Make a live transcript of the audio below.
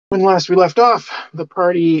When last we left off, the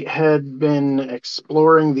party had been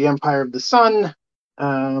exploring the Empire of the Sun.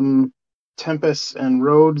 Tempus and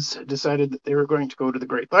Rhodes decided that they were going to go to the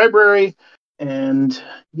Great Library, and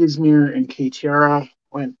Ysmyr and Katiara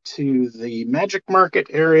went to the Magic Market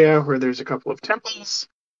area where there's a couple of temples.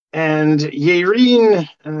 And Yaereene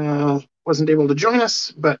wasn't able to join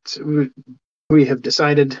us, but we have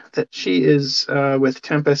decided that she is with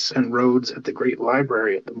Tempus and Rhodes at the Great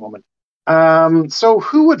Library at the moment. So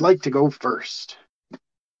who would like to go first?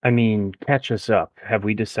 I mean, catch us up. Have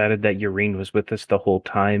we decided that Yaereene was with us the whole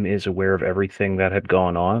time, is aware of everything that had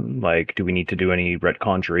gone on? Like, do we need to do any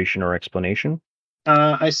retconjuration or explanation?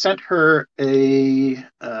 I sent her a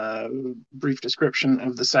brief description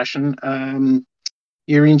of the session.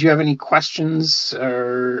 Yaereene, do you have any questions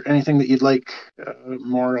or anything that you'd like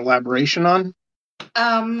more elaboration on?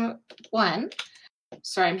 One.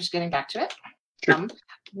 Sorry, I'm just getting back to it. Sure.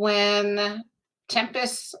 When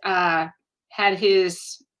Tempus had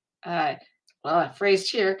his, phrased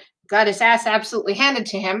here, got his ass absolutely handed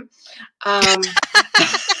to him.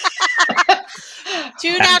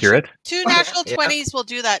 Two Accurate. natural 20s will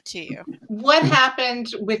do that to you. What happened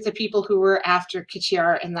with the people who were after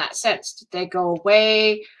Katiara in that sense? Did they go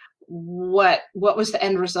away? What was the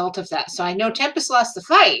end result of that? So I know Tempus lost the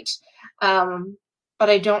fight, but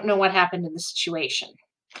I don't know what happened in the situation.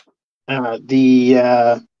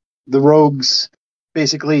 The rogues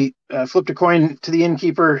basically flipped a coin to the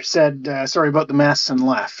innkeeper, said, sorry about the mess, and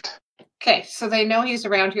left. Okay, so they know he's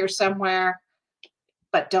around here somewhere,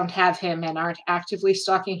 but don't have him and aren't actively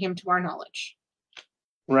stalking him to our knowledge.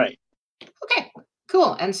 Right. Okay,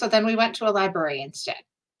 cool. And so then we went to a library instead.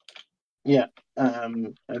 Yeah. I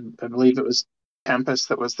believe it was Tempus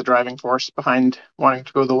that was the driving force behind wanting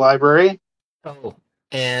to go to the library. Oh,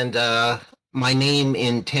 and my name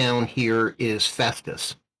in town here is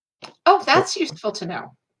Festus. Oh, that's useful to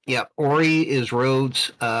know. Yeah, Ori is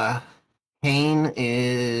Rhodes. Kane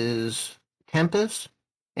is Tempus,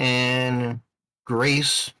 and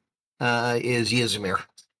Grace is Ysmyr.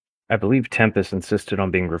 I believe Tempest insisted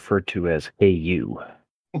on being referred to as Hey You.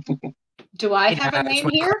 Do I have a name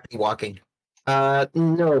here? Walking.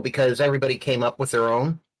 No, because everybody came up with their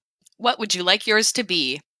own. What would you like yours to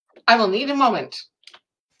be? I will need a moment.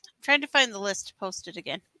 I'm trying to find the list to post it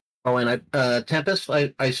again. Oh, and Tempest,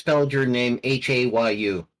 I spelled your name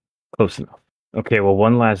Hayu. Close enough. Okay, well,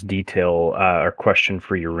 one last detail or question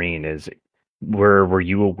for Yaereene is, were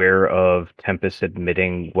you aware of Tempest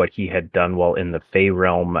admitting what he had done while in the Fey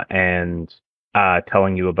realm and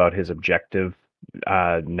telling you about his objective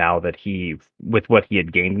now that with what he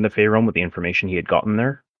had gained in the Fey realm, with the information he had gotten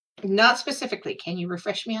there? Not specifically. Can you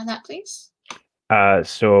refresh me on that, please?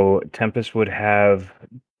 So Tempest would have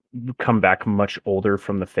come back much older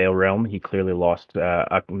from the Fey realm. He clearly lost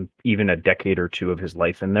even a decade or two of his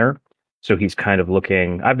life in there. So he's kind of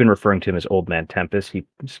looking, I've been referring to him as Old Man Tempest.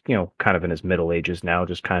 He's, kind of in his middle ages now,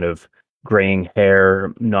 just kind of graying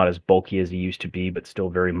hair, not as bulky as he used to be, but still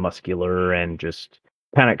very muscular and just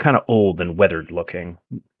kind of old and weathered looking,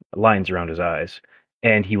 lines around his eyes.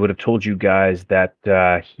 And he would have told you guys that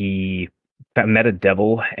he met a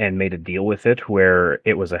devil and made a deal with it where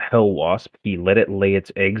it was a hell wasp. He let it lay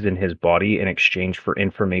its eggs in his body in exchange for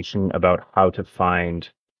information about how to find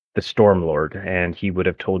the Stormlord, and he would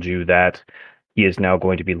have told you that he is now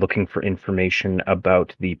going to be looking for information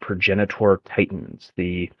about the progenitor titans,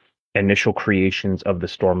 the initial creations of the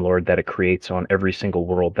Stormlord that it creates on every single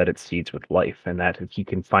world that it seeds with life, and that if he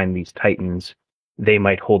can find these titans, they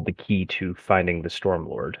might hold the key to finding the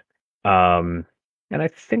Stormlord. And I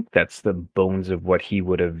think that's the bones of what he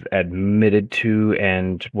would have admitted to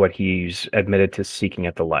and what he's admitted to seeking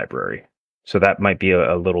at the library. So that might be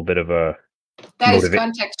a little bit of a That is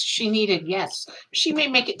context she needed, yes. She may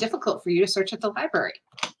make it difficult for you to search at the library.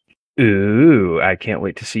 Ooh, I can't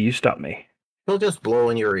wait to see you stop me. He'll just blow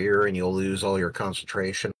in your ear and you'll lose all your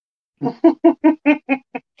concentration. Or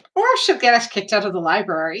she'll get us kicked out of the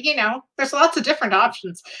library. There's lots of different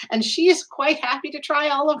options, and she's quite happy to try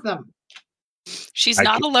all of them. She's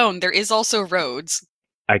not alone. There is also Rhodes.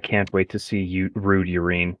 I can't wait to see you, rude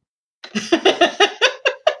Yaereene.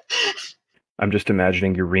 I'm just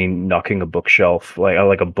imagining Yaereene knocking a bookshelf,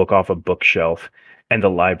 like a book off a bookshelf, and the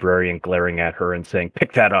librarian glaring at her and saying,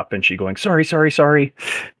 "Pick that up," and she going, "Sorry, sorry, sorry."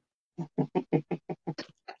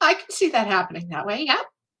 I can see that happening that way, yeah.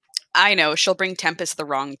 I know, she'll bring Tempest the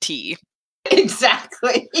wrong tea.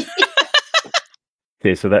 Exactly.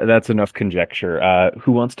 Okay, so that's enough conjecture.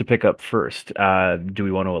 Who wants to pick up first? Do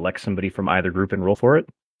we want to elect somebody from either group and roll for it?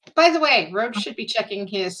 By the way, Rhodes should be checking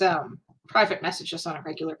his private messages on a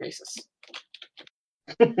regular basis.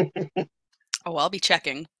 Oh, I'll be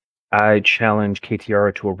checking. I challenge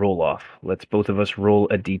KTR to a roll-off. Let's both of us roll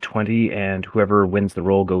a d20, and whoever wins the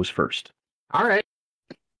roll goes first. All right.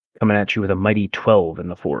 Coming at you with a mighty 12 in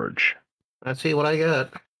the forge. Let's see what I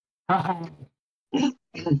got.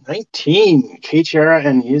 19. Katiara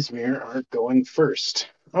and Ysmyr are going first.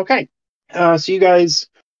 Okay. So you guys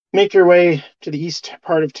make your way to the east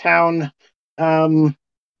part of town.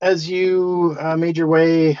 As you made your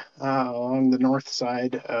way along the north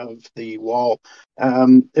side of the wall,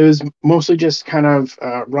 it was mostly just kind of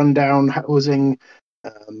rundown housing,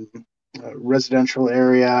 residential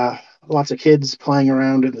area, lots of kids playing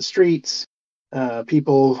around in the streets,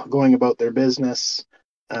 people going about their business.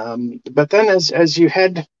 But then as you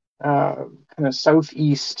head kind of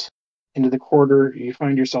southeast into the quarter you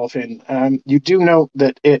find yourself in, you do note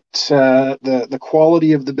that the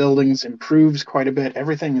quality of the buildings improves quite a bit.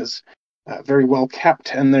 Everything is very well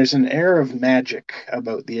kept, and there's an air of magic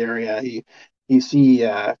about the area. You see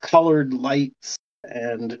colored lights,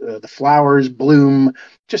 and the flowers bloom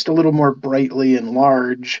just a little more brightly and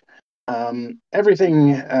large.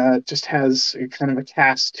 Everything just has kind of a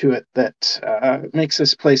cast to it that makes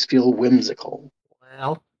this place feel whimsical.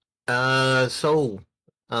 Well, how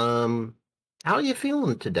are you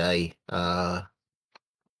feeling today?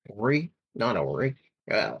 Ori? Not Ori.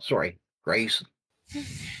 Sorry, Grace.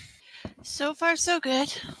 So far, so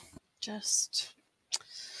good. Just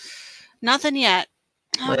nothing yet.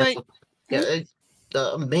 How Well, about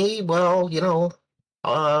yeah, me, well,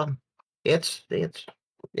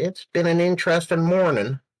 it's been an interesting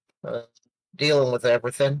morning, dealing with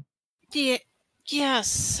everything. yeah,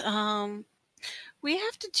 yes. We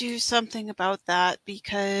have to do something about that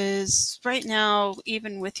because right now,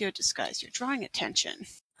 even with your disguise, you're drawing attention.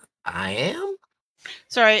 I am?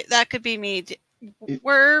 Sorry, that could be me.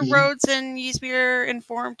 Were Rhodes and Ysmyr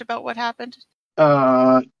informed about what happened?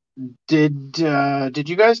 Did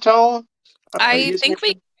you guys tell? I think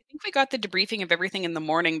we got the debriefing of everything in the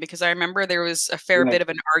morning because I remember there was a fair bit of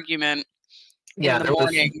an argument in the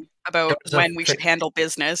morning about when we should handle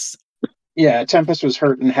business. Yeah, Tempus was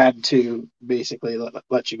hurt and had to basically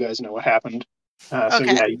let you guys know what happened. So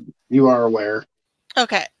yeah, you are aware.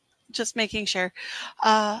 Okay, just making sure.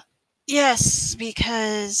 Yes,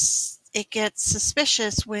 because it gets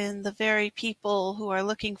suspicious when the very people who are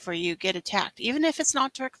looking for you get attacked, even if it's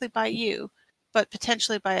not directly by you, but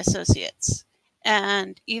potentially by associates.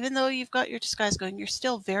 And even though you've got your disguise going, you're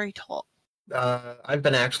still very tall. I've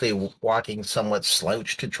been actually walking somewhat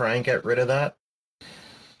slouched to try and get rid of that.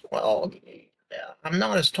 Well, I'm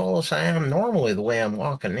not as tall as I am normally the way I'm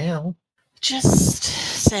walking now. Just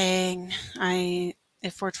saying,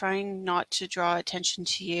 if we're trying not to draw attention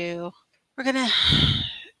to you, we're gonna...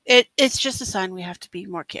 It's just a sign we have to be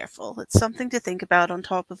more careful. It's something to think about on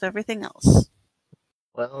top of everything else.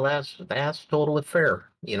 Well, that's totally fair.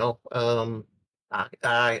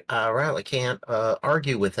 I really can't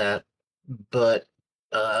argue with that. But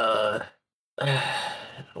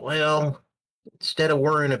well, instead of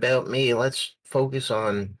worrying about me, let's focus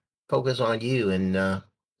on you and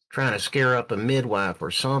trying to scare up a midwife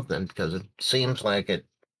or something, because it seems like it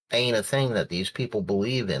ain't a thing that these people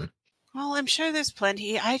believe in. Well, I'm sure there's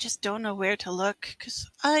plenty. I just don't know where to look because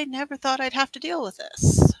I never thought I'd have to deal with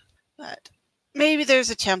this. But maybe there's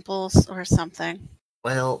a temple or something.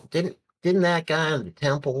 Well, didn't that guy in the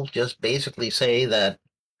temple just basically say that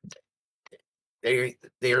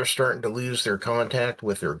they're starting to lose their contact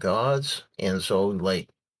with their gods, and so like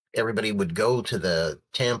everybody would go to the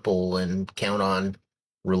temple and count on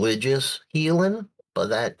religious healing, but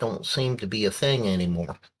that don't seem to be a thing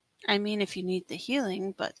anymore. I mean, if you need the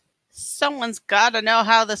healing, but someone's got to know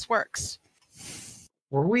how this works.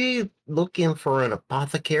 Were we looking for an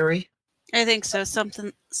apothecary? I think so.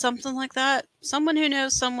 Something like that. Someone who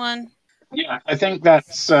knows someone. Yeah, I think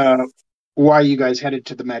that's why you guys headed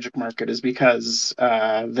to the magic market, is because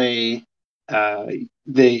you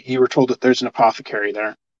were told that there's an apothecary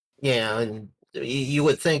there. Yeah, and you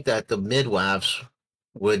would think that the midwives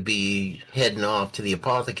would be heading off to the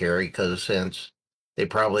apothecary, because since they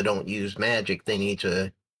probably don't use magic, they need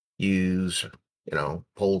to use,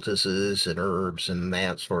 poultices and herbs and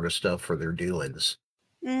that sort of stuff for their dealings.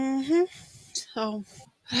 Mm-hmm. So,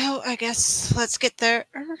 well, I guess let's get there.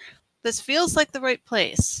 This feels like the right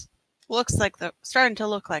place. Starting to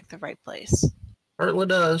look like the right place. Certainly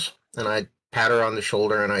does. And I pat her on the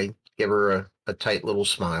shoulder and I give her a tight little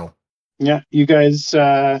smile. Yeah, you guys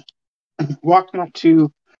walk not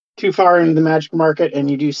too far into the magic market,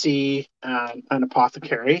 and you do see an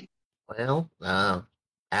apothecary. Well,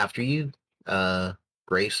 after you,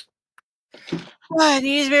 Grace. And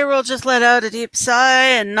Ysmyr will just let out a deep sigh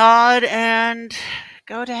and nod and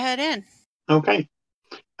go to head in. Okay.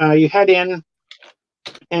 You head in,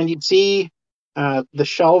 and you see the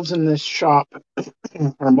shelves in this shop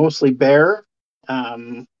are mostly bare.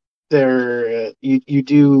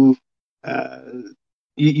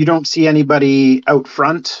 You don't see anybody out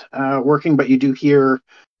front working, but you do hear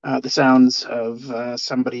the sounds of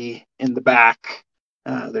somebody in the back.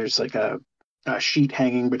 There's like a sheet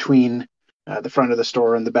hanging between the front of the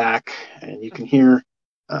store and the back, and you can hear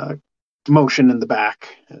motion in the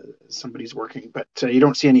back. Somebody's working, but you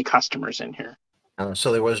don't see any customers in here.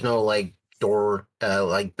 So there was no like door,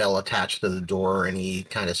 like bell attached to the door, or any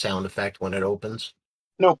kind of sound effect when it opens.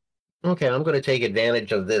 No. Okay, I'm going to take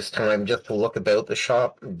advantage of this time just to look about the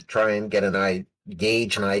shop and try and get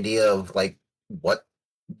gauge an idea of like what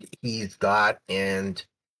he's got, and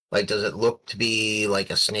like does it look to be like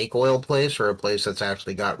a snake oil place or a place that's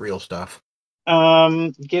actually got real stuff?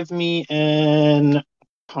 Give me an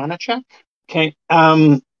Arcana check. Okay.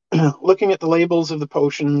 Looking at the labels of the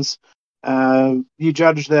potions, you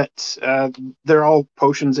judge that they're all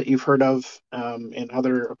potions that you've heard of in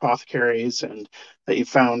other apothecaries and that you've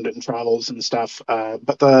found in travels and stuff.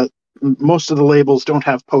 But most of the labels don't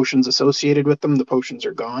have potions associated with them. The potions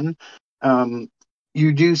are gone.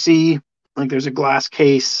 You do see like there's a glass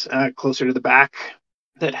case closer to the back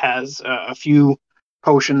that has a few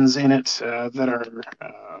potions in it that are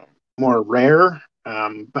more rare,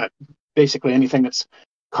 but basically anything that's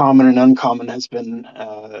common and uncommon has been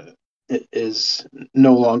is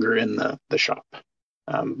no longer in the shop.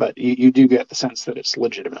 But you do get the sense that it's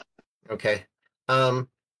legitimate. Okay. Oh,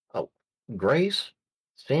 Grace,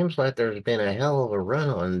 seems like there's been a hell of a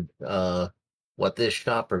run on what this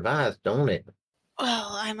shop provides, don't it? Well,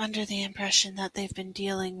 I'm under the impression that they've been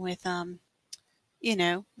dealing with, the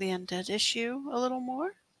undead issue a little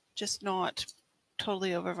more, just not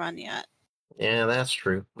totally overrun yet. Yeah, that's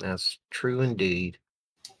true. That's true indeed.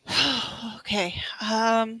 Okay.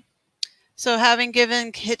 So having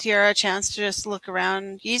given Kitiara a chance to just look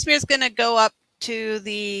around, Ysmyr's going to go up to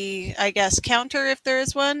the, I guess, counter if there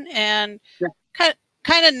is one, and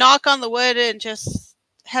kind of knock on the wood and just,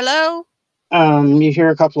 hello? You hear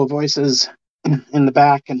a couple of voices in the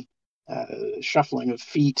back and shuffling of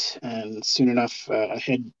feet, and soon enough a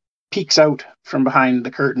head peeks out from behind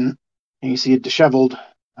the curtain, and you see a disheveled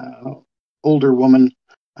older woman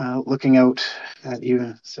looking out at you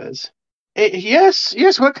and says,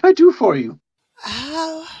 yes, what can I do for you?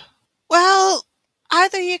 Well,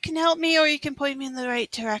 either you can help me or you can point me in the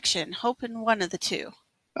right direction. Hoping one of the two.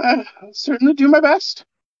 I'll certainly do my best.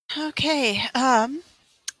 Okay,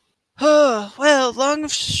 well, long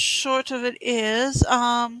and short of it is,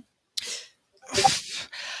 I'm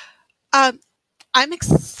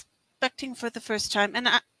expecting for the first time, and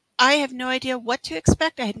I have no idea what to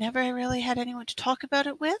expect. I had never really had anyone to talk about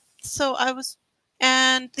it with,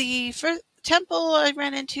 and the first temple I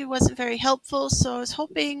ran into wasn't very helpful, so I was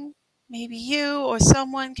hoping maybe you or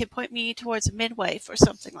someone could point me towards a midwife or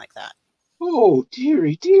something like that. Oh,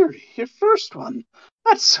 dearie, your first one.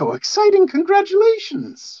 That's so exciting.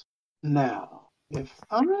 Congratulations. Now, if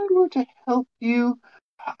I were to help you,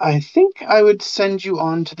 I think I would send you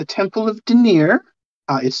on to the Temple of Denier.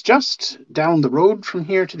 It's just down the road from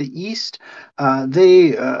here to the east.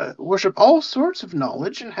 They worship all sorts of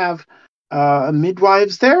knowledge and have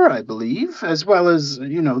midwives there, I believe, as well as,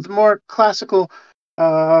 the more classical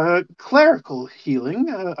clerical healing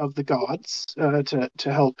of the gods to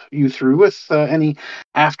help you through with any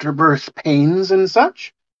afterbirth pains and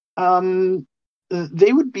such.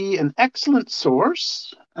 They would be an excellent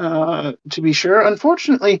source, to be sure.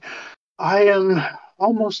 Unfortunately, I am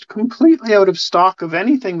almost completely out of stock of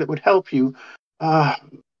anything that would help you.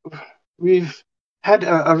 We've had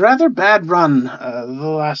a rather bad run the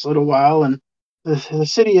last little while, and the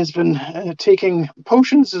city has been taking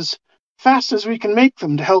potions as fast as we can make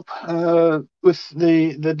them to help with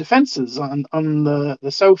the defenses on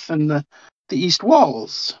the south and the east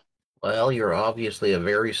walls. Well, you're obviously a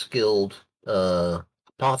very skilled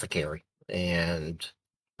apothecary, and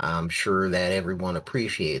I'm sure that everyone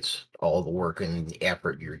appreciates all the work and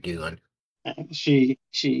effort you're doing. She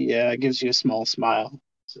gives you a small smile.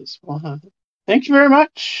 Says, "Well, thank you very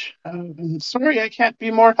much. I'm sorry I can't be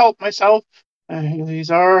more help myself. These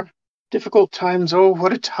are difficult times. Oh,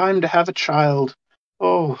 what a time to have a child.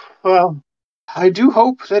 Oh, well, I do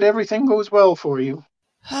hope that everything goes well for you."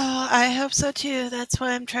 Oh, I hope so too. That's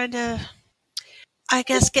why I'm trying to, I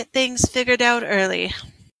guess, get things figured out early.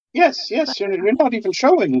 Yes, you're not even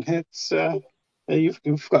showing. It's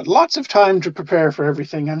you've got lots of time to prepare for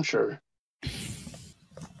everything, I'm sure.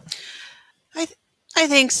 I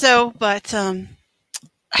think so, but I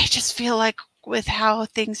just feel like with how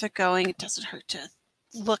things are going, it doesn't hurt to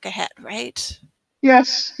look ahead, right?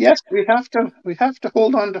 Yes, we have to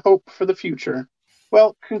hold on to hope for the future.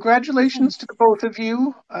 Well, congratulations to the both of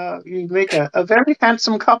you. You make a very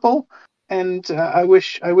handsome couple, and I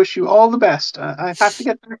wish you all the best. I have to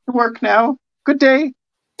get back to work now. Good day.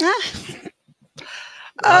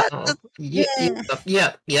 Yep,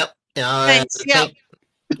 yeah. yep. Thanks.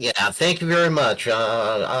 Yeah. Thank you very much.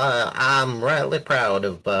 I'm rightly proud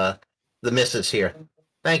of the missus here.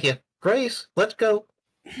 Thank you. Grace, let's go.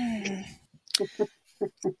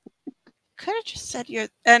 Could have just said you're.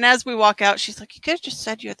 And as we walk out, she's like, "You could have just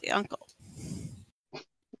said you're the uncle."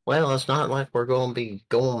 Well, it's not like we're going to be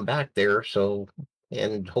going back there,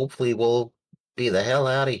 and hopefully we'll be the hell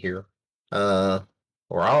out of here.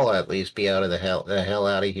 Or I'll at least be out of the hell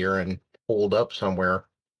out of here and hold up somewhere.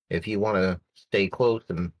 If you want to stay close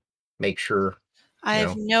and make sure. I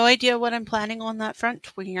have no idea what I'm planning on that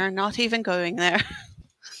front. We are not even going there.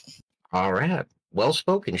 All right. Well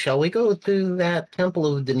spoken. Shall we go to that Temple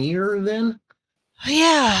of Denier then?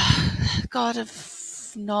 Yeah, God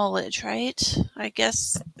of knowledge, right? I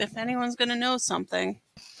guess if anyone's gonna know something.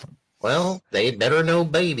 Well, they better know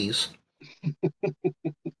babies.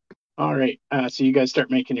 All right. So you guys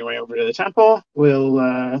start making your way over to the temple.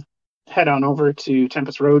 We'll head on over to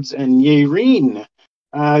Tempus, Rhodes, and Yaereene.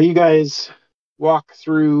 You guys walk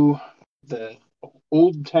through the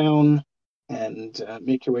old town and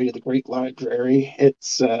make your way to the Great Library.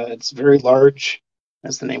 It's very large,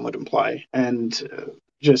 as the name would imply, and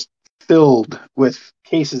just filled with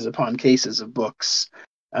cases upon cases of books,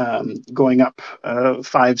 going up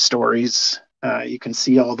 5 stories. You can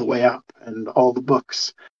see all the way up, and all the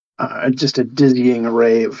books. Just a dizzying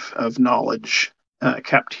array of knowledge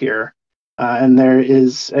kept here. And there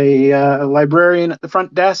is a librarian at the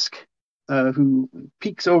front desk who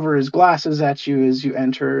peeks over his glasses at you as you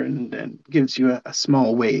enter and gives you a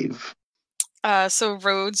small wave. So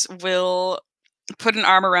Rhodes will put an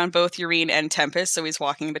arm around both Yaereene and Tempus, so he's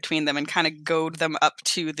walking between them and kind of goad them up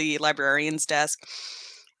to the librarian's desk.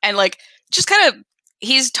 And just kind of,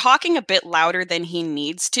 he's talking a bit louder than he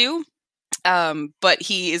needs to, but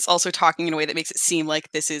he is also talking in a way that makes it seem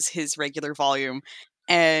like this is his regular volume.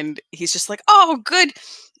 And he's just like, "Oh, good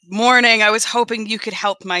morning. I was hoping you could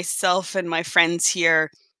help myself and my friends here."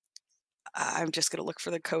 I'm just going to look for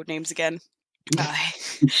the code names again.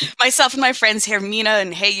 Myself and my friends here, Mina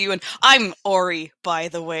and Heyu, and I'm Ori, by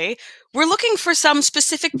the way. We're looking for some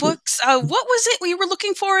specific books. What was it we were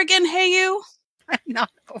looking for again, Heyu? I'm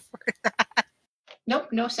not over that. Nope,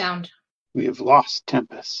 no sound. We have lost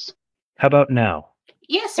Tempus. How about now?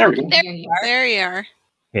 Yes, There we we can go. hear you. There you are.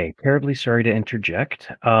 Okay, terribly sorry to interject.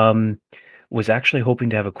 Was actually hoping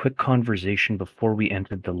to have a quick conversation before we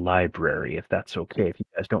entered the library, if that's okay, if you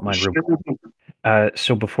guys don't mind.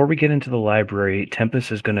 So before we get into the library,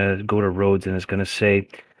 Tempus is going to go to Rhodes and is going to say,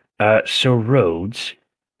 so Rhodes,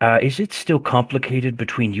 is it still complicated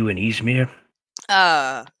between you and Ysmyr?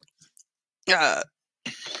 What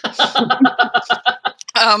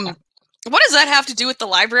does that have to do with the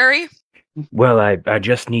library? Well, I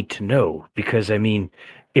just need to know, because, I mean,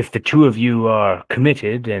 if the two of you are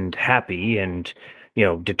committed and happy and,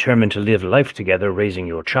 determined to live life together raising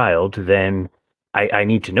your child, then I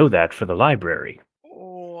need to know that for the library.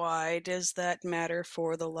 Why does that matter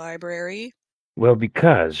for the library? Well,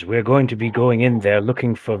 because we're going to be going in there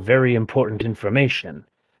looking for very important information.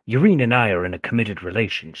 Yaereene and I are in a committed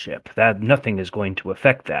relationship. That nothing is going to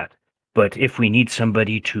affect that. But if we need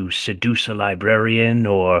somebody to seduce a librarian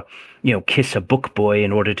or, kiss a book boy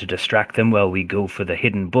in order to distract them while we go for the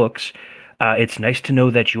hidden books, it's nice to know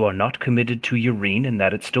that you are not committed to Yaereene and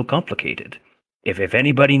that it's still complicated. If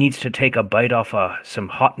anybody needs to take a bite off some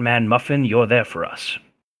hot man muffin, you're there for us.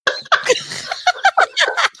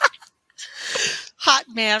 Hot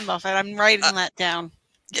man muffin. I'm writing that down.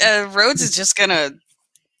 Rhodes is just gonna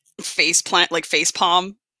face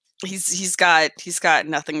palm. He's got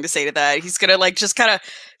nothing to say to that. He's gonna just kind of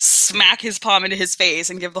smack his palm into his face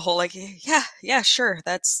and give the whole yeah, sure,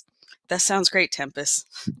 that sounds great, Tempus.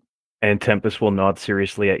 And Tempus will nod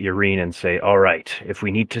seriously at Yaereene and say, all right, if we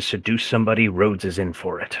need to seduce somebody, Rhodes is in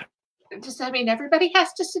for it. Does that mean everybody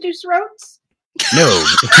has to seduce Rhodes? No.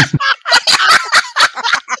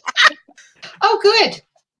 Oh, good.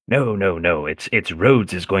 No. It's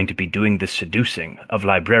Rhodes is going to be doing the seducing of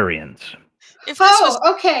librarians.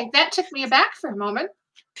 Okay. That took me aback for a moment.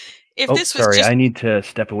 I need to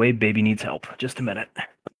step away. Baby needs help. Just a minute.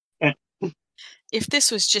 If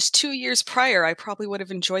this was just 2 years prior, I probably would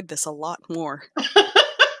have enjoyed this a lot more.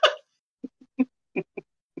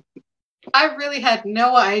 I really had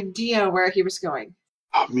no idea where he was going.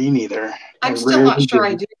 Oh, me neither. I'm still not sure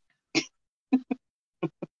I do.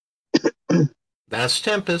 That's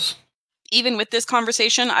Tempus. even with this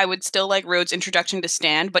conversation, I would still like Rhodes' introduction to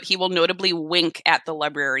stand, but he will notably wink at the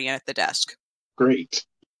librarian at the desk. Great.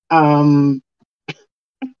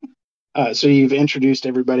 So you've introduced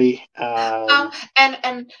everybody.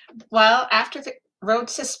 And while after the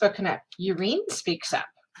Rhodes has spoken up, Yaereene speaks up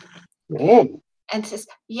Oh, and says,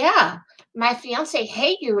 "Yeah, my fiance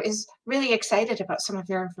Hayu is really excited about some of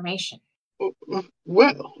your information."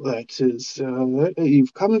 well, that is,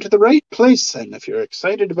 you've come to the right place then. If you're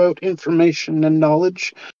excited about information and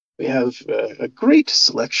knowledge, we have a great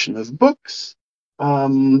selection of books.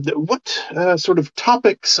 What sort of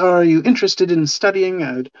topics are you interested in studying?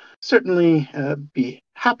 I'd certainly be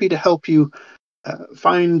happy to help you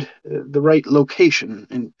find the right location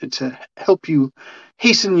and to help you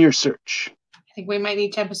hasten your search. I think we might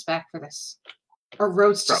need Tempus back for this, or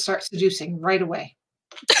Rhodes to start seducing right away.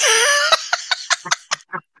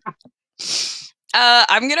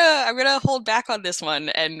 I'm gonna hold back on this one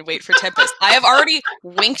and wait for Tempest. I have already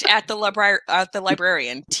winked at the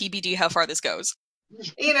librarian. TBD how far this goes.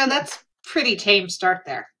 That's pretty tame start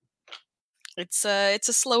there. It's a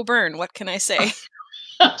slow burn. What can I say?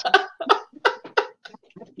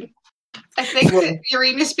 I think that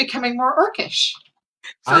Yaereene is becoming more orcish.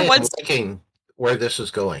 I am liking where this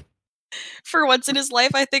is going. For once in his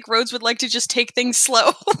life, I think Rhodes would like to just take things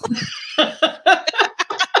slow.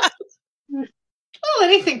 Well,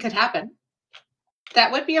 anything could happen.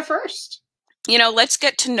 That would be a first. Let's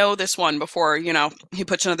get to know this one before, he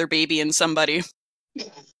puts another baby in somebody.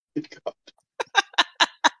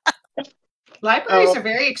 Libraries are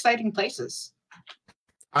very exciting places.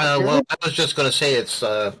 Well, I was just going to say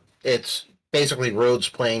it's basically Rhodes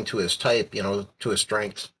playing to his type, to his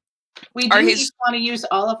strengths. We do each want to use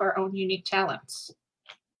all of our own unique talents.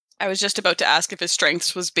 I was just about to ask if his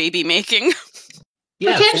strengths was baby making.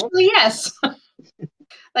 Yeah, potentially, yes.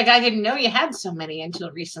 Like, I didn't know you had so many until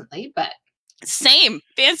recently, but... Same.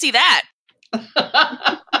 Fancy that.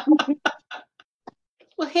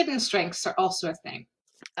 Well, hidden strengths are also a thing.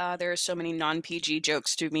 There are so many non-PG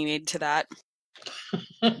jokes to be made to that.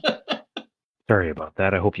 Sorry about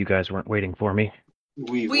that. I hope you guys weren't waiting for me.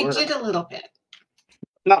 We did a little bit.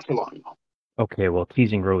 Not for long. Okay, well,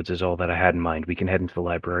 teasing Rhodes is all that I had in mind. We can head into the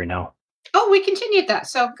library now. Oh, we continued that.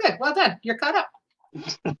 So good. Well done. You're caught up.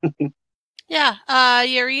 Yeah,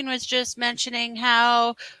 Yaereene was just mentioning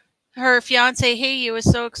how her fiance Hayu was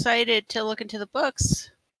so excited to look into the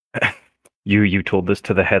books. You told this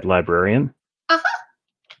to the head librarian? Uh-huh.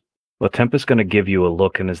 Well, Tempus going to give you a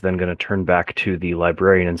look and is then going to turn back to the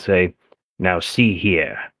librarian and say, "Now see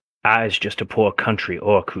here, I's just a poor country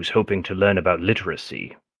orc who's hoping to learn about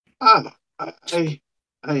literacy."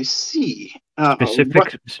 I see.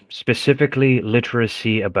 Specifically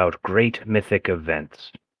literacy about great mythic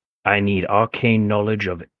events. I need arcane knowledge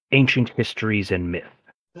of ancient histories and myth.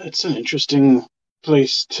 That's an interesting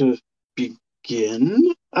place to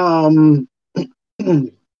begin.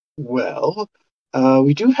 Well,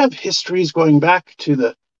 we do have histories going back to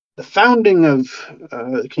the founding of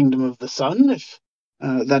the Kingdom of the Sun, if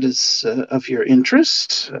that is of your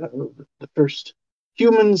interest. The first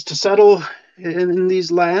humans to settle in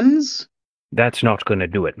these lands. That's not going to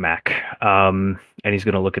do it, Mac. And he's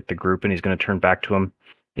going to look at the group and he's going to turn back to him.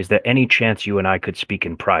 Is there any chance you and I could speak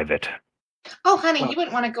in private? Oh, honey, you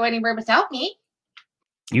wouldn't want to go anywhere without me.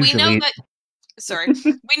 Usually...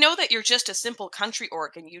 We know that you're just a simple country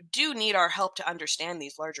orc and you do need our help to understand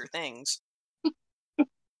these larger things.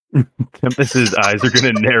 Tempus's eyes are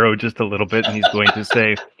going to narrow just a little bit and he's going to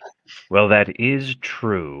say, "Well, that is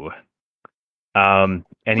true." And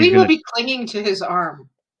we will be clinging to his arm.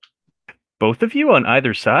 Both of you on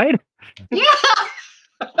either side? Yeah!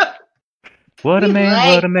 What a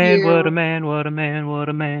man, what a man, what a man, what a man, what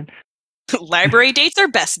a man. Library dates are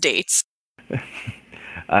best dates.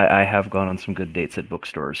 I have gone on some good dates at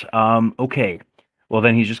bookstores. Okay. Well,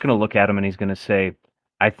 then he's just going to look at him and he's going to say,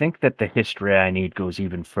 "I think that the history I need goes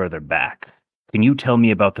even further back. Can you tell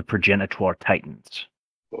me about the progenitor titans?"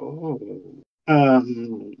 Oh, I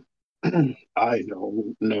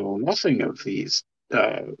know nothing of these.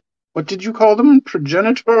 What did you call them?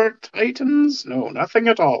 Progenitor titans? No, nothing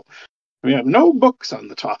at all. We have no books on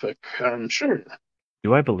the topic, I'm sure.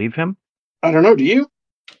 Do I believe him? I don't know, do you?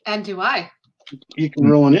 And do I? You can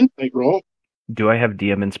roll an insight roll. Do I have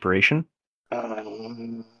DM inspiration? I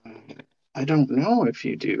don't know if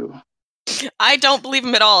you do. I don't believe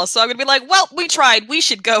him at all, so I'm going to be like, well, we tried. We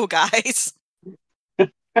should go, guys.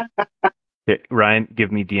 Okay, Ryan,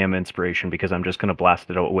 give me DM inspiration because I'm just going to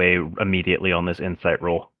blast it away immediately on this insight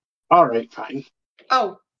roll. All right, fine.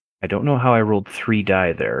 Oh. I don't know how I rolled 3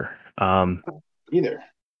 die there. Either.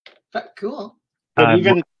 But cool. But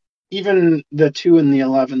even the 2 and the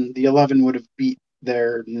 11 would have beat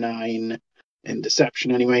their 9 in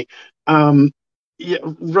deception anyway. Yeah,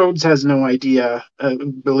 Rhodes has no idea,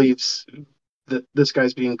 believes that this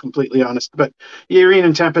guy's being completely honest. But Yaereene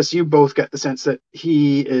and Tempus, you both get the sense that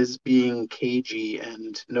he is being cagey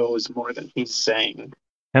and knows more than he's saying.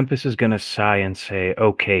 Tempus is going to sigh and say,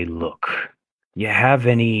 okay, look. You have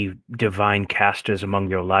any divine casters among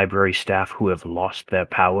your library staff who have lost their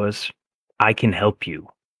powers? I can help you.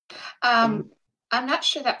 I'm not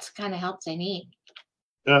sure that's the kind of help they need.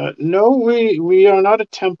 No, we are not a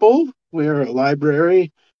temple. We are a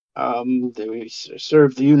library. We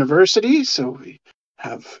serve the university, so we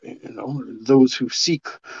have those who seek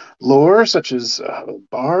lore, such as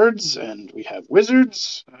bards, and we have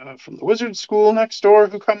wizards from the wizard school next door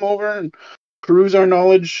who come over and peruse our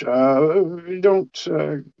knowledge. We don't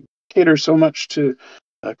cater so much to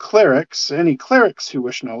clerics. Any clerics who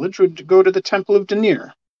wish knowledge would go to the Temple of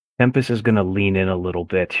Denier. Tempus is going to lean in a little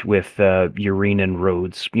bit with Yaereene and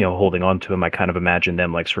Rhodes, holding on to him. I kind of imagine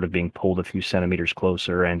them like sort of being pulled a few centimeters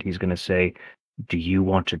closer, and he's going to say, do you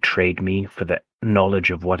want to trade me for the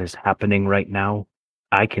knowledge of what is happening right now?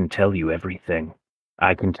 I can tell you everything.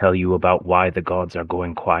 I can tell you about why the gods are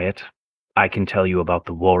going quiet. I can tell you about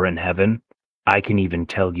the war in heaven. I can even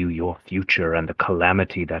tell you your future and the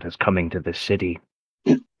calamity that is coming to this city.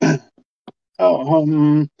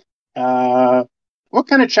 What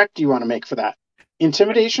kind of check do you want to make for that?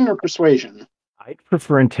 Intimidation or persuasion? I'd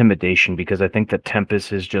prefer intimidation because I think that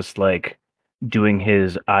Tempus is just like doing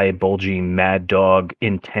his eye-bulging, mad dog,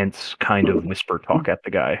 intense kind of whisper talk at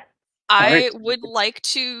the guy. I would like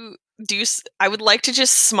to just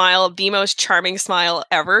smile the most charming smile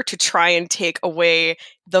ever to try and take away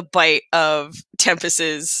the bite of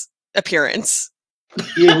Tempus's appearance.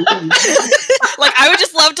 Yeah. Like, I would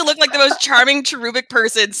just love to look like the most charming cherubic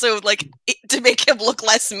person, so like to make him look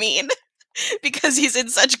less mean because he's in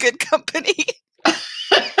such good company.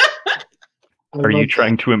 Are you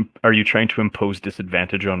trying to impose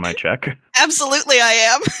disadvantage on my check? Absolutely, I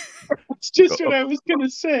am. That's just what I was gonna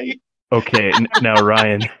say. Okay, now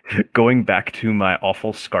Ryan, going back to my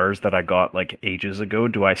awful scars that I got like ages ago,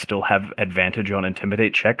 do I still have advantage on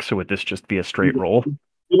intimidate checks, or would this just be a straight roll?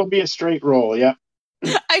 It'll be a straight roll, yeah.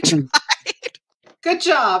 I tried. Good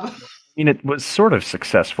job. I mean, it was sort of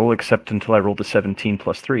successful, except until I rolled a 17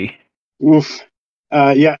 plus 3. Oof.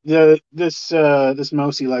 Yeah, this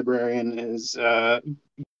mousy librarian has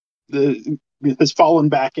fallen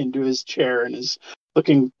back into his chair and is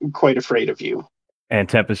looking quite afraid of you. And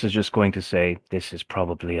Tempus is just going to say, this is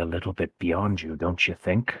probably a little bit beyond you, don't you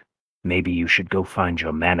think? Maybe you should go find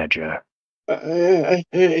your manager. Yes,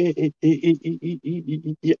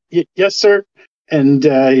 sir. And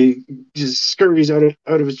he just scurries out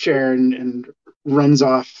of his chair and runs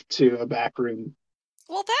off to a back room.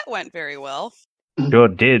 Well, that went very well. Sure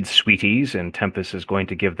did, sweeties. And Tempus is going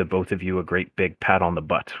to give the both of you a great big pat on the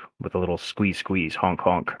butt with a little squeeze, honk,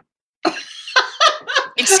 honk.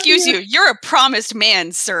 Excuse you, you're a promised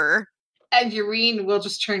man, sir. And Yaereene will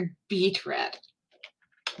just turn beet red.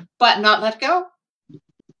 But not let go.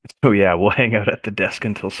 Oh yeah, we'll hang out at the desk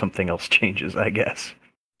until something else changes, I guess.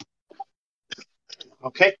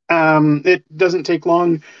 Okay. It doesn't take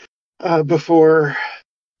long before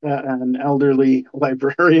an elderly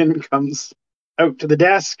librarian comes out to the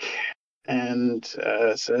desk and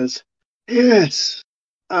says, "Yes,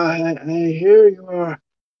 I hear you are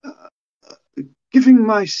giving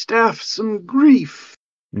my staff some grief."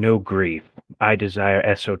 No grief. I desire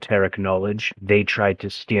esoteric knowledge. They tried to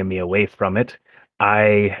steer me away from it.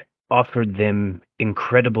 I offered them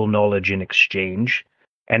incredible knowledge in exchange,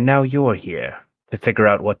 and now you're here to figure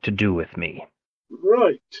out what to do with me.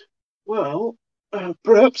 Right. Well,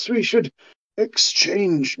 perhaps we should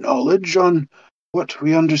exchange knowledge on what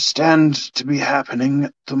we understand to be happening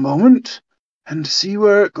at the moment, and see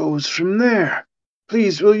where it goes from there.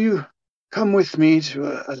 Please, will you come with me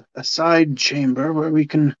to a side chamber where we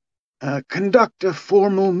can conduct a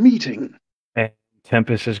formal meeting? And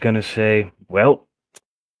Tempus is going to say, well,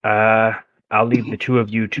 I'll leave the two of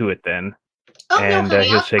you to it then. And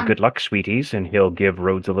he'll say, good luck, sweeties, and he'll give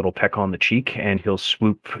Rhodes a little peck on the cheek, and he'll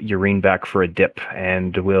swoop Yaereene back for a dip,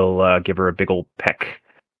 and we'll give her a big old peck.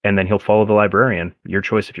 And then he'll follow the librarian. Your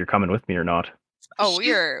choice if you're coming with me or not. Oh,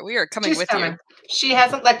 we are coming with you. She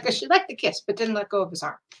hasn't she liked the kiss, but didn't let go of his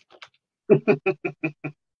arm.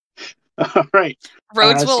 All right.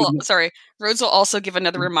 Rhodes will also give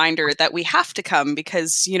another reminder that we have to come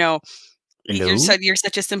because, you're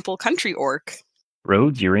such a simple country orc.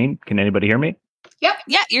 Rhodes, Yaereene, can anybody hear me? Yep.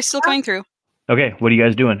 Yeah, you're still coming through. Okay, what are you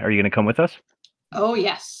guys doing? Are you going to come with us? Oh,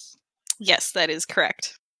 yes. Yes, that is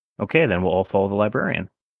correct. Okay, then we'll all follow the librarian.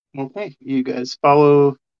 Okay, you guys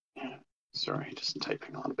follow. Sorry, just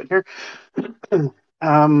typing a little bit here.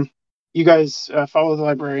 You guys follow the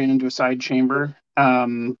librarian into a side chamber.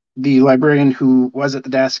 The librarian who was at the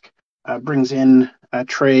desk brings in a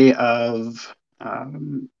tray of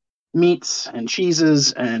meats and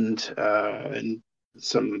cheeses and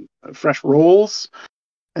some fresh rolls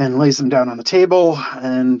and lays them down on the table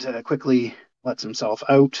and quickly lets himself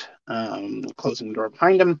out, closing the door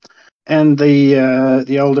behind him. And the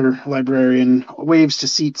elder librarian waves to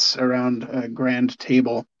seats around a grand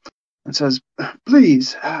table and says,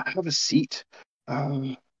 "Please have a seat.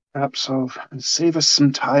 Perhaps I'll save us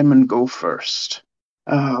some time and go first.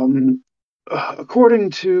 Um, According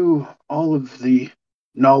to all of the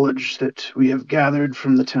knowledge that we have gathered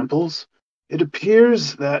from the temples, it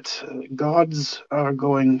appears that gods are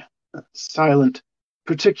going silent,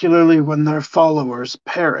 particularly when their followers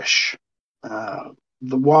perish.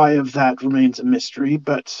 The why of that remains a mystery,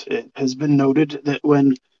 but it has been noted that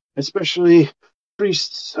when, especially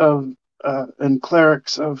priests of and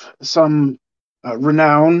clerics of some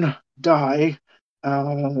renown die,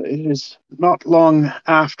 it is not long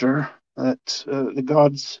after that the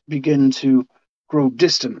gods begin to grow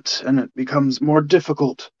distant, and it becomes more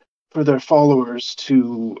difficult for their followers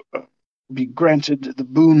to be granted the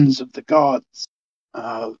boons of the gods.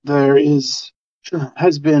 There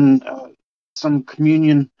has been some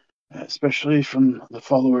communion, especially from the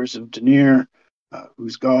followers of Denir,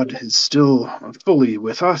 whose god is still fully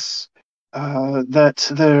with us,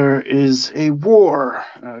 that there is a war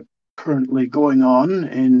currently going on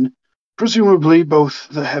in presumably both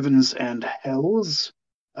the heavens and hells.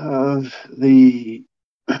 The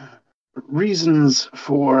reasons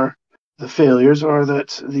for the failures are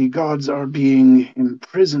that the gods are being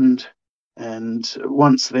imprisoned, and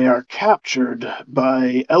once they are captured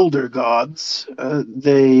by elder gods,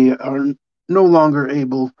 they are no longer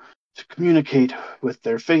able to communicate with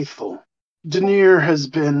their faithful. Denir has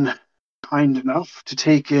been kind enough to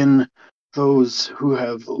take in those who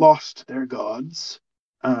have lost their gods,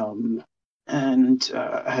 and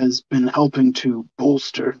has been helping to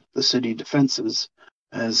bolster the city defenses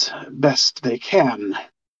as best they can.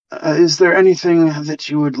 Is there anything that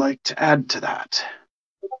you would like to add to that?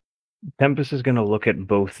 Tempus is going to look at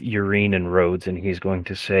both Yaereene and Rhodes, and he's going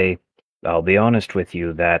to say, I'll be honest with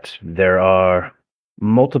you that there are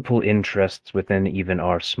multiple interests within even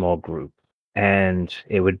our small group, and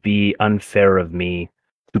it would be unfair of me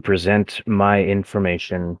to present my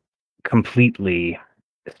information completely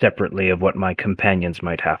separately of what my companions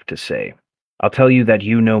might have to say. I'll tell you that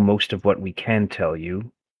you know most of what we can tell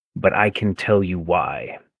you, but I can tell you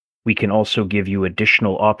why. We can also give you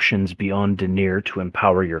additional options beyond Denir to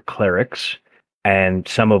empower your clerics, and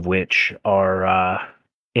some of which are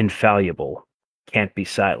infallible, can't be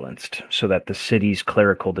silenced, so that the city's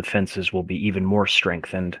clerical defenses will be even more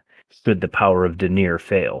strengthened should the power of Denir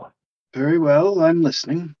fail. Very well, I'm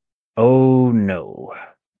listening. Oh no.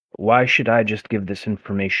 Why should I just give this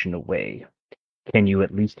information away? Can you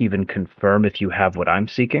at least even confirm if you have what I'm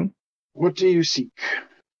seeking? What do you seek?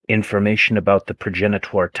 Information about the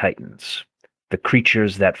progenitor titans, the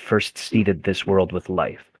creatures that first seeded this world with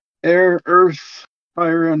life. Air, earth,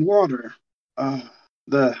 fire, and water.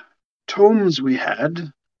 The tomes we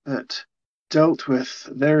had that dealt with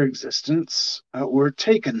their existence were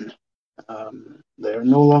taken. They're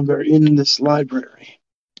no longer in this library.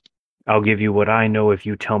 I'll give you what I know if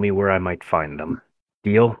you tell me where I might find them.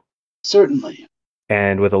 Deal? Certainly.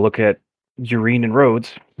 And with a look at Yaereene and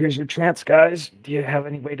Rhodes, here's your chance, guys. Do you have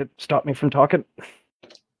any way to stop me from talking?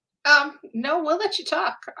 No, we'll let you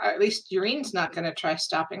talk. Or at least Yaerene's not going to try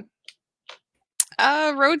stopping.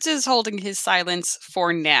 Rhodes is holding his silence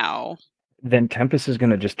for now. Then Tempus is going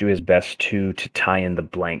to just do his best to tie in the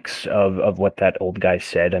blanks of what that old guy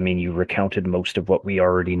said. I mean, you recounted most of what we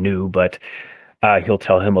already knew, but he'll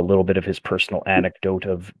tell him a little bit of his personal anecdote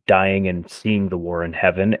of dying and seeing the war in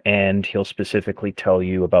heaven, and he'll specifically tell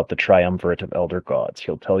you about the triumvirate of elder gods.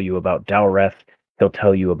 He'll tell you about Dowreth, he'll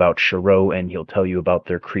tell you about Shiro, and he'll tell you about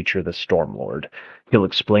their creature, the Stormlord. He'll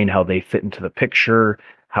explain how they fit into the picture,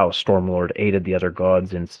 how Stormlord aided the other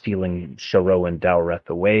gods in stealing Shiro and Dowreth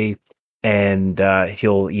away, and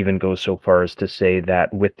he'll even go so far as to say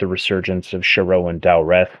that with the resurgence of Shiro and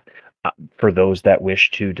Dowreth, for those that wish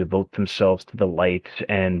to devote themselves to the light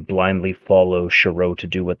and blindly follow Shiro to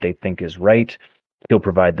do what they think is right, he'll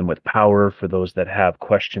provide them with power. For those that have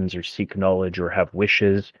questions or seek knowledge or have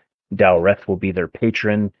wishes, Dowreth will be their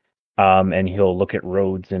patron, and he'll look at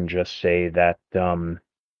Rhodes and just say that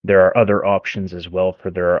there are other options as well, for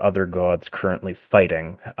there are other gods currently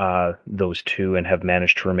fighting those two and have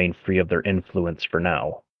managed to remain free of their influence for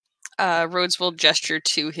now. Rhodes will gesture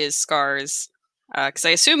to his scars, because I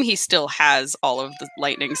assume he still has all of the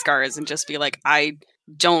lightning scars, and just be like, I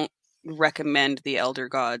don't recommend the Elder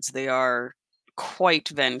Gods. They are quite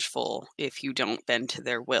vengeful if you don't bend to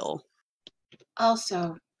their will.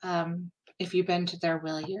 Also, if you bend to their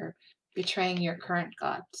will, you're betraying your current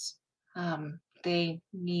gods. They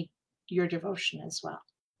need your devotion as well.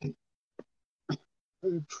 I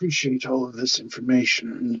appreciate all of this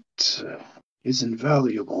information. It is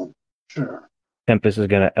invaluable. Sure. Tempus is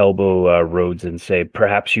going to elbow Rhodes and say,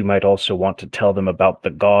 perhaps you might also want to tell them about the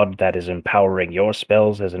god that is empowering your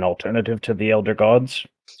spells as an alternative to the Elder Gods.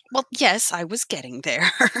 Well, yes, I was getting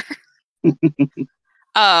there.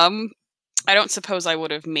 I don't suppose I would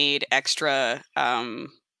have made extra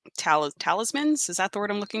talismans. Is that the word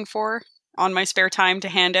I'm looking for? On my spare time to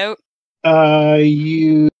hand out?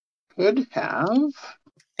 You could have.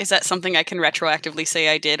 Is that something I can retroactively say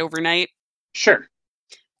I did overnight? Sure.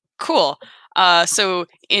 Cool. So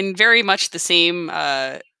in very much the same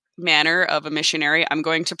manner of a missionary, I'm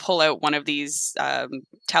going to pull out one of these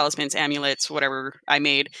talismans, amulets, whatever I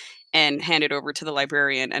made, and hand it over to the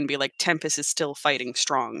librarian and be like, Tempus is still fighting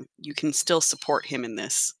strong. You can still support him in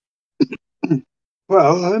this.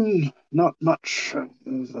 Well, I'm not much of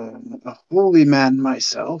a holy man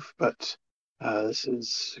myself, but this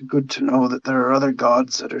is good to know that there are other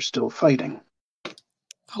gods that are still fighting.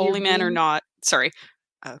 Holy man or not,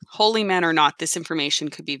 this information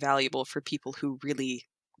could be valuable for people who really,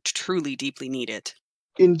 truly, deeply need it.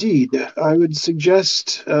 Indeed, I would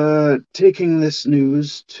suggest taking this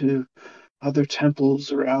news to other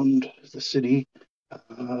temples around the city.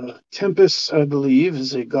 Tempus, I believe,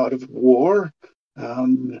 is a god of war.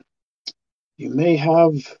 You may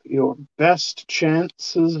have your best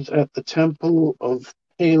chances at the Temple of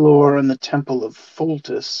Palor and the Temple of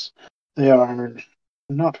Foltus. They are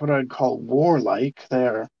not what I'd call warlike. They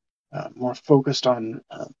are more focused on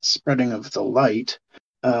spreading of the light.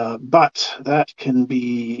 But that can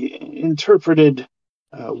be interpreted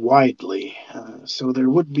widely. So there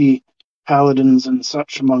would be paladins and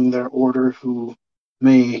such among their order who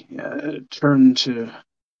may turn to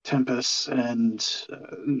Tempus and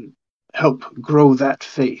help grow that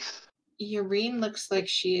faith. Yaereene looks like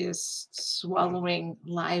she is swallowing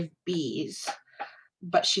live bees,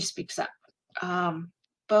 but she speaks up.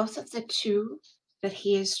 Both of the two that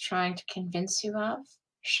he is trying to convince you of,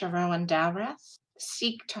 Sharo and Dowreth,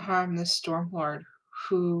 seek to harm the Stormlord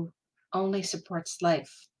who only supports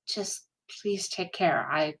life. Just please take care.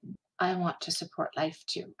 I want to support life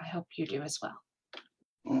too. I hope you do as well.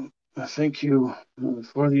 Well, thank you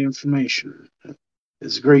for the information.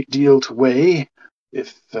 It's a great deal to weigh.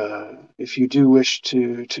 If you do wish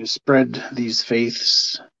to spread these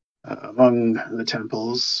faiths among the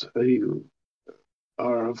temples, you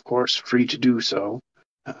are of course free to do so.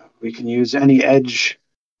 We can use any edge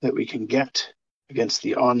that we can get against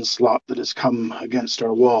the onslaught that has come against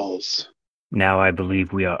our walls. Now I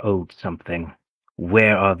believe we are owed something.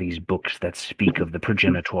 Where are these books that speak of the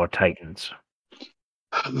progenitor titans?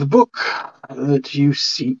 The book that you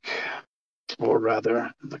seek, or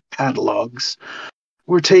rather the catalogs,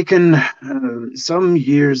 were taken some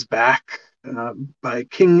years back by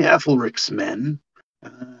King Ethelric's men.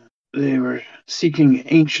 They were seeking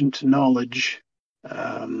ancient knowledge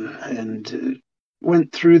and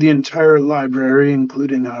went through the entire library,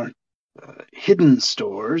 including our hidden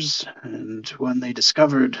stores, and when they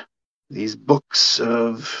discovered these books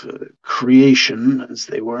of creation, as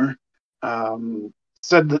they were,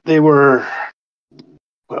 said that they were,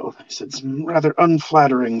 well, they said some rather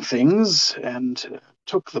unflattering things and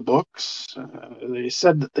took the books. They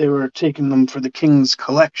said that they were taking them for the king's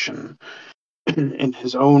collection in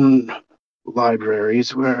his own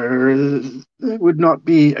libraries where they would not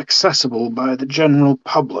be accessible by the general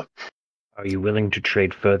public. Are you willing to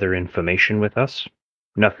trade further information with us?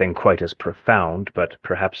 Nothing quite as profound, but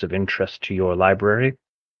perhaps of interest to your library?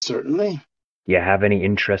 Certainly. Do you have any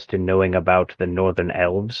interest in knowing about the Northern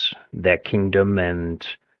Elves, their kingdom, and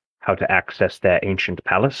how to access their ancient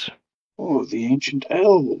palace? Oh, the ancient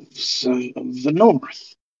elves of the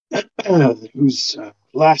north, whose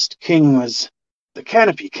last king was the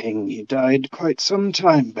Canopy King. He died quite some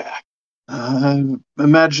time back. I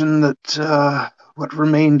imagine that what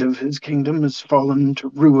remained of his kingdom has fallen to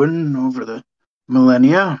ruin over the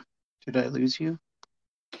millennia. Did I lose you?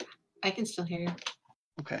 I can still hear you.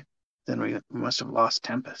 Okay. Then we must have lost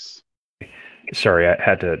Tempus. Sorry, I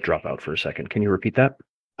had to drop out for a second. Can you repeat that?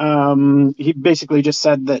 He basically just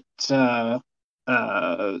said that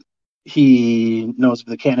he knows of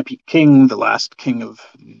the Canopy King, the last king of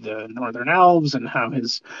the Northern Elves, and how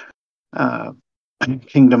his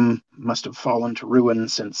kingdom must have fallen to ruin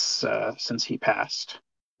since he passed.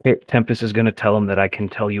 Tempest is going to tell him that I can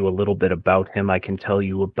tell you a little bit about him. I can tell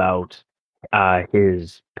you about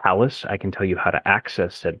his palace. I can tell you how to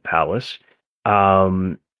access said palace.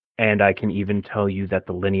 And I can even tell you that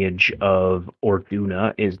the lineage of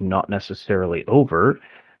Orduna is not necessarily over,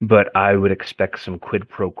 but I would expect some quid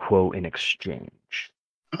pro quo in exchange.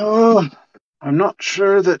 Oh, I'm not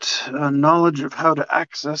sure that knowledge of how to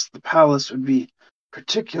access the palace would be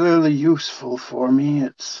particularly useful for me.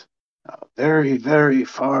 It's very, very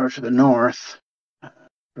far to the north.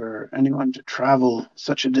 For anyone to travel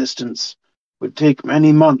such a distance would take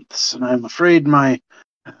many months, and I'm afraid my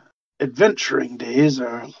adventuring days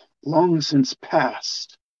are long since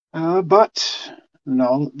past. But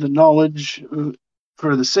the knowledge,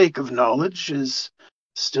 for the sake of knowledge, is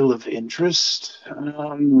still of interest.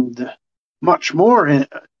 Much more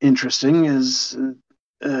interesting is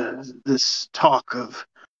this talk of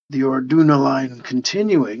the Orduna line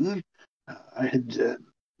continuing. I had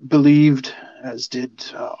believed, as did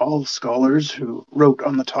all scholars who wrote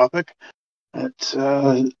on the topic, that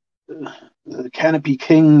the Canopy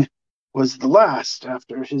King was the last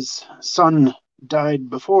after his son died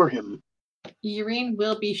before him. Yaereene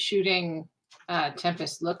will be shooting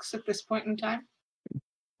Tempest looks at this point in time.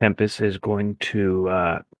 Tempest is going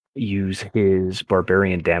to use his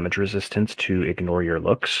barbarian damage resistance to ignore your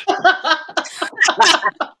looks.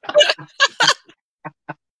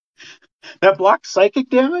 That blocks psychic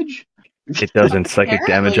damage? It doesn't. Psychic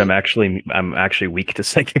damage. Apparently. I'm actually weak to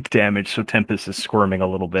psychic damage, so Tempest is squirming a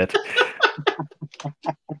little bit.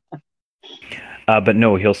 But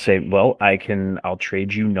no, he'll say, well, I'll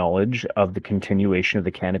trade you knowledge of the continuation of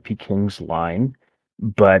the Canopy King's line,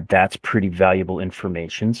 but that's pretty valuable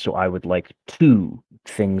information, so I would like 2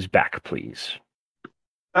 things back, please.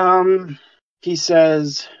 He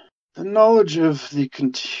says, the knowledge of the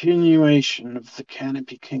continuation of the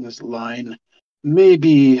Canopy King's line may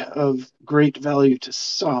be of great value to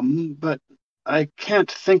some, but I can't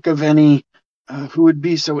think of any who would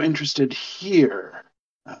be so interested here.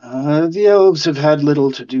 The elves have had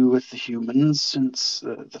little to do with the humans since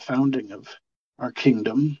the founding of our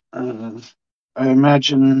kingdom. I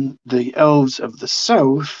imagine the elves of the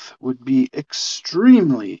south would be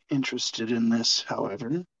extremely interested in this,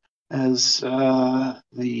 however, as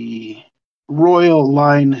the royal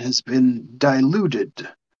line has been diluted.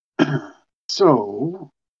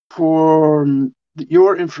 So, for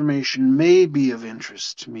your information may be of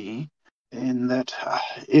interest to me in that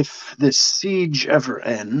if this siege ever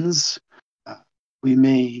ends, we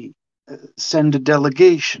may send a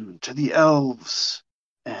delegation to the elves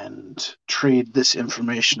and trade this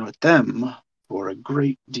information with them for a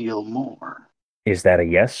great deal more. Is that a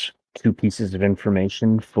yes? 2 pieces of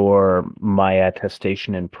information for my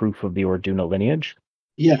attestation and proof of the Orduna lineage?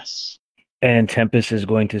 Yes. And Tempest is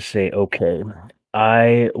going to say, okay,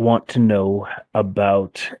 I want to know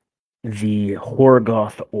about the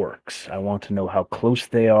Horgoth orcs. I want to know how close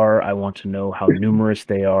they are. I want to know how numerous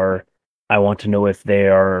they are. I want to know if they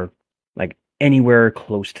are like anywhere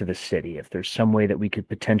close to the city, if there's some way that we could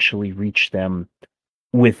potentially reach them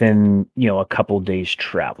within, a couple days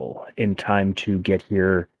travel in time to get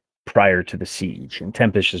here prior to the siege. And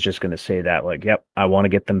Tempest is just going to say that, like, yep, I want to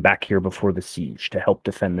get them back here before the siege to help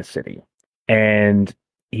defend the city. And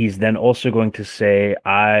he's then also going to say,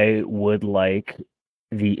 I would like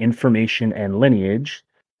the information and lineage,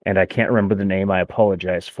 and I can't remember the name, I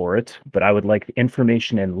apologize for it, but I would like the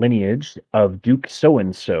information and lineage of Duke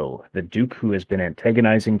so-and-so, the Duke who has been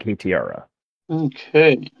antagonizing Katiara.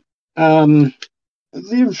 Okay. The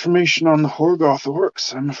information on the Horgoth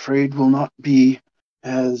orcs, I'm afraid, will not be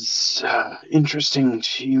as interesting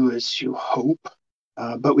to you as you hope.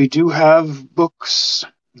 But we do have books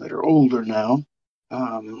that are older now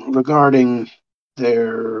regarding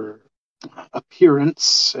their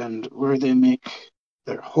appearance and where they make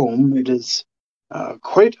their home. It is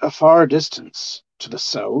quite a far distance to the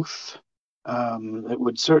south. It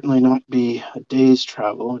would certainly not be a day's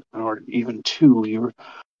travel, or even 2. You're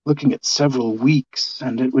looking at several weeks,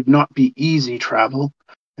 and it would not be easy travel,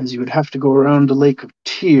 as you would have to go around the Lake of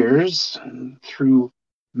Tears and through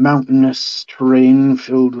mountainous terrain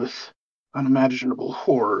filled with unimaginable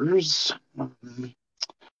horrors.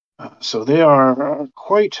 So they are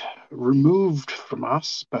quite removed from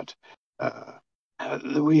us, but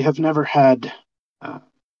we have never had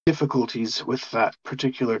difficulties with that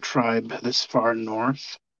particular tribe this far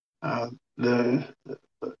north. The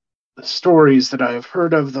stories that I have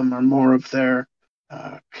heard of them are more of their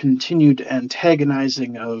continued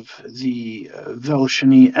antagonizing of the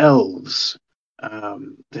Velshani elves.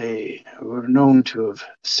 They were known to have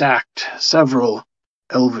sacked several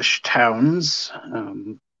elvish towns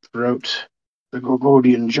throughout the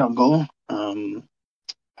Gorgodian jungle.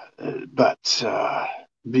 But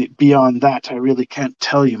beyond that, I really can't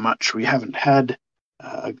tell you much. We haven't had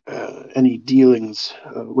any dealings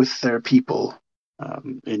with their people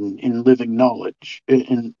in living knowledge.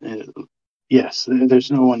 Yes,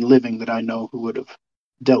 there's no one living that I know who would have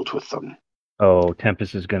dealt with them. Oh,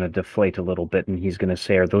 Tempest is going to deflate a little bit, and he's going to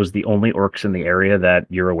say, "Are those the only orcs in the area that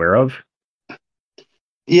you're aware of?"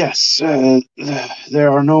 Yes,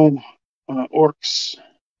 there are no orcs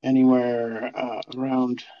anywhere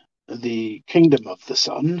around the Kingdom of the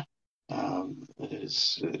Sun. It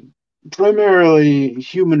is primarily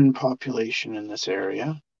human population in this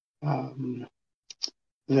area.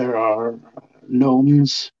 There are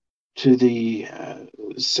gnomes to the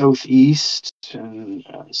southeast and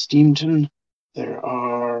Steamton. There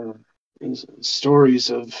are stories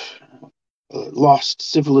of lost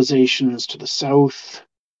civilizations to the south,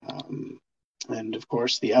 and of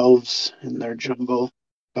course the elves in their jungle.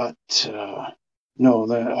 But no,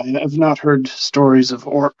 I have not heard stories of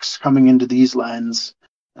orcs coming into these lands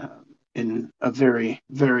in a very,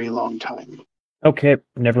 very long time. Okay,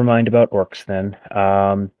 never mind about orcs then.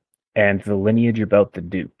 And the lineage about the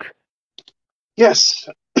Duke. Yes.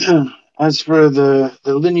 As for the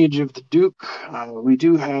lineage of the Duke, we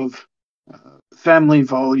do have family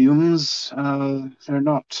volumes. They're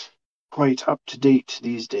not quite up to date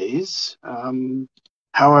these days.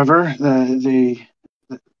 However, they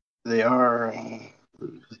are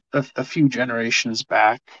a few generations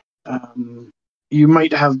back. You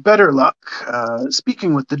might have better luck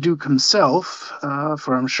speaking with the Duke himself,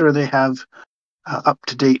 for I'm sure they have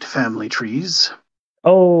up-to-date family trees.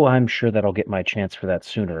 Oh, I'm sure that I'll get my chance for that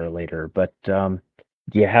sooner or later. But do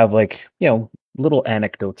you have little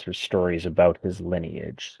anecdotes or stories about his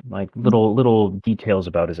lineage, like little details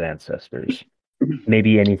about his ancestors?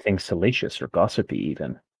 Maybe anything salacious or gossipy,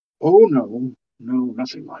 even. Oh no,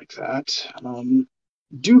 nothing like that.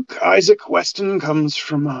 Duke Isaac Weston comes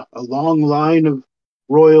from a long line of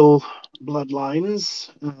royal bloodlines.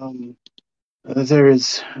 There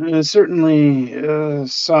is certainly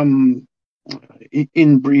some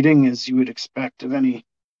inbreeding, as you would expect of any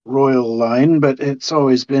royal line, but it's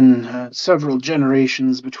always been several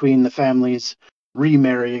generations between the families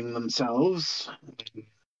remarrying themselves.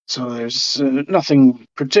 So there's nothing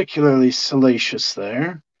particularly salacious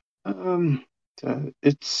there.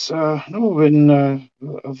 It's been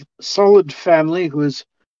a solid family who has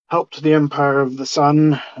helped the Empire of the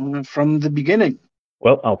Sun from the beginning.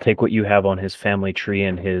 Well, I'll take what you have on his family tree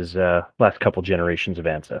and his last couple generations of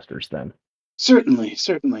ancestors then. Certainly.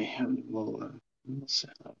 We'll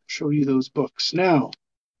show you those books. Now,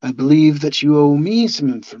 I believe that you owe me some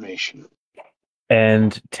information.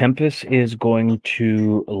 And Tempus is going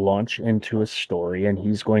to launch into a story, and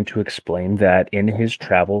he's going to explain that in his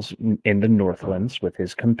travels in the Northlands with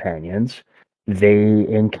his companions, they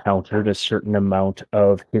encountered a certain amount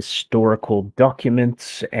of historical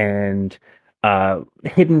documents and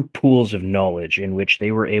hidden pools of knowledge in which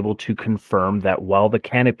they were able to confirm that while the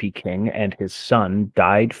Canopy King and his son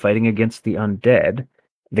died fighting against the undead,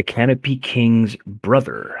 the Canopy King's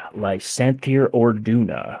brother, Lysanthier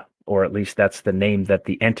Orduna, or at least that's the name that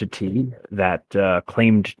the entity that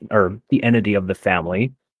claimed, or the entity of the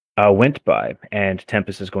family, went by. And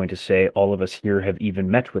Tempus is going to say, all of us here have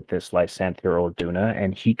even met with this Lysanthier Orduna,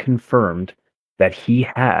 and he confirmed that he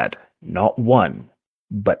had not one,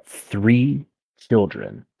 but 3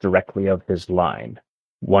 children directly of his line.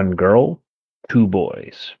 1 girl, 2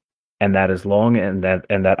 boys. And that is long, and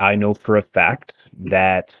that I know for a fact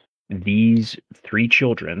that these 3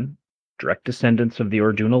 children, direct descendants of the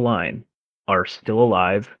Orduna line, are still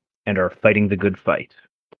alive and are fighting the good fight.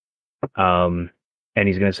 And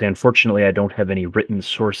he's going to say, unfortunately, I don't have any written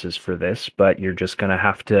sources for this, but you're just going to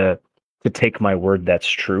have to take my word that's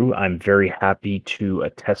true. I'm very happy to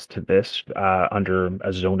attest to this under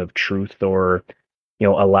a zone of truth, or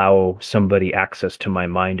allow somebody access to my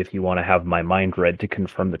mind if you want to have my mind read to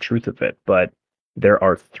confirm the truth of it. But there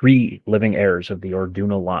are 3 living heirs of the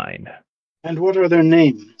Orduna line. And what are their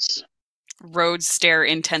names? Rhodes' stare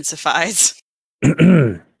intensifies.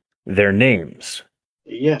 Their names.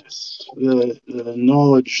 Yes, the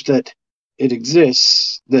knowledge that it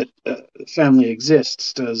exists, that family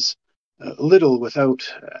exists, does little without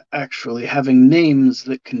actually having names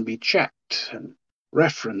that can be checked and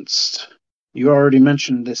referenced. You already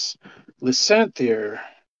mentioned this Lysanthier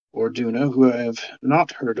Orduna, who I have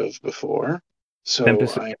not heard of before. So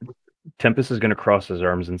Tempus is going to cross his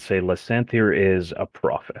arms and say, Lysanthier is a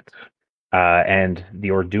prophet. And the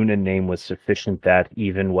Orduna name was sufficient that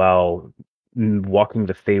even while walking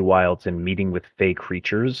the Feywilds and meeting with Fey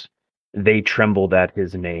creatures, they trembled at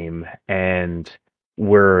his name and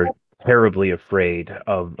were terribly afraid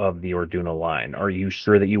of the Orduna line. Are you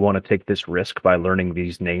sure that you want to take this risk by learning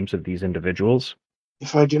these names of these individuals?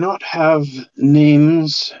 If I do not have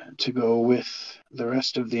names to go with the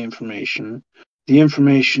rest of the information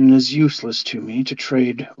is useless to me to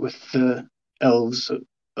trade with the elves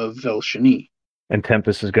of Velshani. And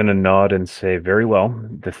Tempus is going to nod and say, very well.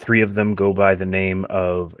 The three of them go by the name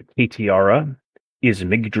of Katiara,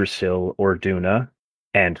 Ysmyr, Orduna,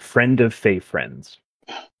 and Friend of Fey Friends.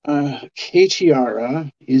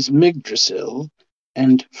 Katiara, Ysmyr,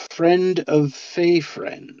 and Friend of Fey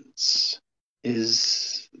Friends.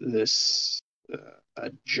 Is this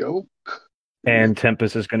a joke? And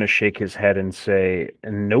Tempus is going to shake his head and say,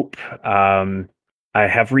 nope. I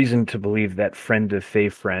have reason to believe that Friend of Fey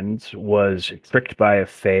Friends was tricked by a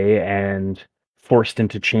Fey and forced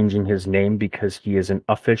into changing his name because he is an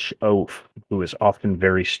uffish oaf who is often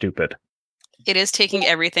very stupid. It is taking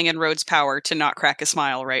everything in Rhodes' power to not crack a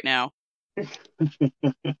smile right now.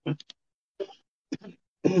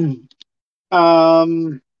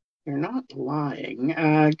 You're not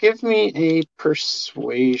lying. Give me a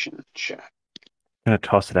persuasion check. I'm going to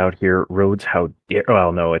toss it out here. Rhodes, how dare...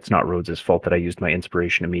 Well, no, it's not Rhodes' fault that I used my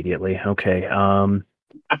inspiration immediately. Okay,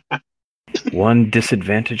 one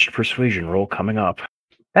disadvantaged persuasion roll coming up.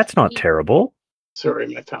 That's not terrible. Sorry,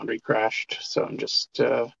 my Foundry crashed, so I'm just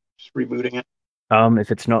rebooting it.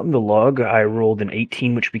 If it's not in the log, I rolled an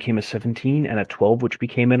 18, which became a 17, and a 12, which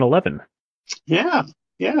became an 11. Yeah,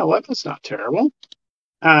 11's not terrible.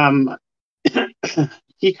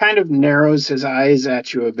 He kind of narrows his eyes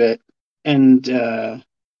at you a bit and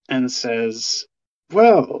says,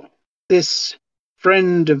 well, this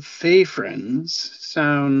Friend of Fey Friends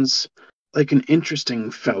sounds like an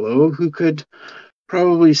interesting fellow who could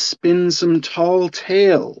probably spin some tall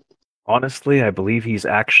tale. Honestly, I believe he's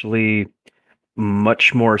actually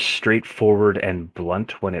much more straightforward and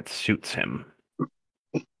blunt when it suits him.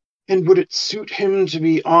 And would it suit him to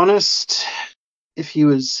be honest if he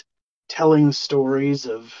was telling stories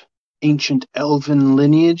of ancient elven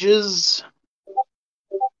lineages?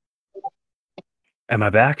 Am I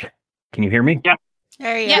back? Can you hear me? Yeah.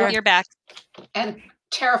 There you Yeah, are. you're back. And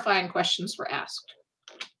terrifying questions were asked.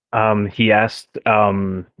 He asked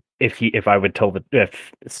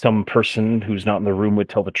if some person who's not in the room would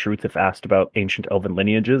tell the truth if asked about ancient elven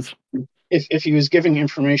lineages. If he was giving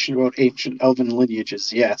information about ancient elven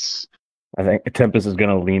lineages, yes. I think Tempus is going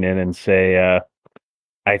to lean in and say,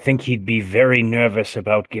 I think he'd be very nervous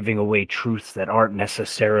about giving away truths that aren't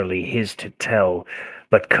necessarily his to tell,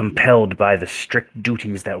 but compelled by the strict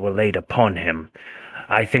duties that were laid upon him.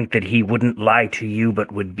 I think that he wouldn't lie to you,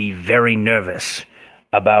 but would be very nervous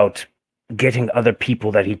about getting other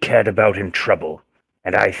people that he cared about in trouble.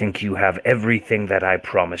 And I think you have everything that I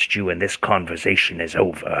promised you, and this conversation is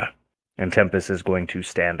over. And Tempus is going to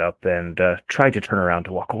stand up and try to turn around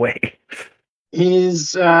to walk away. He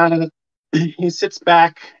sits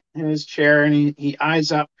back in his chair and he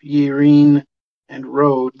eyes up Yaereene and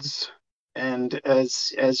Rhodes. And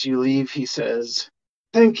as you leave, he says,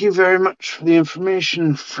 thank you very much for the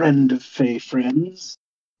information, Friend of Fey Friends.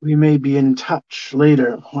 We may be in touch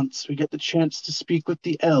later once we get the chance to speak with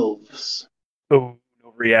the elves. Oh,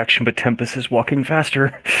 no reaction, but Tempus is walking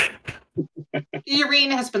faster.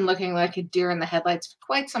 Yaereene has been looking like a deer in the headlights for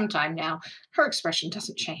quite some time now. Her expression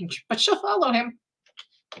doesn't change, but she'll follow him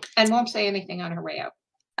and won't say anything on her way out.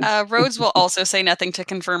 Rhodes will also say nothing to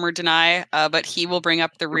confirm or deny, but he will bring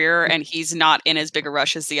up the rear, and he's not in as big a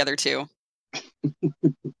rush as the other two.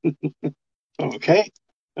 Okay.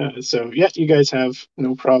 So, you guys have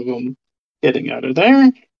no problem getting out of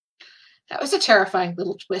there. That was a terrifying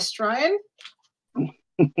little twist, Ryan.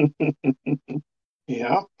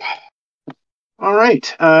 Yeah. All right.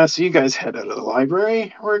 So you guys head out of the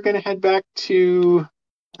library. We're going to head back to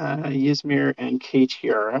Ysmyr and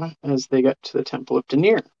Katiara as they get to the Temple of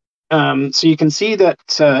Denir. So you can see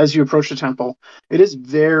that as you approach the temple, it is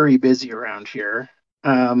very busy around here.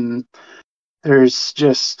 There's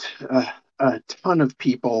just a ton of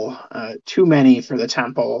people, too many for the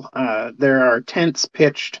temple. There are tents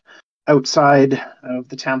pitched outside of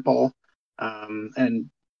the temple, and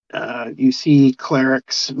you see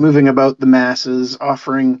clerics moving about the masses,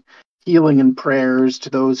 offering healing and prayers to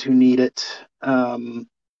those who need it.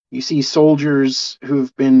 You see soldiers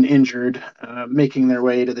who've been injured making their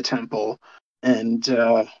way to the temple, and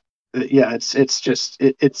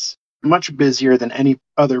it's much busier than any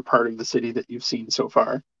other part of the city that you've seen so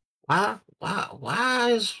far. Why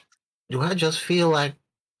do I just feel like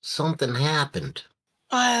something happened?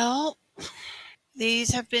 Well,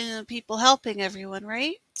 These have been the people helping everyone,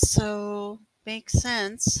 right? So, makes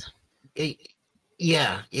sense. Eh,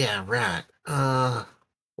 yeah, right.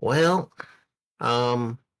 Well,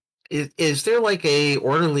 um, is there like a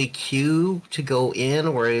orderly queue to go in,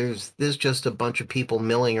 or is this just a bunch of people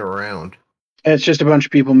milling around? It's just a bunch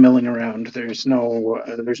of people milling around. There's no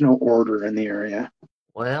order in the area.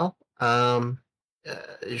 Well,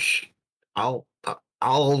 sh- I'll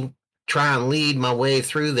try and lead my way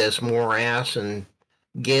through this morass and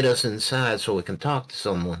get us inside so we can talk to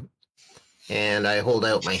someone. And I hold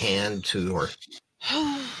out my hand to her.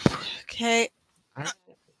 Okay.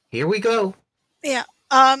 Here we go. Yeah.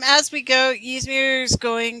 As we go, Ysmyr's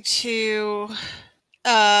going to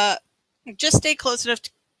just stay close enough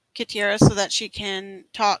to Kitira so that she can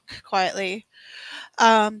talk quietly.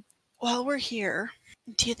 While we're here,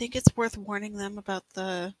 do you think it's worth warning them about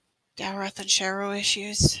the Dowreth and Sharo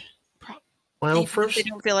issues? Well, Even if they first,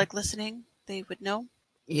 don't feel like listening, they would know.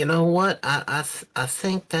 you know what? I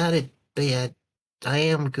think that'd be a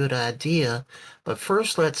damn good idea. But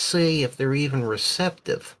first, let's see if they're even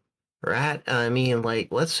receptive, right? I mean, like,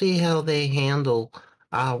 let's see how they handle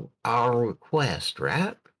our request,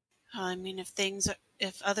 right? I mean,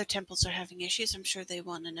 if other temples are having issues, I'm sure they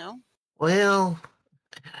want to know. Well,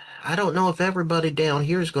 I don't know if everybody down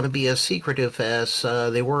here is going to be as secretive as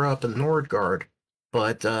they were up in Nordgard,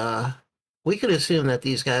 but we could assume that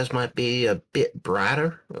these guys might be a bit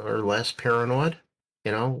brighter or less paranoid.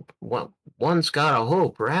 You know, one's got to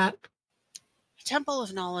hope, right? Temple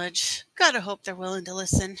of Knowledge. Gotta hope they're willing to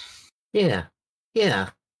listen. Yeah, yeah.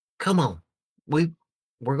 Come on, we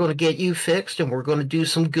we're going to get you fixed, and we're going to do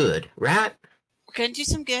some good, right? We're gonna do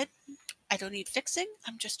some good. I don't need fixing.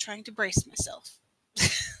 I'm just trying to brace myself.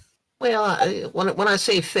 Well, when I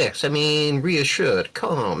say fix, I mean reassured,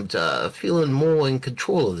 calmed, feeling more in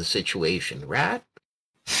control of the situation, right?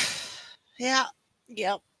 Yeah.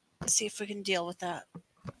 Yep. Let's see if we can deal with that.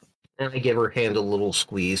 And I give her hand a little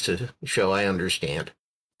squeeze to show I understand.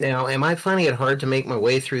 Now, am I finding it hard to make my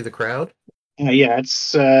way through the crowd? Yeah,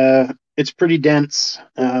 it's pretty dense.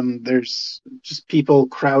 There's just people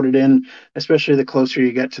crowded in, especially the closer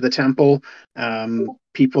you get to the temple.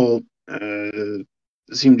 People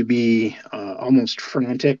seem to be almost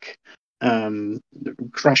frantic, um,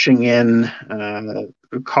 crushing in,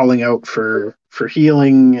 calling out for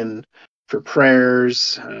healing and for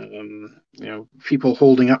prayers. People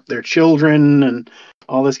holding up their children and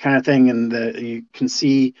all this kind of thing, and you can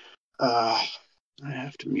see. I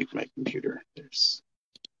have to mute my computer. There's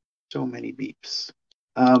so many beeps.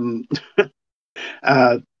 Um,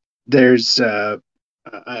 uh, there's at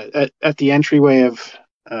the entryway of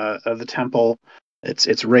the temple.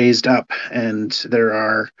 It's raised up, and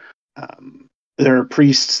um, there are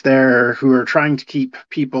priests there who are trying to keep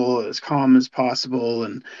people as calm as possible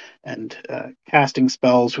and casting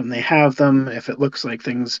spells when they have them. If it looks like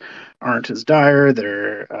things aren't as dire,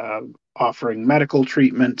 they're offering medical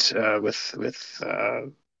treatment with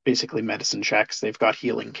basically medicine checks. They've got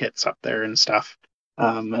healing kits up there and stuff.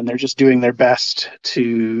 And they're just doing their best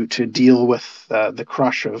to deal with the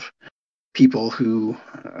crush of people who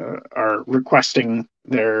are requesting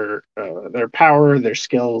their power, their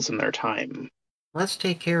skills, and their time. Let's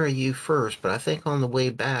take care of you first, but I think on the way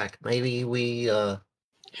back,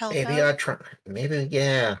 Help maybe out. I try, maybe,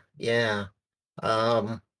 yeah.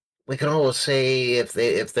 Um, we can always say if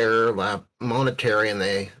they're monetary and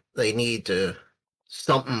they need to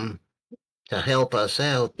something to help us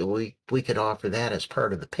out, we could offer that as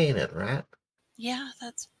part of the payment, right? Yeah,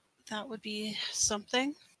 that would be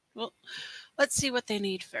something. Well, let's see what they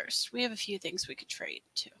need first. We have a few things we could trade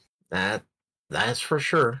too. That's for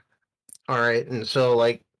sure. All right, and so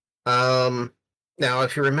like, um, now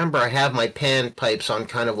if you remember, I have my panpipes on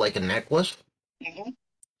kind of like a necklace. Mhm.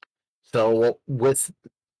 So with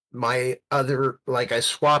my other, like, I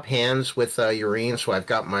swap hands with Yaereene, so I've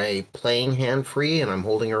got my playing hand free, and I'm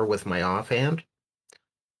holding her with my offhand,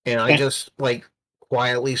 and I Okay. just like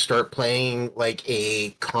quietly start playing like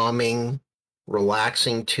a calming,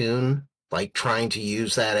 relaxing tune, like trying to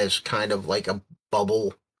use that as kind of like a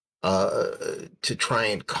bubble uh to try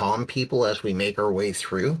and calm people as we make our way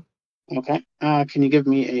through. Okay. Can you give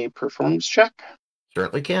me a performance check?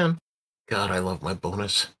 Certainly can. God, I love my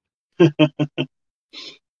bonus. You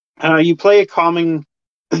play a calming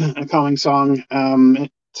a calming song.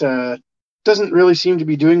 It doesn't really seem to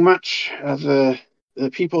be doing much. The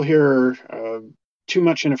people here are too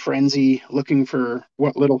much in a frenzy, looking for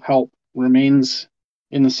what little help remains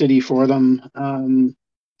in the city for them.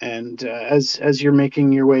 And as you're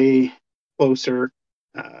making your way closer,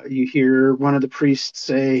 you hear one of the priests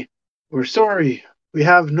say, "We're sorry. We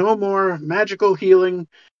have no more magical healing.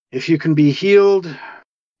 if you can be healed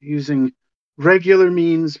using regular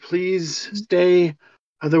means, please stay.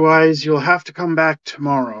 Otherwise, you'll have to come back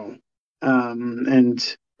tomorrow.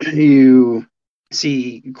 And you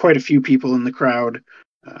see quite a few people in the crowd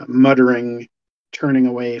muttering, turning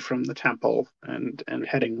away from the temple and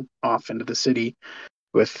heading off into the city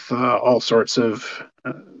with all sorts of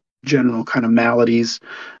general kind of maladies.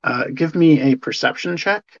 Give me a perception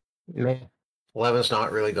check. Man, 11's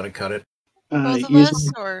not really going to cut it. Both of Use,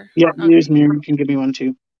 us, or yeah, okay. Ysmyr, you can give me one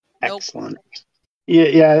too. Nope. Excellent.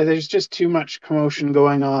 Yeah, there's just too much commotion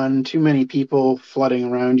going on, too many people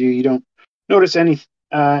flooding around you. You don't notice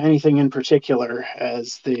anything in particular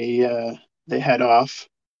as they head off.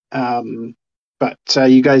 But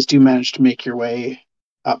you guys do manage to make your way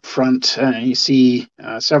up front. You see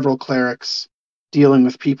several clerics dealing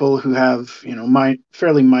with people who have,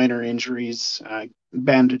 fairly minor injuries,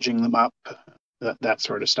 bandaging them up, that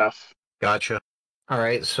sort of stuff. Gotcha. All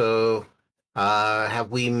right, so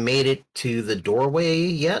have we made it to the doorway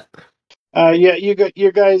yet? Yeah,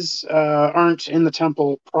 you guys aren't in the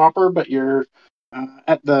temple proper, but you're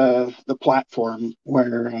at the platform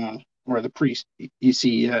where the priest. You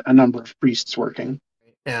see a number of priests working.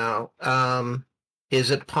 Now,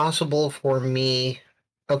 is it possible for me?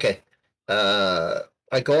 Okay,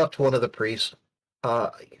 I go up to one of the priests.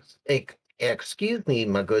 Excuse me,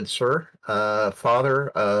 my good sir,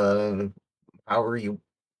 father, however you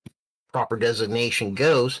proper designation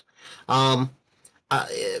goes. I,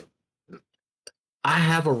 I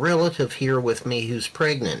have a relative here with me who's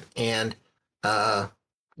pregnant, and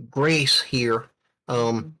Grace here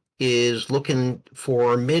is looking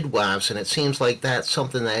for midwives, and it seems like that's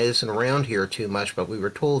something that isn't around here too much. But we were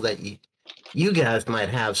told that you guys might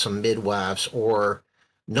have some midwives or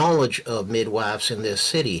knowledge of midwives in this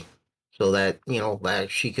city, so that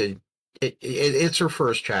that she could. It's her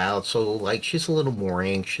first child, so like she's a little more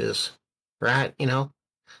anxious, right?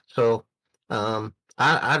 So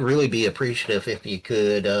I'd really be appreciative if you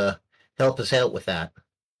could help us out with that.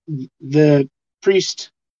 The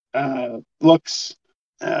priest looks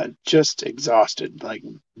just exhausted, like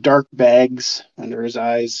dark bags under his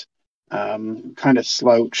eyes, kind of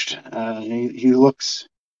slouched. He looks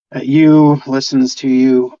at you, listens to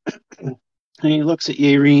you, and he looks at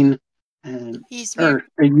Yaereene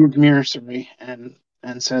Ysmyr, sorry, and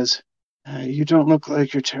says, "You don't look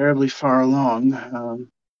like you're terribly far along.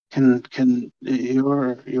 Can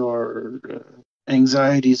your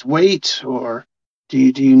anxieties wait, or do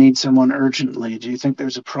you need someone urgently? Do you think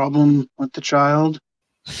there's a problem with the child?"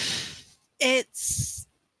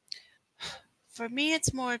 For me,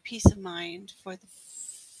 it's more peace of mind. For the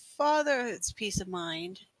father, it's peace of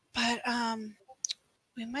mind. But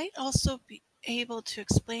we might also be able to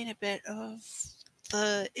explain a bit of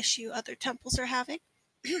the issue other temples are having.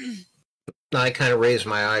 I kind of raised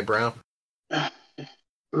my eyebrow.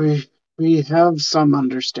 We have some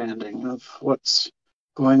understanding of what's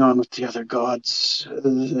going on with the other gods.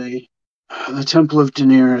 The Temple of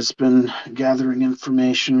Denier has been gathering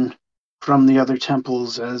information from the other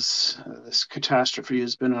temples as this catastrophe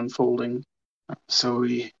has been unfolding. So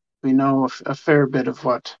we know a fair bit of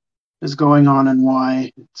what is going on and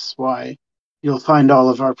why. It's why you'll find all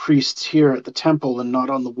of our priests here at the temple and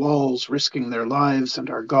not on the walls, risking their lives and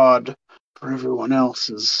our God for everyone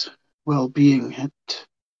else's well-being. It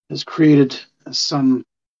has created some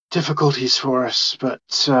difficulties for us, but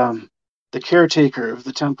the caretaker of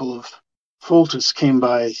the Temple of Foltus came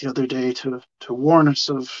by the other day to warn us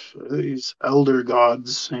of these elder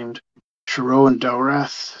gods named Shiro and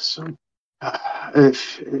Dowreth. So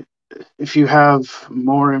if you have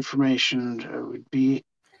more information, I would be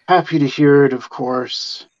happy to hear it, of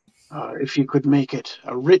course. If you could make it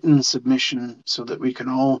a written submission so that we can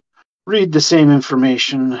all read the same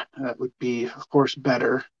information, that would be, of course,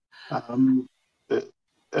 better.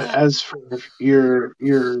 As for your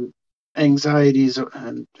anxieties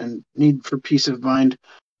and need for peace of mind,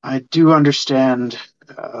 I do understand.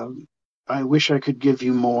 I wish I could give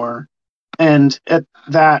you more. And at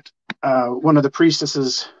that, one of the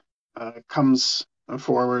priestesses comes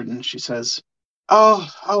forward and she says,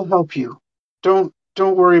 I'll help you. Don't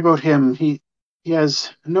worry about him. He has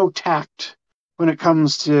no tact when it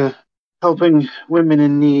comes to helping women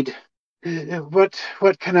in need.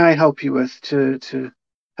 What can I help you with to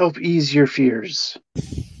help ease your fears?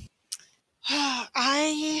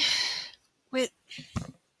 I would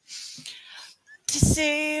to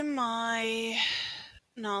say my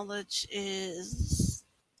knowledge is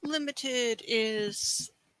limited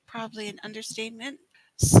is probably an understatement.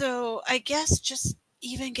 So I guess just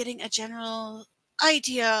even getting a general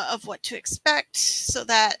idea of what to expect so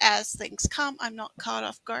that as things come, I'm not caught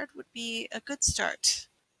off guard would be a good start.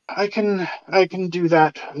 I can do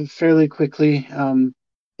that fairly quickly.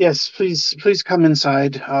 Yes, please come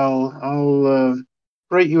inside. I'll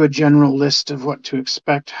write you a general list of what to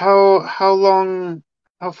expect. How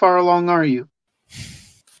far along are you?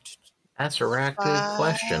 That's a right good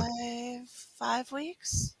question. 5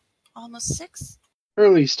 weeks, almost 6.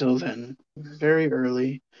 Early still then. Very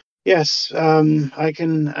early. Yes, I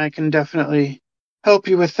can definitely help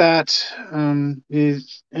you with that.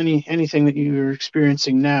 Is anything that you're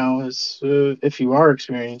experiencing now is, if you are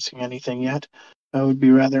experiencing anything yet, would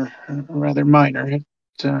be rather minor.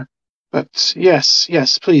 But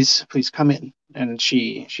yes, please come in. And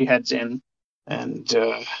she heads in and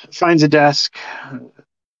finds a desk,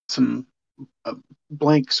 some a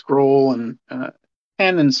blank scroll and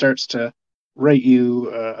pen, and starts to write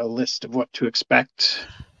you a list of what to expect.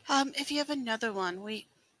 If you have another one,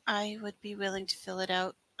 I would be willing to fill it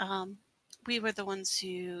out. We were the ones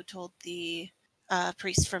who told the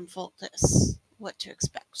priest from Voltus what to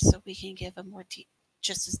expect, so we can give a more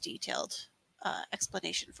just as detailed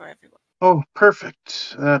explanation for everyone. Oh,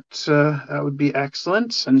 perfect. That would be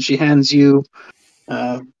excellent. And she hands you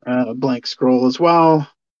a blank scroll as well.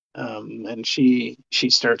 And she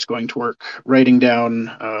starts going to work writing down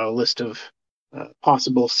a list of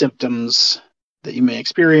possible symptoms that you may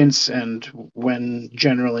experience and when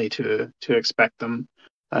generally to expect them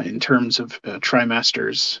in terms of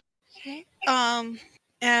trimesters. Okay.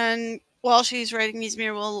 And while she's writing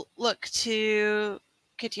Ysmyr, we'll look to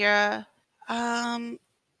Katira.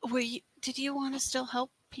 Did you want to still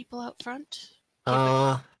help people out front?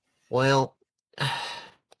 Well,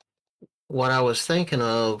 what I was thinking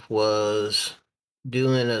of was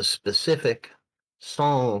doing a specific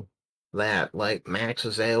song that like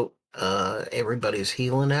maxes out everybody's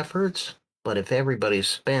healing efforts. But if everybody's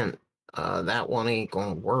spent, that one ain't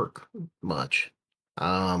gonna work much.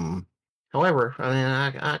 Um, However, I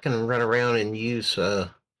mean, I can run around and use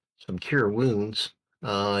some cure wounds,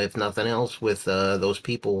 if nothing else, with those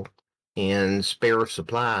people and spare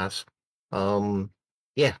supplies.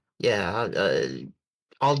 Yeah.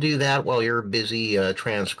 I'll do that while you're busy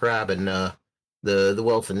transcribing the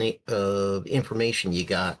wealth of information you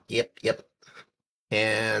got. Yep.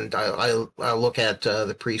 And I look at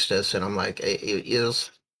the priestess and I'm like,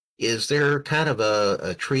 is there kind of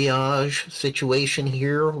a triage situation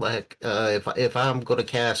here? Like, if I'm going to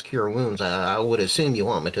cast Cure Wounds, I would assume you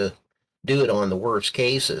want me to do it on the worst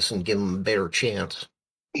cases and give them a better chance.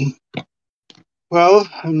 Well,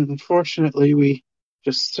 unfortunately, we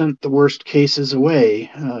just sent the worst cases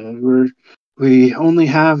away. We only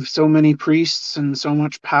have so many priests and so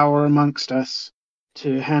much power amongst us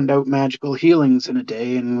to hand out magical healings in a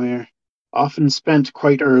day, and we're often spent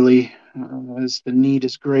quite early, as the need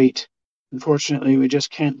is great. Unfortunately, we just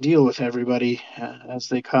can't deal with everybody as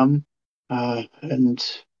they come, and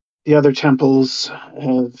the other temples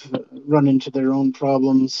have run into their own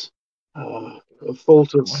problems.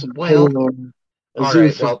 Foltus and Well, Palor, all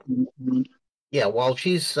right. Azuf. Well, yeah. While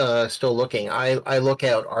she's still looking, I look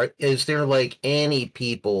out. Is there like any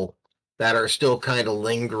people that are still kind of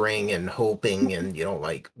lingering and hoping and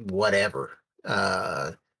like whatever?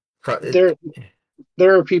 there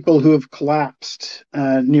there are people who have collapsed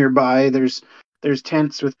nearby. There's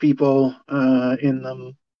tents with people in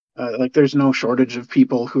them. Like there's no shortage of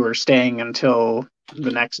people who are staying until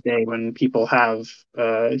the next day when people have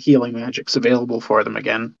healing magics available for them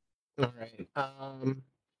again. All right.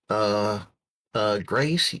 Uh,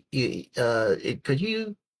 Grace, could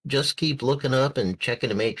you just keep looking up and checking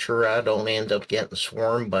to make sure I don't end up getting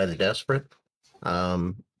swarmed by the desperate?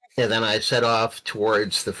 And then I set off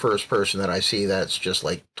towards the first person that I see that's just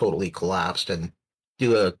like totally collapsed and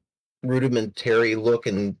do a rudimentary look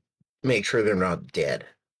and make sure they're not dead.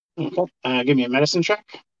 Okay. Give me a medicine check.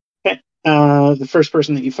 Okay. The first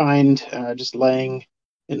person that you find just laying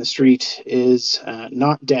in the street is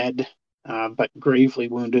not dead, but gravely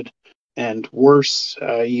wounded. And worse,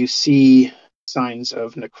 you see signs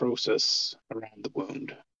of necrosis around the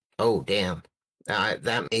wound. Oh, damn.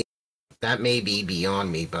 That may be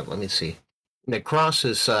beyond me, but let me see.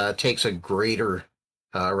 Necrosis takes a greater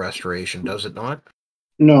restoration, does it not?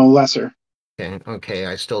 No, lesser. Okay,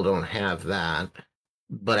 I still don't have that,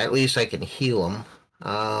 but at least I can heal him.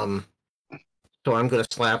 So I'm going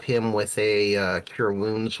to slap him with a Cure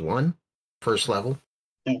Wounds 1, first level.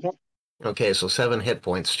 Okay. Okay, so 7 hit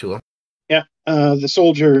points to him. Yeah. The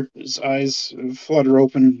soldier's eyes flutter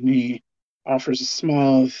open. He offers a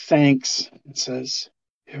smile of thanks and says,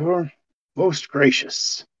 "You're most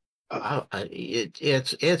gracious."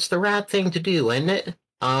 It's the right thing to do, isn't it?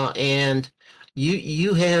 And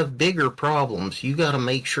you have bigger problems. You got to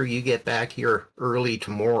make sure you get back here early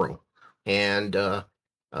tomorrow, and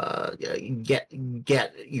get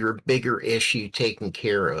your bigger issue taken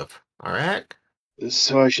care of. All right.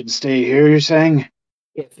 So I should stay here, you're saying?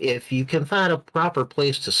 If you can find a proper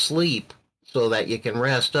place to sleep so that you can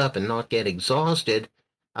rest up and not get exhausted,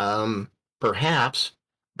 perhaps.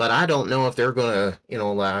 But I don't know if they're gonna,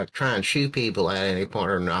 like try and shoot people at any point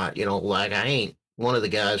or not. Like I ain't one of the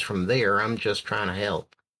guys from there. I'm just trying to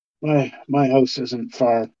help. My house isn't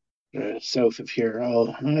far south of here.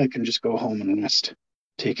 I can just go home and rest.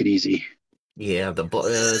 Take it easy. Yeah, the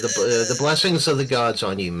blessings of the gods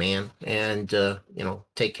on you, man, and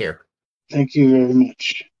take care. Thank you very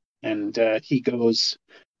much. And he goes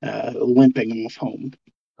limping off home.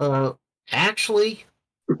 Actually,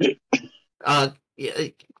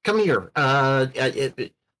 come here.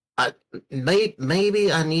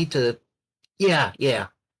 Maybe I need to. Yeah.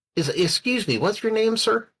 Excuse me. What's your name,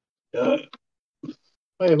 sir?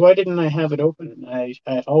 Why didn't I have it open? I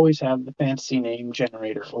always have the fantasy name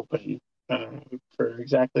generator open for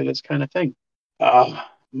exactly this kind of thing.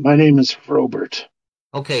 My name is Frobert.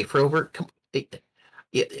 Okay, Frobert, come,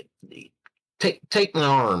 take my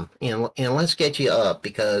arm and let's get you up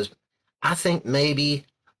because I think maybe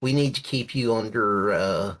we need to keep you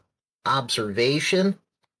under observation,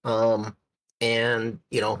 and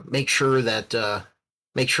make sure that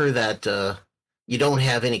you don't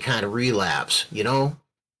have any kind of relapse.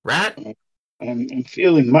 Right? I'm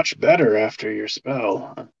feeling much better after your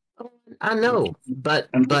spell. I know, but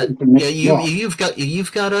you've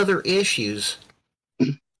got other issues,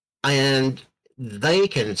 and they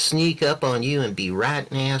can sneak up on you and be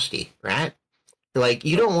right nasty, right? Like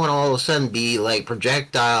you don't want to all of a sudden be like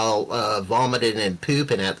projectile vomiting and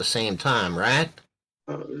pooping at the same time, right?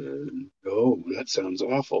 Oh, that sounds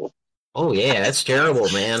awful. Oh yeah, that's terrible,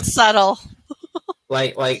 man. Subtle.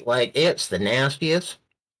 like it's the nastiest.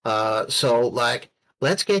 So like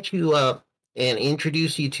let's get you up and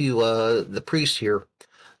introduce you to the priest here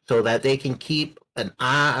so that they can keep an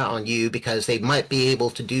eye on you because they might be able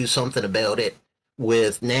to do something about it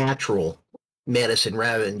with natural medicine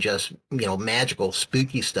rather than just magical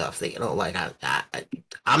spooky stuff that like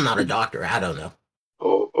I'm not a doctor. I don't know.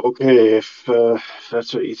 Oh, okay. If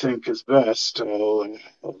that's what you think is best, I'll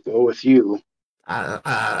go with you.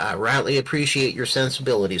 I rightly appreciate your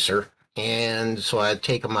sensibility, sir. And so I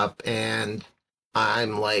take him up and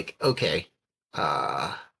I'm like, okay,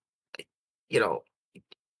 uh, you know,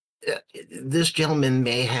 this gentleman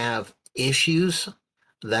may have issues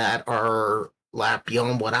that are like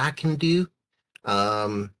beyond what I can do.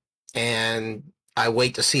 And I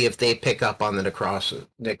wait to see if they pick up on the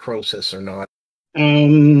necrosis or not.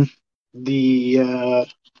 The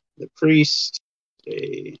priest,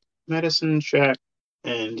 a medicine check,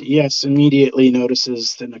 and yes, immediately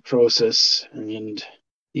notices the necrosis, and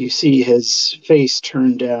you see his face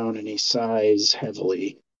turn down, and he sighs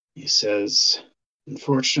heavily. He says,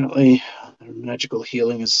 "Unfortunately, our magical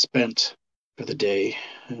healing is spent for the day,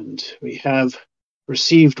 and we have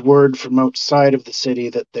received word from outside of the city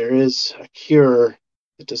that there is a cure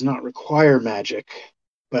that does not require magic,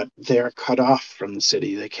 but they are cut off from the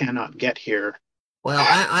city. They cannot get here." Well,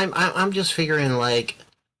 I'm just figuring like,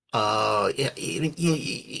 if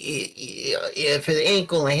it ain't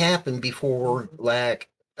gonna happen before like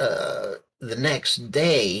the next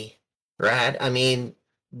day, right? I mean,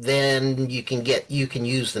 then you can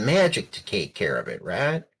use the magic to take care of it,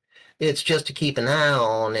 right? It's just to keep an eye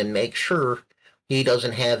on and make sure he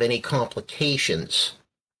doesn't have any complications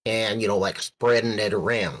and like spreading it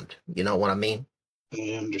around. You know what I mean?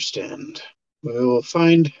 I understand. We will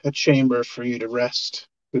find a chamber for you to rest,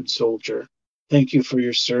 good soldier. Thank you for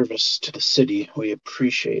your service to the city. We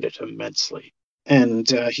appreciate it immensely. And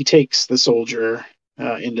he takes the soldier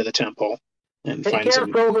into the temple and Take finds care,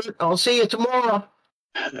 him. Probert. I'll see you tomorrow.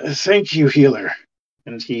 Thank you, healer.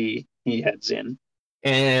 And he heads in.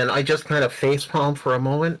 And I just kind of facepalm for a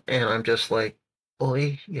moment, and I'm just like,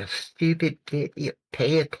 boy, you stupid kid, you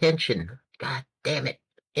pay attention. God damn it.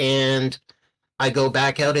 And I go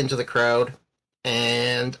back out into the crowd,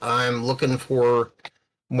 and I'm looking for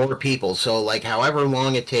more people. So, like, however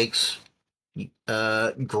long it takes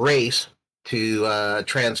Grace to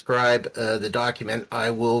transcribe the document,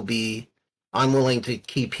 I'm willing to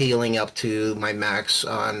keep healing up to my max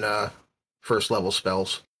on first level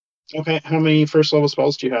spells. Okay, how many first level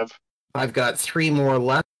spells do you have? I've got 3 more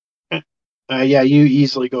left. Yeah, you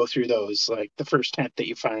easily go through those. Like the first tent that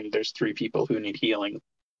you find, there's 3 people who need healing.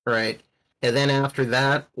 Right. And then after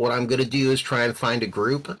that, what I'm going to do is try and find a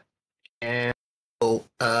group and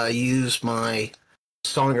use my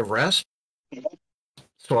Song of Rest.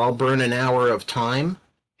 So I'll burn an hour of time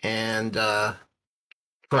and try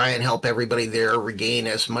and help everybody there regain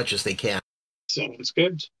as much as they can. Sounds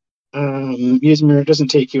good. Ysmyr, it doesn't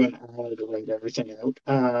take you an hour to write everything out.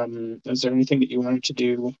 Is there anything that you wanted to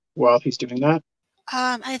do while he's doing that?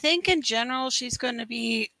 I think in general she's going to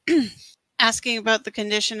be asking about the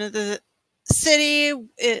condition of the city,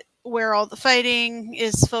 where all the fighting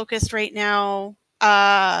is focused right now.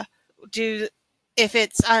 If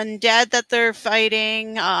it's undead that they're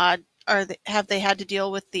fighting, have they had to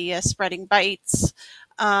deal with the spreading bites?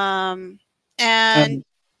 And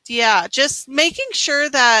yeah, just making sure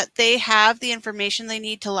that they have the information they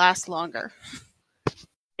need to last longer.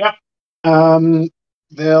 Yeah.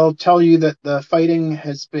 They'll tell you that the fighting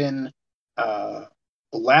has been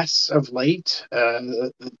less of late.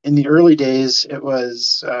 In the early days, it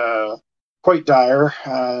was quite dire.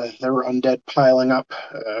 There were undead piling up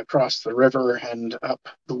across the river and up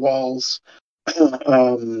the walls.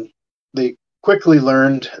 They quickly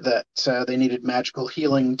learned that they needed magical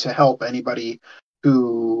healing to help anybody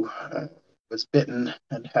who was bitten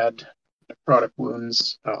and had necrotic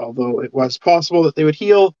wounds, although it was possible that they would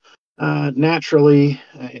heal naturally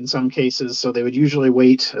in some cases, so they would usually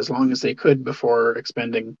wait as long as they could before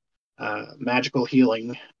expending magical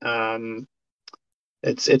healing.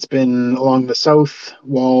 It's been along the south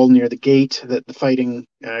wall near the gate that the fighting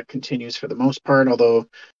continues for the most part, although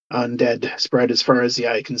undead spread as far as the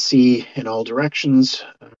eye can see in all directions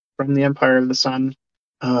from the Empire of the Sun.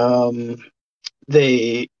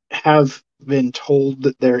 They have been told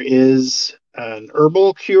that there is an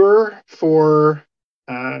herbal cure for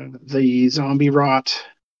the zombie rot,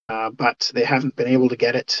 but they haven't been able to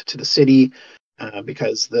get it to the city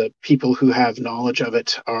because the people who have knowledge of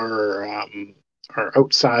it are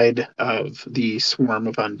outside of the swarm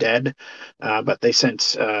of undead. But they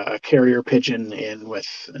sent a carrier pigeon in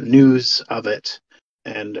with news of it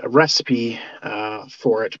and a recipe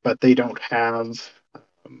for it, but they don't have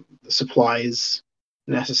the supplies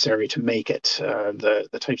necessary to make it.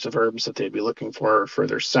 The types of herbs that they'd be looking for are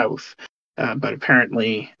further south. But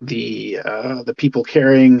apparently, the people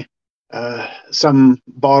carrying some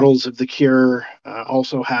bottles of the cure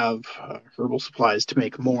also have herbal supplies to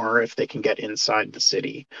make more if they can get inside the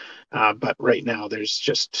city. But right now, there's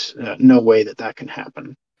just no way that can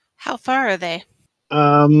happen. How far are they?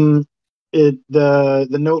 The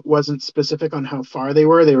note wasn't specific on how far they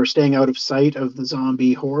were. They were staying out of sight of the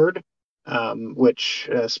zombie horde, which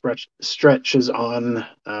stretches on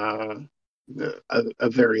a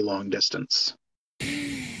very long distance.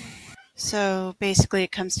 So basically,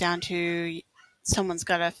 it comes down to someone's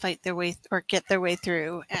got to fight their way or get their way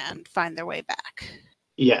through and find their way back.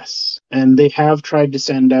 Yes, and they have tried to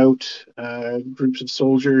send out groups of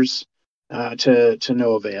soldiers to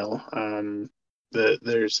no avail.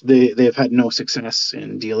 They've had no success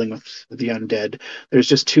in dealing with the undead. There's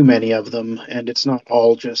just too many of them, and it's not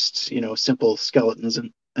all just simple skeletons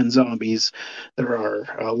and zombies. There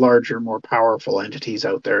are larger, more powerful entities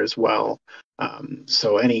out there as well.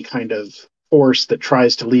 So any kind of force that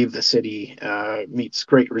tries to leave the city meets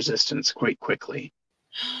great resistance quite quickly.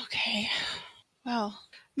 Okay. Well,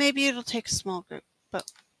 maybe it'll take a small group, but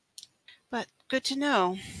good to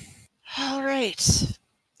know. All right.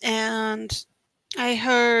 And I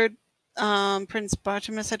heard Prince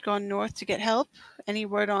Bartimus had gone north to get help. Any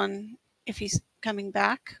word on if he's coming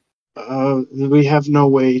back? We have no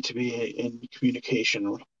way to be in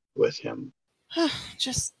communication with him.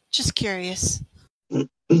 Just curious.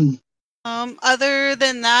 Other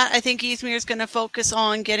than that, I think Ysmyr is going to focus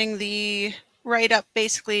on getting the write-up,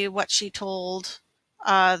 basically what she told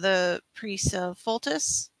the priest of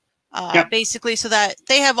Foltis. Yep. Basically, so that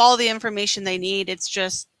they have all the information they need. It's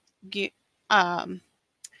just, yeah.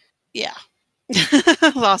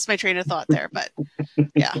 Lost my train of thought there, but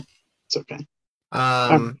yeah. It's okay.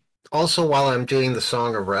 Also, while I'm doing the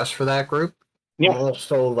Song of Rest for that group, yeah. I'm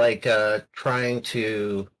also trying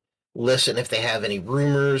to listen if they have any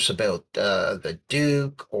rumors about the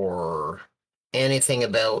Duke or anything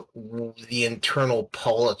about the internal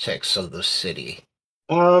politics of the city.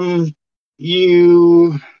 You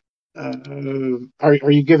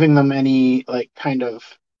are you giving them any kind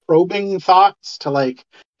of probing thoughts to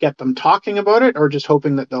get them talking about it, or just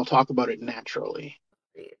hoping that they'll talk about it naturally?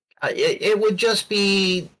 It would just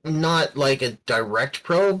be not like a direct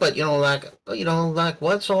probe, but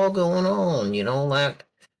what's all going on?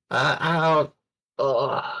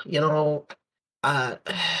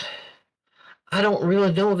 I don't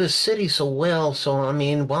really know this city so well, so I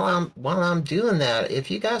mean, while I'm doing that,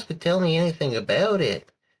 if you guys could tell me anything about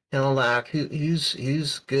it,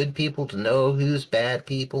 who's good people to know, who's bad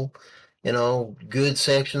people, good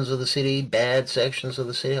sections of the city, bad sections of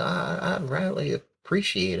the city, I'd really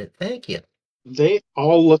appreciate it. Thank you. They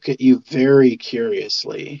all look at you very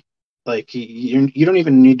curiously. like you don't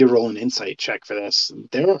even need to roll an insight check for this.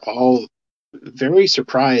 They're all very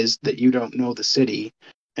surprised that you don't know the city,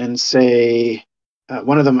 and say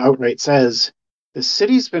one of them outright says, "The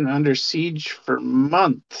city's been under siege for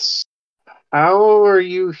months. How are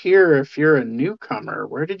you here if you're a newcomer?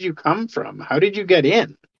 Where did you come from? How did you get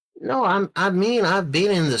in?" No, I've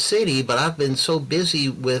been in the city, but I've been so busy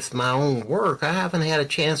with my own work, I haven't had a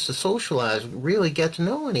chance to socialize, really get to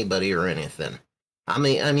know anybody or anything. I'm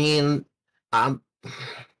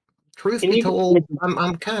truth Can be you told,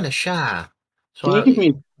 I'm kind of shy. So can you give me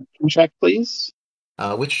a deception check, please?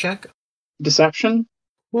 which check? Deception.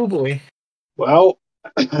 Oh boy. Well,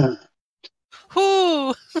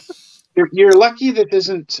 Whoo! you're lucky that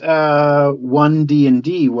isn't one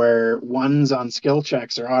D&D where ones on skill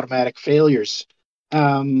checks are automatic failures.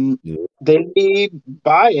 They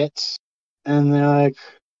buy it, and they're like,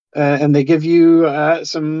 and they give you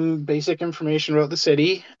some basic information about the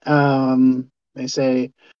city. They say,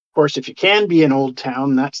 of course, if you can be in Old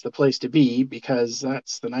Town, that's the place to be because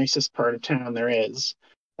that's the nicest part of town there is.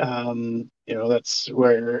 That's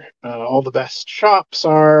where all the best shops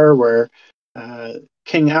are, where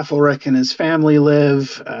King Ethelric and his family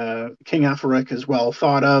live. King Ethelric is well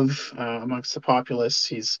thought of amongst the populace.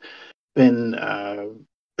 He's been uh,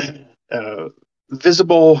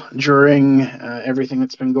 visible during everything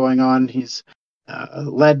that's been going on. He's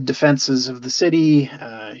led defenses of the city.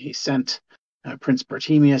 He sent Prince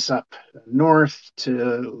Bartemius up north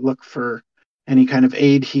to look for any kind of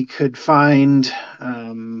aid he could find.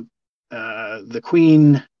 The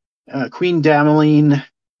Queen Dameline,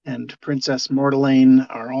 and Princess Mortalaine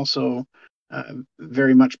are also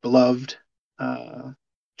very much beloved. The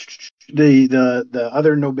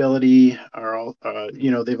other nobility are all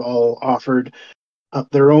they've all offered up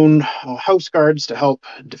their own house guards to help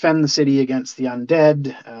defend the city against the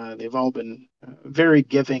undead. They've all been very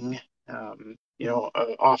giving,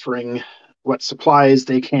 offering what supplies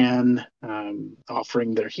they can,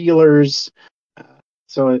 offering their healers.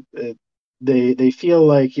 So they feel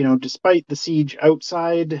like, despite the siege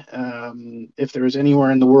outside, if there was anywhere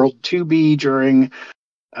in the world to be during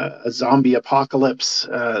a zombie apocalypse,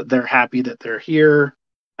 they're happy that they're here.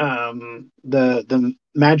 The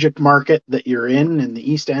magic market that you're in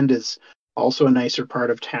the East End is also a nicer part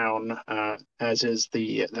of town, as is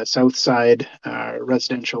the South Side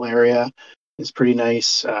residential area is pretty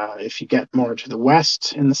nice. If you get more to the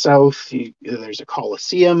west in the south, there's a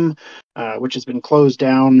Colosseum, which has been closed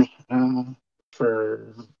down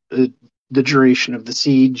for the duration of the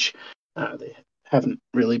siege. They haven't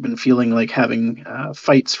really been feeling like having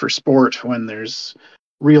fights for sport when there's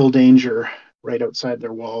real danger right outside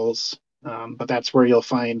their walls. But that's where you'll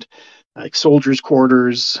find like soldiers'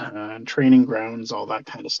 quarters, training grounds, all that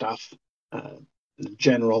kind of stuff.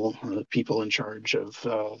 General people in charge of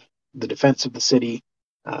the defense of the city.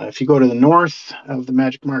 If you go to the north of the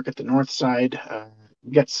Magic Market, the north side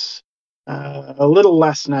gets a little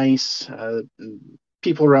less nice.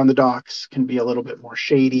 People around the docks can be a little bit more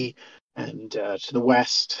shady. And to the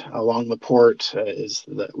west, along the port, is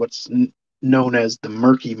what's known as the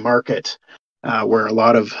Murky Market, where a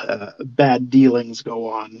lot of bad dealings go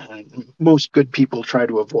on. And most good people try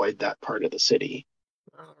to avoid that part of the city.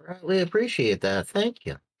 All right, we appreciate that. Thank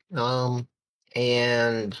you.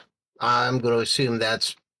 And I'm going to assume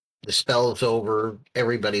that's the spell's over.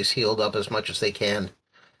 Everybody's healed up as much as they can.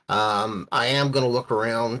 I am going to look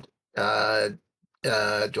around.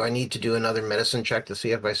 Do I need to do another medicine check to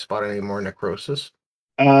see if I spot any more necrosis?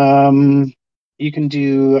 You can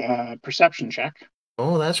do a perception check.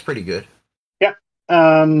 Oh, that's pretty good. Yeah.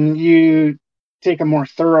 You take a more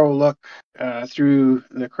thorough look through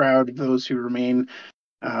the crowd of those who remain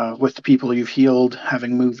with the people you've healed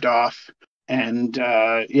having moved off. And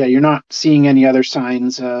you're not seeing any other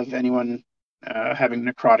signs of anyone having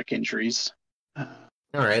necrotic injuries.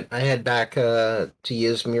 All right, I head back to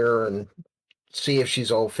Ysmyr and see if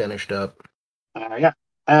she's all finished up.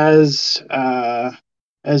 As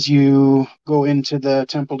you go into the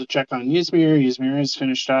temple to check on Ysmyr is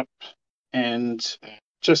finished up, and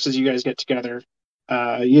just as you guys get together,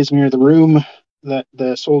 Ysmyr, the room that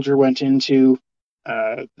the soldier went into,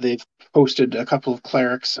 they've posted a couple of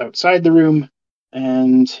clerics outside the room,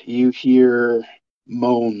 and you hear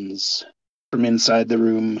moans from inside the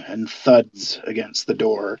room and thuds against the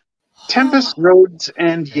door. Tempus, Rhodes,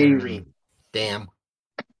 and Yaereene. Damn.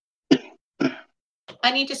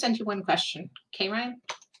 I need to send you one question. Okay, Ryan?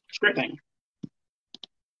 Sure thing.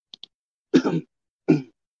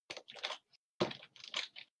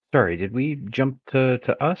 Sorry, did we jump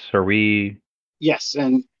to us? Or we? Yes,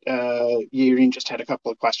 and Yaereene just had a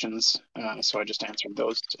couple of questions, so I just answered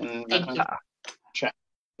those in Thank you. chat.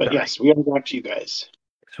 But Sorry. yes, we have got you guys.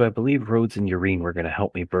 So I believe Rhodes and Yaereene were going to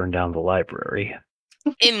help me burn down the library.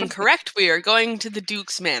 Incorrect. We are going to the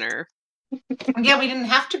Duke's Manor. Yeah, we didn't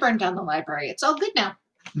have to burn down the library. It's all good now.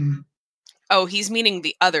 Oh, he's meaning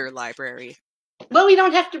the other library. Well, we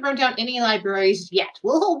don't have to burn down any libraries yet.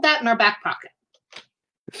 We'll hold that in our back pocket.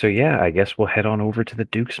 So yeah, I guess we'll head on over to the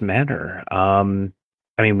Duke's Manor. I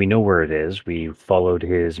mean, we know where it is. We followed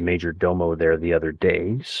his major domo there the other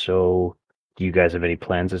day. So do you guys have any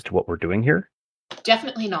plans as to what we're doing here?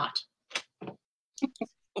 Definitely not.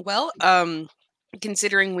 Well,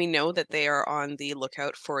 considering we know that they are on the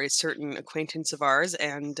lookout for a certain acquaintance of ours,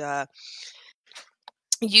 and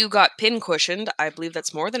you got pin-cushioned, I believe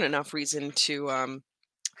that's more than enough reason to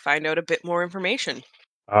find out a bit more information.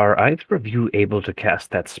 Are either of you able to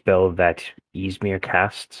cast that spell that Ysmyr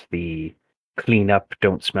casts, the clean up,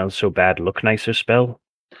 don't smell so bad, look nicer spell?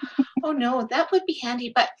 Oh no, that would be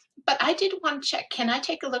handy, but I did want to check. Can I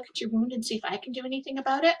take a look at your wound and see if I can do anything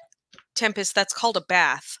about it? Tempus, that's called a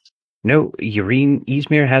bath. No, Yaereene,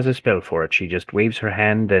 Ysmyr has a spell for it. She just waves her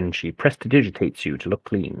hand and she prestidigitates you to look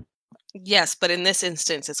clean. Yes, but in this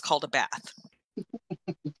instance, it's called a bath.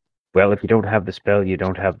 Well, if you don't have the spell, you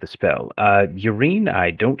don't have the spell. Yaereene,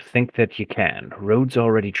 I don't think that you can. Rhodes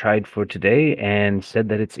already tried for today and said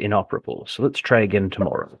that it's inoperable, so let's try again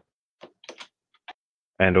tomorrow.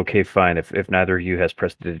 And okay, fine. If neither of you has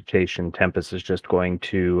prestidigitation, Tempus is just going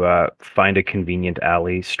to find a convenient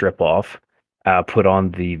alley, strip off, put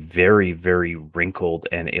on the very, very wrinkled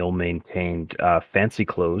and ill-maintained fancy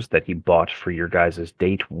clothes that he bought for your guys'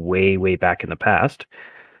 date way, way back in the past,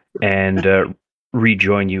 and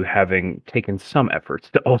rejoin you, having taken some efforts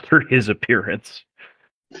to alter his appearance.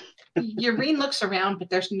 Yaereene looks around, but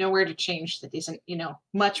there's nowhere to change that isn't,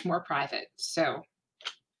 much more private. So,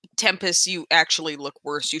 Tempus, you actually look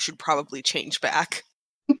worse. You should probably change back.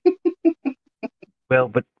 Well,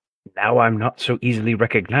 but now I'm not so easily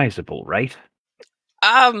recognizable, right?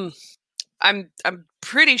 I'm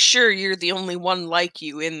pretty sure you're the only one like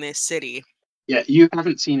you in this city. Yeah, you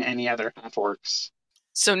haven't seen any other half-orcs.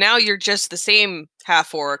 So now you're just the same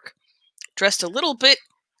half-orc, dressed a little bit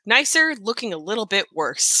nicer, looking a little bit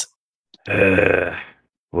worse.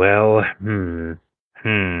 Well,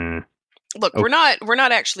 Look, we're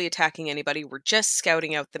not actually attacking anybody. We're just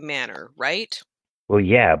scouting out the manor, right? Well,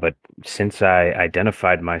 yeah, but since I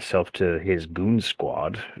identified myself to his goon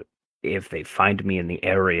squad, if they find me in the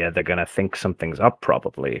area, they're gonna think something's up,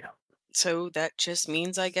 probably. So that just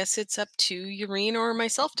means I guess it's up to Yaereene or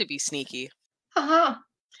myself to be sneaky. uh-huh.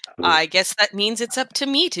 I guess that means it's up to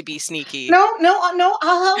me to be sneaky. No,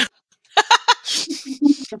 I'll help.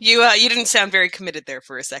 You didn't sound very committed there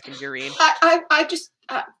for a second, Yaereene. I just,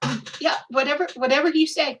 yeah, whatever you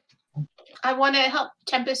say. I want to help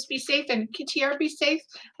Tempus be safe and Kitiar be safe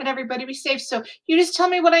and everybody be safe. So you just tell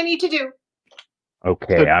me what I need to do.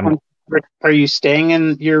 Okay, Are you staying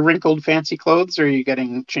in your wrinkled fancy clothes, or are you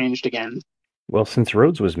getting changed again? Well, since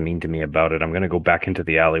Rhodes was mean to me about it, I'm gonna go back into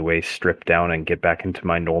the alleyway, strip down, and get back into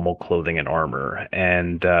my normal clothing and armor.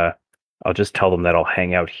 And I'll just tell them that I'll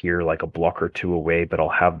hang out here like a block or two away, but I'll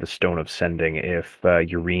have the Stone of Sending. If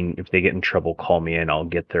Yaereene, if they get in trouble, call me in. I'll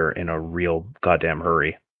get there in a real goddamn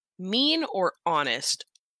hurry. Mean or honest?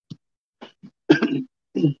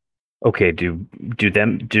 Okay, do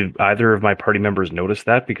either of my party members notice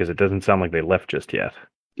that? Because it doesn't sound like they left just yet.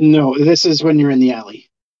 No, this is when you're in the alley.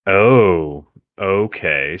 Oh,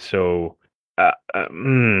 okay. So,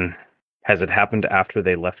 has it happened after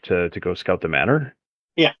they left to go scout the manor?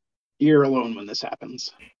 Yeah, you're alone when this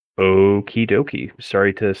happens. Okie dokie.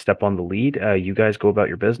 Sorry to step on the lead. You guys go about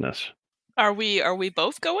your business. Are we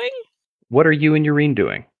both going? What are you and Yaereene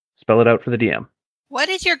doing? Spell it out for the DM. What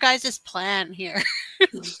is your guys' plan here?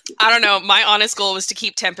 I don't know. My honest goal was to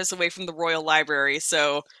keep Tempus away from the Royal Library,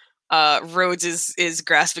 so Rhodes is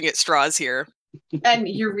grasping at straws here. And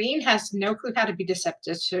Yaereene has no clue how to be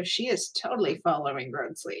deceptive, so she is totally following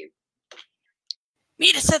Rhodes' lead.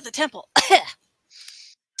 Me to set the temple.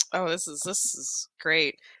 Oh, this is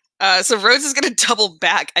great. So Rhodes is going to double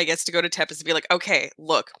back, I guess, to go to Tempus and be like, "Okay,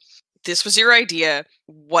 look, this was your idea.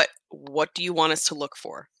 What do you want us to look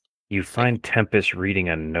for?" You find Tempus reading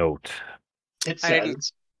a note. It I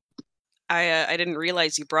says, I didn't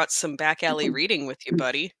realize you brought some back alley reading with you,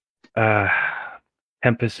 buddy.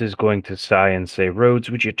 Tempus is going to sigh and say, Rhodes,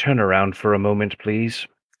 would you turn around for a moment, please?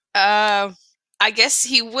 I guess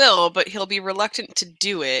he will, but he'll be reluctant to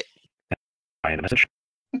do it. Find a message.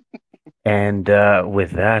 And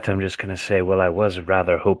with that, I'm just going to say, well, I was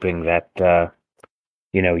rather hoping that,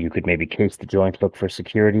 you could maybe case the joint, look for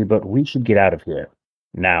security, but we should get out of here.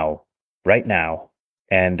 Now. Right now.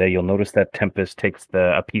 And you'll notice that Tempus takes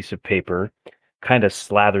a piece of paper, kind of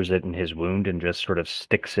slathers it in his wound and just sort of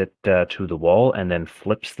sticks it to the wall and then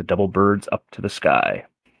flips the double birds up to the sky.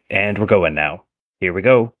 And we're going now. Here we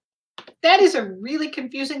go. That is a really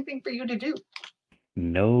confusing thing for you to do.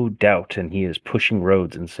 No doubt. And he is pushing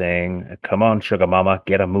Rhodes and saying, come on, sugar mama,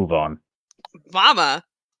 get a move on. Mama.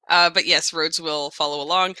 But yes, Rhodes will follow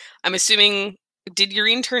along. I'm assuming, did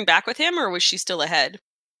Yaereene turn back with him, or was she still ahead?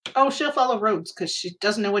 Oh, she'll follow Rhodes because she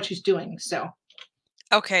doesn't know what she's doing, so.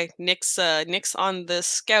 Okay, Nick's on the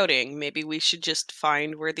scouting. Maybe we should just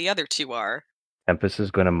find where the other two are. Tempus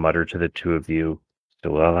is going to mutter to the two of you. So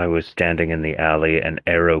while I was standing in the alley, an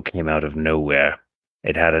arrow came out of nowhere.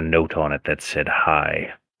 It had a note on it that said,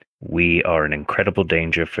 "Hi. We are in incredible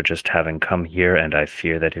danger for just having come here, and I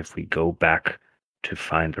fear that if we go back to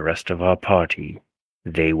find the rest of our party,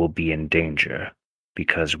 they will be in danger,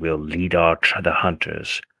 because we'll lead the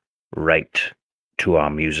hunters right to our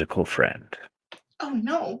musical friend. Oh,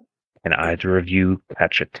 no. Can either of you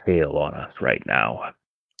catch a tail on us right now?"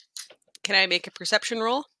 Can I make a perception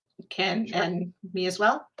roll? Ken Sure. and me as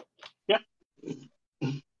well. Yeah.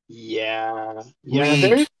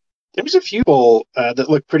 We- There's a few people that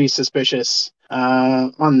look pretty suspicious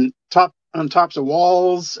on tops of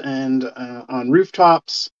walls and on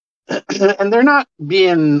rooftops, and they're not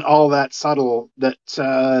being all that subtle that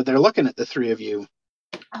they're looking at the three of you.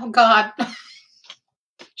 Oh, God.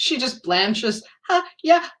 She just blanches.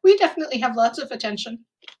 Yeah, we definitely have lots of attention.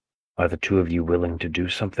 Are the two of you willing to do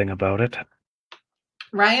something about it?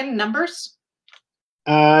 Ryan, numbers?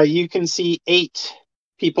 You can see 8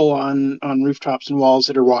 people on rooftops and walls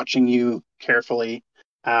that are watching you carefully,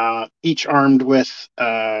 each armed with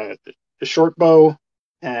a short bow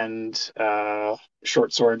and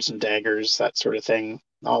short swords and daggers, that sort of thing,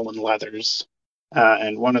 all in leathers.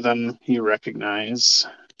 And one of them you recognize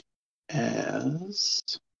as...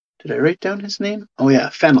 Did I write down his name? Oh yeah,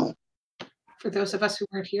 Fennel. For those of us who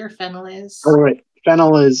weren't here, Fennel is. Oh right,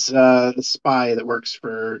 Fennel is the spy that works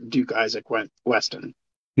for Duke Isaac Weston.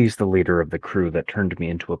 He's the leader of the crew that turned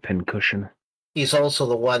me into a pincushion. He's also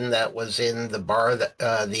the one that was in the bar, that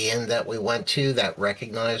the inn that we went to, that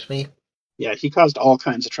recognized me. Yeah, he caused all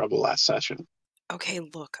kinds of trouble last session. Okay,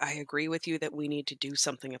 look, I agree with you that we need to do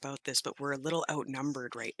something about this, but we're a little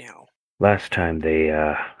outnumbered right now. Last time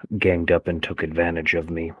they ganged up and took advantage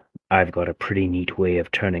of me. I've got a pretty neat way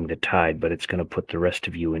of turning the tide, but it's going to put the rest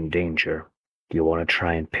of you in danger. Do you want to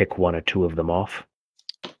try and pick one or two of them off?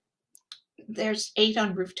 There's 8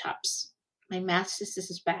 on rooftops. My math says this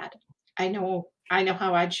is bad. I know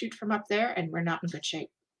how I'd shoot from up there, and we're not in good shape.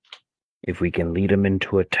 If we can lead them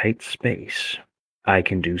into a tight space, I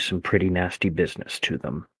can do some pretty nasty business to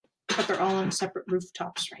them. But they're all on separate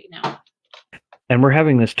rooftops right now. And we're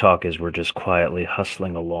having this talk as we're just quietly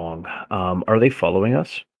hustling along. Are they following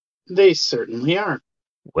us? They certainly are.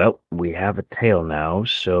 Well, we have a tail now,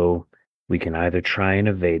 so we can either try and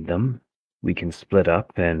evade them, we can split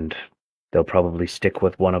up, and they'll probably stick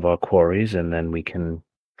with one of our quarries, and then we can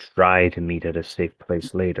try to meet at a safe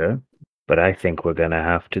place later. But I think we're going to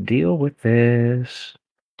have to deal with this.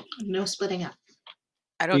 No splitting up.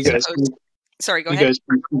 I don't You guys, suppose... Sorry, go ahead.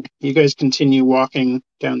 you guys continue walking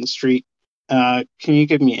down the street. Can you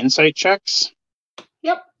give me insight checks?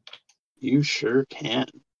 Yep. You sure can.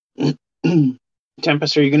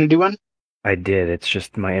 Tempus, are you going to do one? I did. It's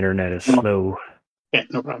just my internet is slow. Yeah,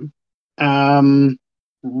 no problem.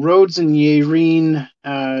 Rhodes and Yaereene,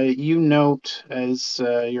 you note as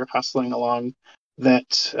you're hustling along that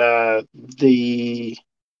the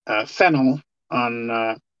Fennel on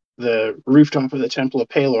the rooftop of the Temple of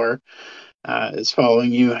Palor is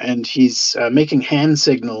following you, and he's making hand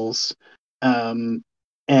signals. And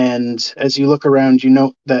as you look around, you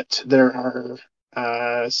note that there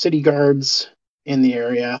are city guards in the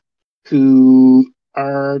area who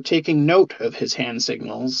are taking note of his hand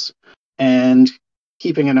signals and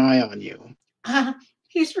keeping an eye on you.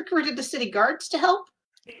 He's recruited the city guards to help?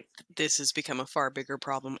 This has become a far bigger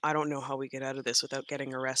problem. I don't know how we get out of this without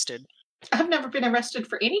getting arrested. I've never been arrested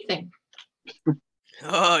for anything.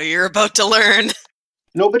 Oh, you're about to learn.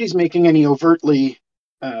 Nobody's making any overtly,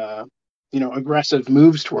 aggressive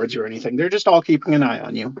moves towards you or anything. They're just all keeping an eye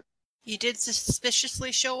on you. You did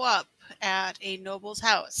suspiciously show up at a noble's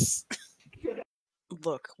house.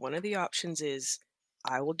 Look, one of the options is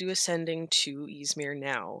I will do ascending to Ysmyr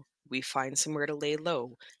now. We find somewhere to lay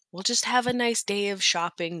low. We'll just have a nice day of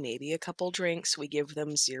shopping, maybe a couple drinks. We give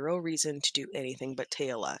them 0 reason to do anything but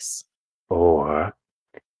tail us. Or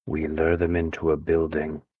we lure them into a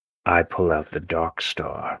building. I pull out the Dark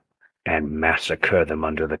Star and massacre them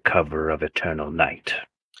under the cover of eternal night.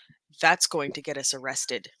 That's going to get us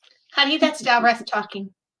arrested. Honey, that's Dowreth talking.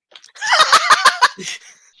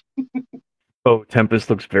 Oh, Tempest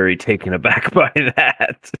looks very taken aback by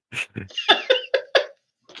that.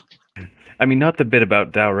 I mean, not the bit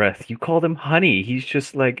about Dowreth. You called him honey. He's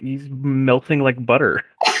just like, he's melting like butter.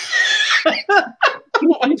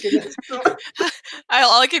 Oh my goodness.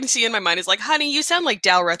 All I can see in my mind is like, honey, you sound like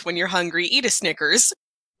Dowreth when you're hungry. Eat a Snickers.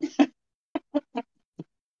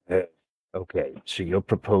 Okay, so you're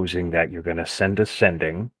proposing that you're going to send us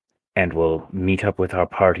sending, and we'll meet up with our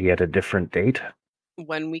party at a different date?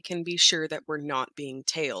 When we can be sure that we're not being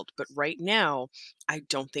tailed. But right now, I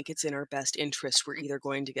don't think it's in our best interest. We're either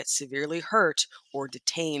going to get severely hurt or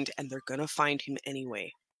detained, and they're going to find him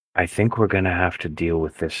anyway. I think we're going to have to deal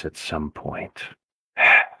with this at some point.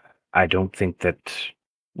 I don't think that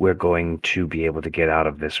we're going to be able to get out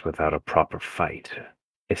of this without a proper fight,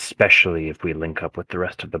 especially if we link up with the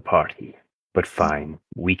rest of the party. But fine,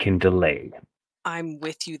 we can delay. I'm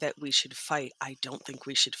with you that we should fight. I don't think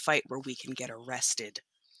we should fight where we can get arrested.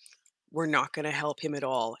 We're not going to help him at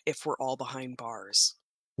all if we're all behind bars.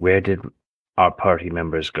 Where did our party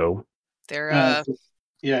members go? They're,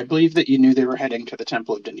 Yeah, I believe that you knew they were heading to the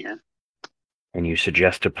Temple of Denier. And you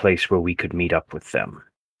suggest a place where we could meet up with them.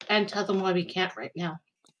 And tell them why we can't right now.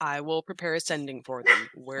 I will prepare a sending for them.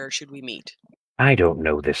 Where should we meet? I don't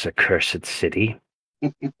know this accursed city.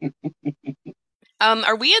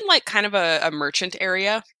 Are we in like kind of a merchant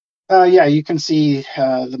area? Yeah, you can see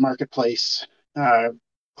the marketplace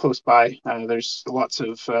close by. There's lots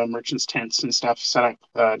of merchants' tents and stuff set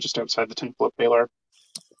up just outside the Temple of Baelor.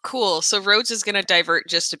 Cool. So Rhodes is going to divert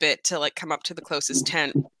just a bit to like come up to the closest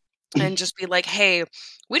tent and just be like, hey,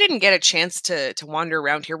 we didn't get a chance to wander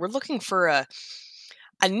around here. We're looking for a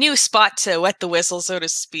new spot to wet the whistle, so to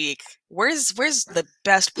speak. Where's the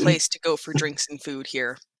best place to go for drinks and food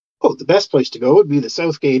here? Oh, the best place to go would be the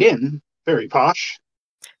Southgate Inn. Very posh.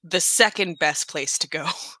 The second best place to go.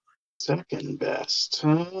 Second best.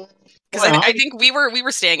 Because I think we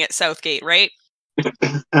were staying at Southgate, right?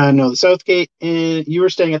 No, the Southgate Inn. You were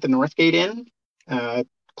staying at the Northgate Inn,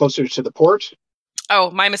 closer to the port.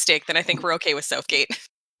 Oh, my mistake. Then I think we're okay with Southgate.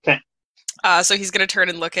 Okay. So he's going to turn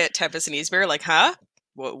and look at Tempus and Ysmyr like, huh?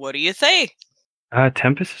 What do you say?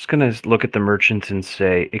 Tempus is going to look at the merchant and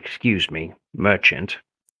say, excuse me, merchant,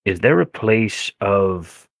 is there a place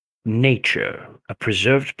of nature, a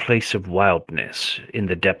preserved place of wildness in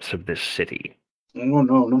the depths of this city? Oh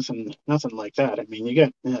no, nothing like that. I mean, you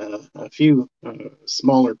get a few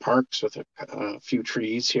smaller parks with a few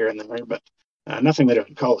trees here and there, but nothing that I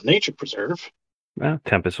would call a nature preserve. Well,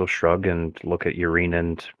 Tempus will shrug and look at Yaereene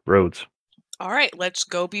and Rhodes. All right, let's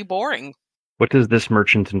go be boring. What does this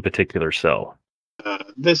merchant in particular sell?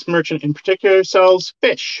 This merchant in particular sells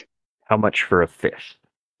fish. How much for a fish?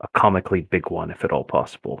 A comically big one, if at all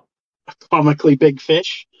possible. A comically big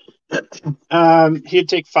fish. He'd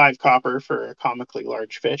take 5 copper for a comically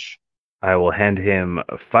large fish. I will hand him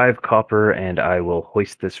 5 copper, and I will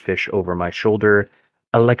hoist this fish over my shoulder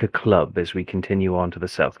like a club as we continue on to the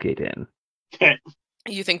Southgate Inn. Okay.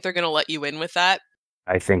 You think they're going to let you in with that?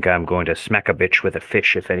 I think I'm going to smack a bitch with a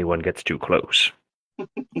fish if anyone gets too close.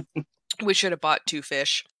 We should have bought 2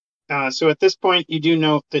 fish. So at this point, you do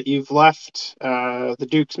note that you've left the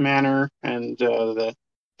Duke's Manor and the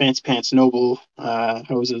Fancy Pants Noble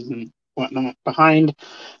houses and whatnot behind.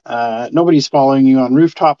 Nobody's following you on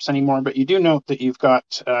rooftops anymore, but you do note that you've got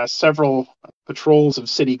several patrols of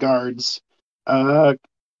city guards,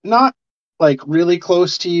 not like really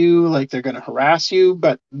close to you, like they're going to harass you,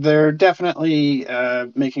 but they're definitely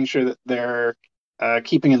making sure that they're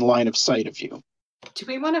keeping in line of sight of you. Do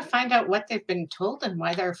we want to find out what they've been told and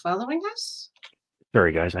why they're following us?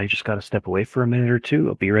 Sorry, guys, I just got to step away for a minute or two.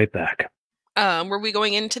 I'll be right back. Were we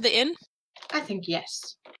going into the inn? I think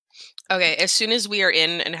yes. Okay, as soon as we are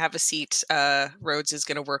in and have a seat, Rhodes is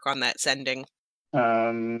going to work on that sending.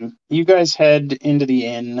 You guys head into the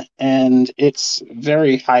inn, and it's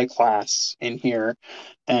very high class in here,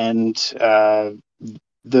 and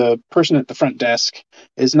the person at the front desk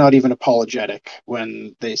is not even apologetic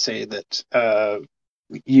when they say that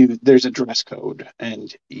there's a dress code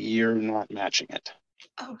and you're not matching it.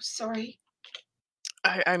 Oh, sorry.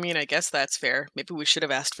 I mean, I guess that's fair. Maybe we should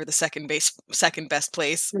have asked for the second best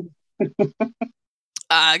place.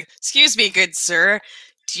 Excuse me, good sir.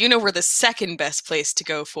 Do you know where the second best place to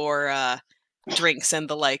go for drinks and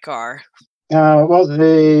the like are? Well,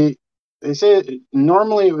 they say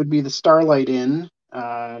normally it would be the Starlight Inn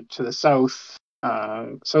to the south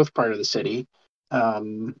part of the city,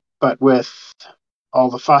 but with all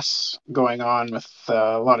the fuss going on with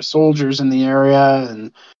a lot of soldiers in the area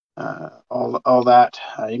and all that,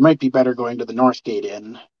 you might be better going to the Northgate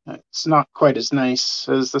Inn. It's not quite as nice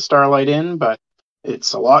as the Starlight Inn, but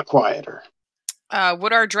it's a lot quieter.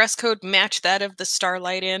 Would our dress code match that of the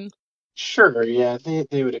Starlight Inn? Sure, yeah,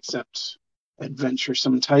 they would accept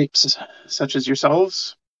adventuresome types such as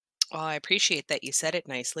yourselves. Well, I appreciate that you said it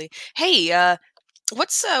nicely. Hey,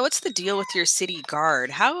 what's the deal with your city guard?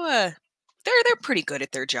 How they're pretty good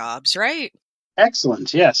at their jobs, right?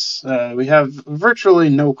 Excellent, yes. We have virtually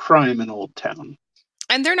no crime in Old Town.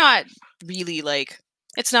 And they're not really like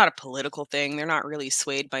it's not a political thing. They're not really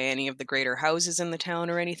swayed by any of the greater houses in the town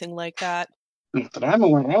or anything like that. Not that I'm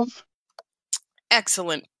aware of.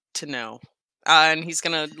 Excellent to know. And he's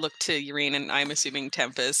gonna look to Yaereene and I'm assuming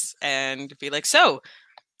Tempus and be like, "So,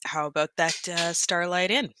 how about that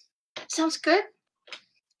Starlight Inn?" Sounds good.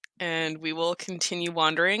 And we will continue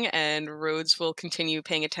wandering, and Rhodes will continue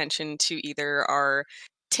paying attention to either our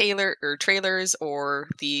trailers or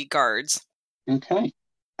the guards. Okay.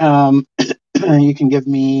 You can give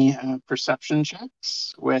me perception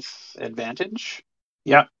checks with advantage.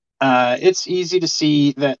 Yep. It's easy to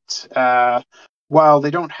see that while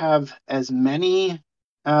they don't have as many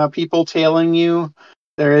people tailing you,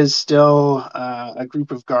 there is still a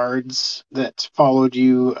group of guards that followed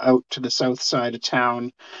you out to the south side of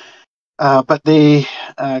town. But they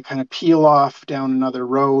kind of peel off down another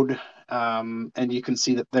road, and you can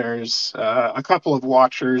see that there's a couple of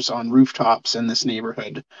watchers on rooftops in this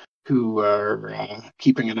neighborhood who are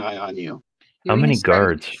keeping an eye on you. How many Yareene is starting to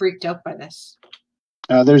guards? get freaked out by this.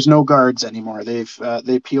 There's no guards anymore.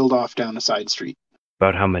 They peeled off down a side street.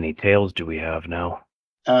 About how many tails do we have now?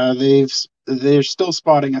 They're still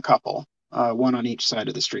spotting a couple, one on each side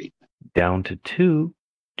of the street. Down to 2.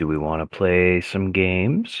 Do we want to play some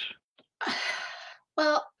games?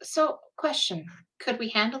 Well, so question. Could we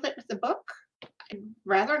handle it with the book? I'd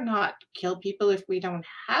rather not kill people if we don't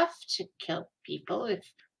have to kill people, if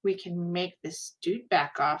we can make this dude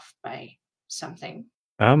back off by something.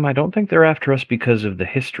 I don't think they're after us because of the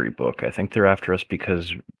history book. I think they're after us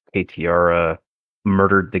because Katiara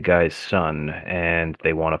murdered the guy's son, and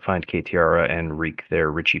they want to find Katiara and wreak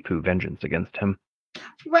their Richie Poo vengeance against him.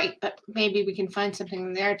 Right, but maybe we can find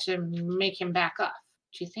something there to make him back off.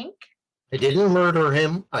 Do you think? I didn't murder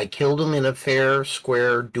him. I killed him in a fair,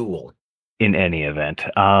 square duel. In any event,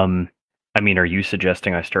 I mean, are you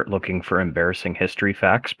suggesting I start looking for embarrassing history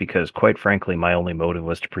facts? Because quite frankly, my only motive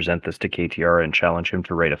was to present this to Katiara and challenge him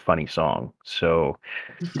to write a funny song. So,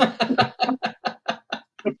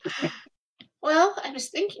 Well, I was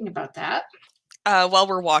thinking about that. While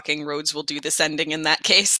we're walking, Rhodes will do the sending in that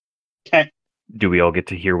case. Okay. do we all get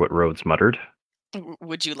to hear what Rhodes muttered?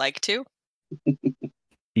 Would you like to?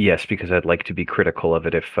 Yes, because I'd like to be critical of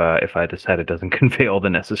it if I decide it doesn't convey all the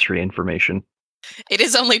necessary information. It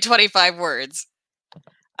is only 25 words.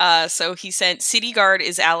 So he sent, City Guard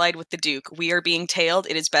is allied with the Duke. We are being tailed.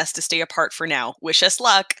 It is best to stay apart for now. Wish us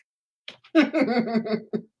luck.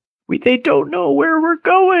 They don't know where we're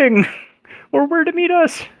going or where to meet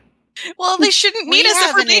us. Well, they shouldn't We meet us if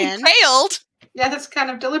have we're an being inn. tailed. Yeah, that's kind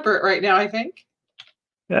of deliberate right now, I think.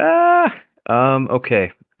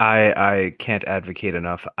 Okay. I can't advocate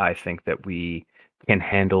enough. I think that we can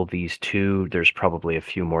handle these 2. There's probably a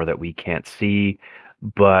few more that we can't see,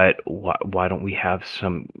 but why don't we have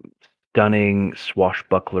some stunning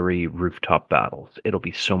swashbucklery rooftop battles? It'll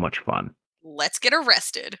be so much fun. Let's get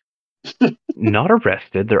arrested. Not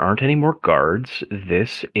arrested. There aren't any more guards.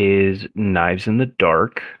 This is knives in the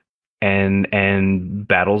dark and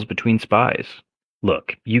battles between spies.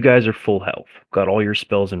 Look, you guys are full health. Got all your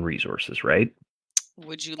spells and resources, right?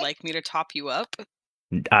 Would you like me to top you up?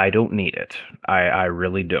 I don't need it. I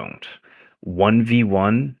really don't.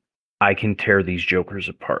 1v1, I can tear these jokers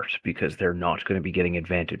apart because they're not going to be getting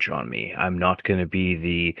advantage on me. I'm not going to be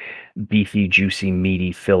the beefy, juicy,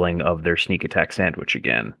 meaty filling of their sneak attack sandwich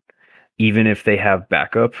again. Even if they have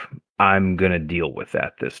backup, I'm going to deal with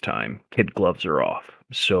that this time. Kid gloves are off.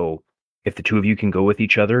 So if the 2 of you can go with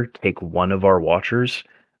each other, take one of our watchers,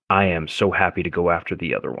 I am so happy to go after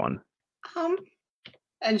the other one.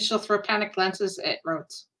 And she'll throw panic glances at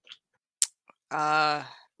Rhodes.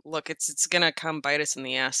 Look, it's gonna come bite us in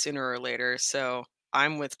the ass sooner or later, so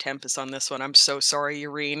I'm with Tempus on this one. I'm so sorry,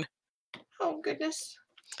 Yaereene. Oh, goodness.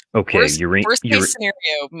 Okay, Worst Yaereene. case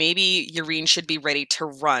scenario, maybe Yaereene should be ready to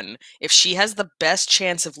run. If she has the best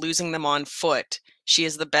chance of losing them on foot, she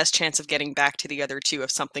has the best chance of getting back to the other 2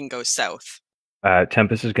 if something goes south.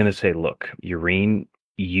 Tempus is going to say, look, Yaereene,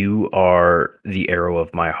 you are the arrow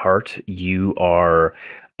of my heart. You are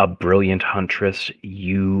a brilliant huntress.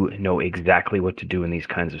 You know exactly what to do in these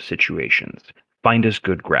kinds of situations. Find us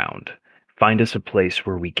good ground. Find us a place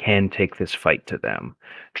where we can take this fight to them.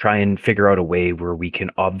 Try and figure out a way where we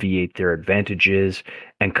can obviate their advantages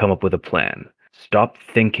and come up with a plan. Stop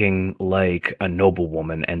thinking like a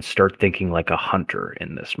noblewoman and start thinking like a hunter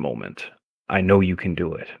in this moment. I know you can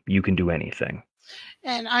do it. You can do anything.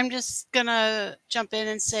 And I'm just gonna jump in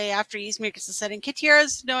and say, after Ysmyr gets the setting,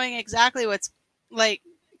 Kitiara's knowing exactly what's like.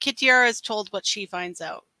 Kitiara is told what she finds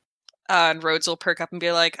out. And Rhodes will perk up and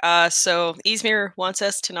be like, so Ysmyr wants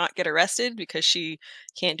us to not get arrested because she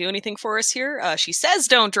can't do anything for us here. She says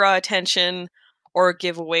don't draw attention or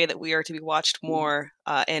give away that we are to be watched more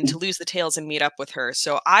and to lose the tails and meet up with her.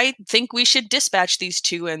 So I think we should dispatch these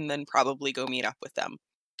two and then probably go meet up with them.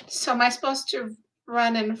 So am I supposed to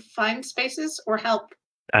run and find spaces or help?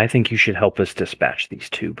 I think you should help us dispatch these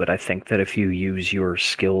two, but I think that if you use your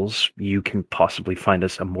skills, you can possibly find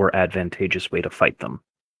us a more advantageous way to fight them.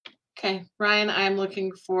 Okay, Ryan, I'm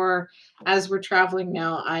looking for, as we're traveling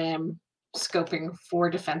now, I am scoping for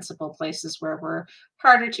defensible places where we're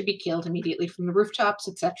harder to be killed immediately from the rooftops,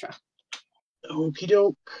 etc. Okie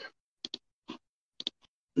doke.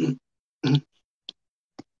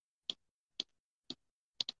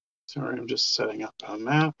 Sorry, I'm just setting up a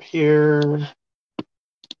map here.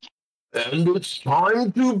 And it's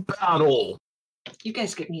time to battle. You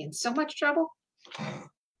guys get me in so much trouble.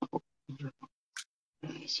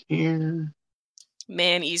 Guys here.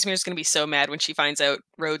 Man, Ysmyr's going to be so mad when she finds out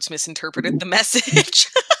Rhodes misinterpreted the message.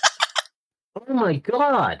 Oh my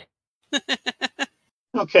god.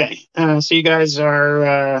 Okay, so you guys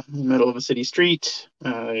are in the middle of a city street.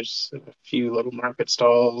 There's a few little market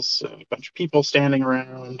stalls, a bunch of people standing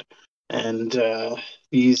around, and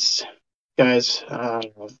these guys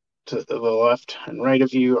to the left and right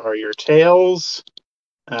of you are your tails.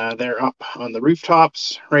 They're up on the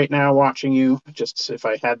rooftops right now watching you. Just if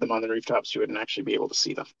I had them on the rooftops, you wouldn't actually be able to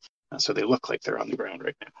see them. So they look like they're on the ground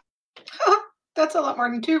right now. That's a lot more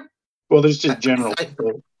than two. Well, there's just general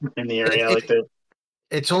people in the area.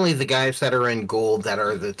 It's only the guys that are in gold that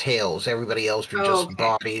are the tails. Everybody else are just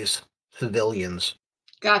bodies, civilians.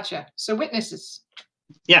 Gotcha. So witnesses.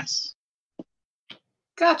 Yes.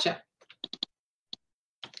 Gotcha.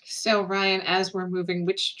 So Ryan, as we're moving,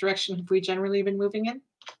 which direction have we generally been moving in?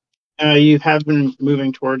 You have been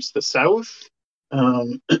moving towards the south.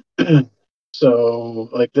 So,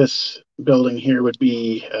 like this building here would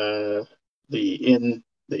be the inn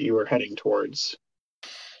that you were heading towards.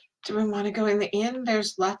 Do we want to go in the inn?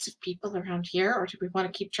 There's lots of people around here, or do we want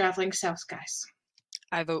to keep traveling south, guys?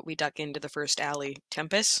 I vote we duck into the first alley.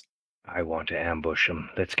 Tempus? I want to ambush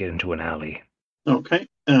them. Let's get into an alley. Okay.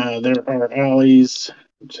 There are alleys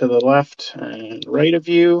to the left and right of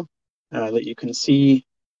you that you can see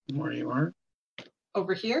where you are.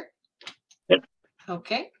 Over here? Yep.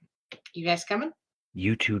 Okay. You guys coming?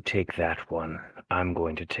 You two take that one. I'm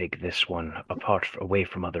going to take this one away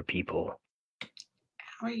from other people.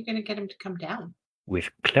 How are you going to get him to come down?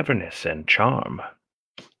 With cleverness and charm.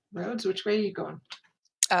 Rhodes, which way are you going?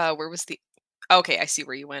 Where was the... Okay, I see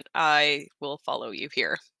where you went. I will follow you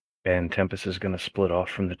here. And Tempus is going to split off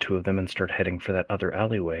from the two of them and start heading for that other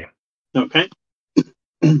alleyway. Okay.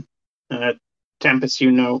 Tempus,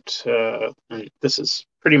 you note, and this is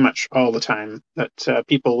pretty much all the time, that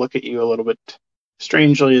people look at you a little bit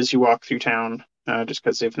strangely as you walk through town, just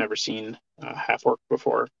because they've never seen half-orc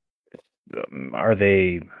before. Are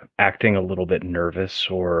they acting a little bit nervous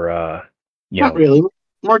or, Not really.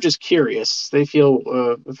 More just curious. They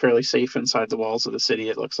feel fairly safe inside the walls of the city,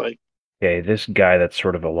 it looks like. Okay, this guy that's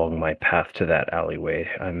sort of along my path to that alleyway,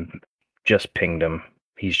 I'm just pinged him.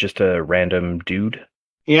 He's just a random dude?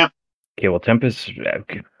 Yeah. Okay, well, Tempus,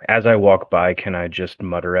 as I walk by, can I just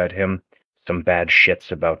mutter at him, some bad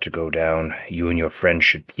shit's about to go down. You and your friend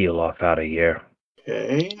should peel off out of here.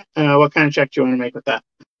 Okay. What kind of check do you want to make with that?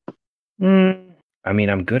 I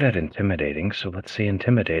mean, I'm good at intimidating, so let's say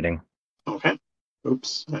intimidating. Okay.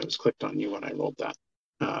 Oops, I was clicked on you when I rolled that.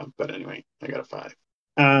 But anyway, I got a 5.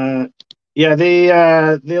 Yeah,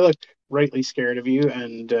 they look rightly scared of you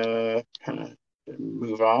and kind of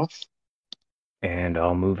move off. And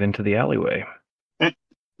I'll move into the alleyway.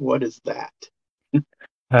 What is that?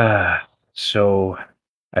 So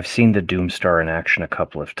I've seen the Doomstar in action a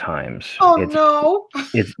couple of times. Oh, no!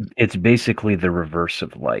 It's basically the reverse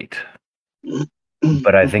of light.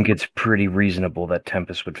 But I think it's pretty reasonable that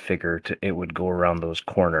Tempus would figure it would go around those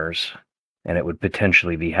corners, and it would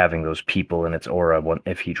potentially be having those people in its aura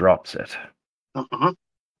if he drops it. Uh-huh.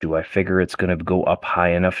 Do I figure it's going to go up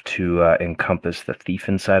high enough to encompass the thief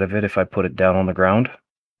inside of it if I put it down on the ground?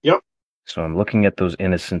 Yep. So I'm looking at those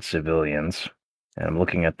innocent civilians, and I'm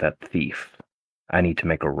looking at that thief. I need to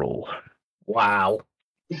make a roll. Wow.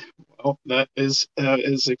 Well, that is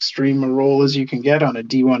as extreme a roll as you can get on a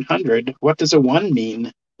D100. What does a 1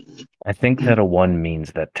 mean? I think that a 1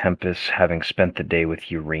 means that Tempus, having spent the day with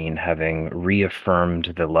Yaereene, having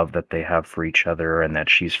reaffirmed the love that they have for each other and that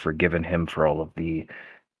she's forgiven him for all of the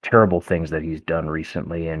terrible things that he's done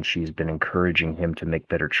recently, and she's been encouraging him to make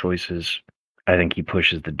better choices. I think he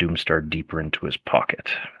pushes the Doomstar deeper into his pocket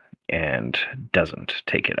and doesn't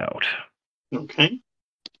take it out. Okay.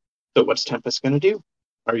 So what's Tempest going to do?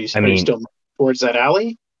 Are you I mean, still towards that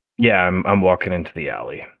alley? Yeah, I'm walking into the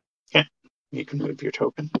alley. Okay. You can move your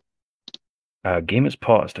token. Game is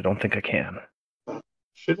paused. I don't think I can.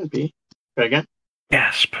 Shouldn't be. Try again.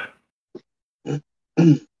 Gasp.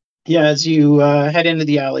 Yeah, as you head into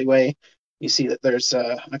the alleyway, you see that there's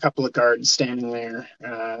a couple of guards standing there,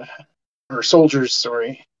 or soldiers,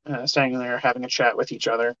 sorry, standing there having a chat with each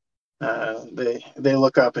other. They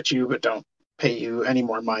look up at you, but don't pay you any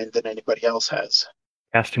more mind than anybody else has.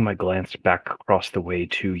 Casting my glance back across the way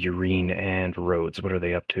to Yaereene and Rhodes. What are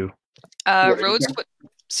they up to? Rhodes.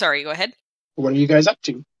 Sorry, go ahead. What are you guys up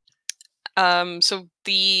to? So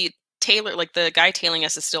the tailor, like the guy tailing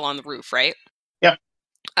us, is still on the roof, right? Yeah.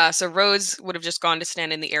 So Rhodes would have just gone to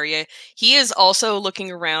stand in the area. He is also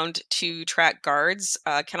looking around to track guards.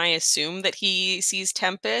 Can I assume that he sees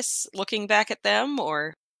Tempus looking back at them,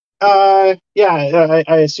 or? Yeah,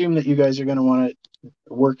 I assume that you guys are going to want to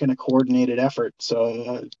work in a coordinated effort,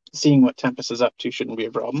 so seeing what Tempest is up to shouldn't be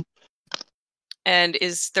a problem. And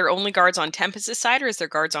is there only guards on Tempest's side, or is there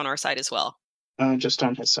guards on our side as well? Just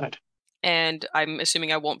on his side. And I'm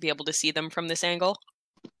assuming I won't be able to see them from this angle?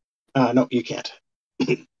 No, you can't.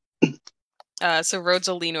 So Rhodes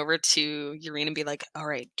will lean over to Yaereene and be like, all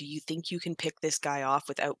right, do you think you can pick this guy off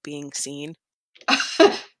without being seen?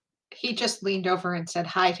 He just leaned over and said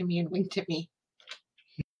hi to me and winked at me.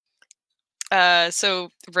 So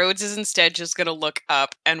Rhodes is instead just going to look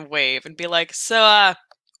up and wave and be like, so,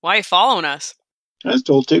 why are you following us? I was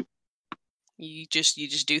told to. You just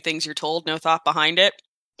do things you're told, no thought behind it?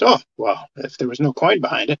 Oh, well, if there was no coin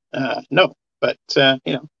behind it, no. But,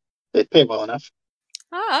 they'd pay well enough.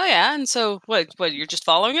 Oh, yeah, and so, what, you're just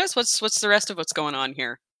following us? What's the rest of what's going on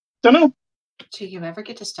here? Don't know. Do you ever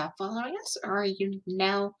get to stop following us, or are you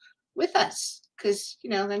now with us? Because,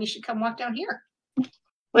 then you should come walk down here.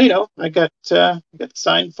 Well, I got the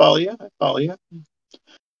sign, follow you. I follow you.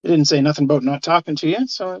 It didn't say nothing about not talking to you,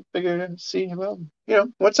 so I figured I'd see,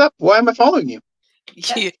 what's up? Why am I following you?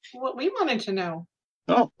 That's what we wanted to know.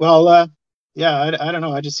 Oh, well, yeah, I don't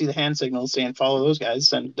know. I just see the hand signals saying follow those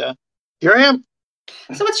guys, and here I am.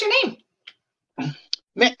 So what's your name?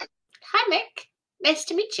 Mick. Hi, Mick. Nice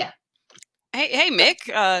to meet you. Hey,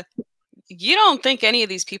 Mick, you don't think any of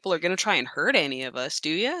these people are going to try and hurt any of us, do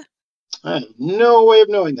you? I have no way of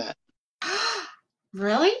knowing that.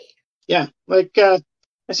 Really? Yeah, like, I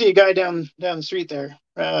see a guy down the street there.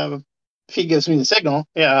 If he gives me the signal,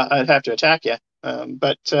 yeah, I'd have to attack you.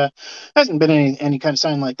 But hasn't been any kind of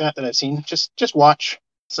sign like that I've seen. Just watch.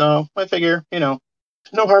 So I figure, no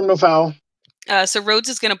harm, no foul. So Rhodes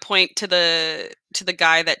is going to point to the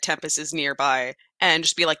guy that Tempus is nearby and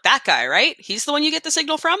just be like, that guy, right? He's the one you get the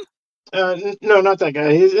signal from? No, not that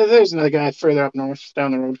guy. There's another guy further up north,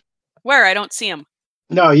 down the road. Where? I don't see him.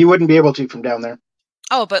 No, you wouldn't be able to from down there.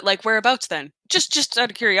 Oh, but like whereabouts then? Just out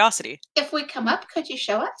of curiosity. If we come up, could you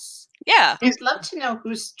show us? Yeah. I'd love to know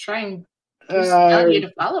who's telling you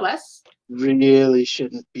to follow us. Really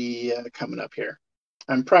shouldn't be coming up here.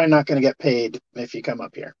 I'm probably not going to get paid if you come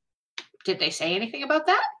up here. Did they say anything about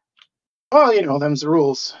that? Well, them's the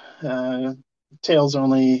rules. Tail's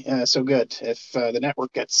only so good if the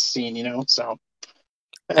network gets seen, so.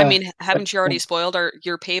 I mean, haven't you already spoiled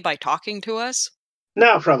your pay by talking to us?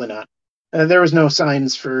 No, probably not. There was no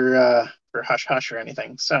signs for hush hush or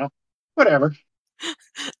anything, so whatever.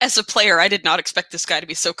 As a player, I did not expect this guy to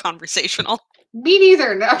be so conversational. Me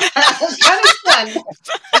neither. No, that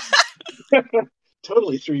is fun.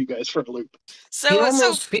 Totally threw you guys for a loop.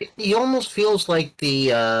 He almost feels like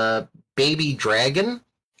the baby dragon.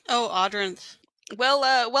 Oh, Audrynth.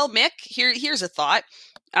 Well, Mick, here's a thought.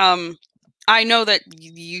 I know that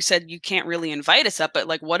you said you can't really invite us up, but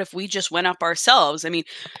like, what if we just went up ourselves? I mean,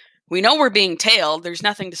 we know we're being tailed. There's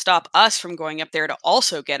nothing to stop us from going up there to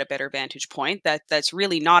also get a better vantage point. That's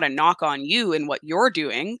really not a knock on you and what you're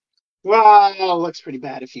doing. Well, it looks pretty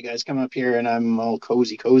bad if you guys come up here and I'm all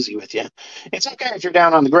cozy with you. It's okay if you're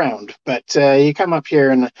down on the ground, but you come up here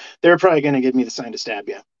and they're probably going to give me the sign to stab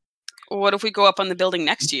you. What if we go up on the building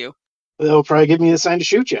next to you? They'll probably give me the sign to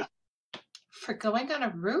shoot you. For going on a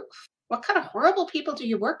roof? What kind of horrible people do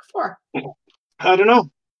you work for? I don't know.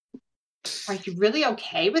 Are you really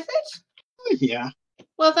okay with it? Yeah.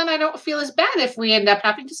 Well, then I don't feel as bad if we end up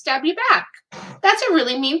having to stab you back. That's a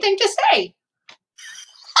really mean thing to say.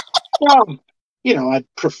 Well, I'd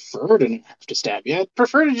prefer to not have to stab you. I'd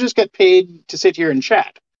prefer to just get paid to sit here and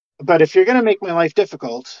chat. But if you're going to make my life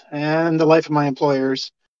difficult and the life of my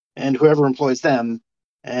employers and whoever employs them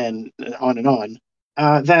and on,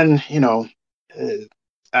 then,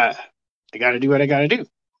 I got to do what I got to do.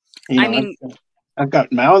 I mean, I've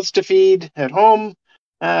got mouths to feed at home.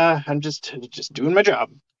 I'm just doing my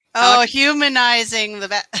job. Oh, humanizing the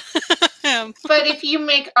But if you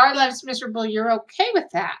make our lives miserable, you're okay with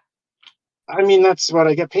that. I mean, that's what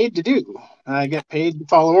I get paid to do. I get paid to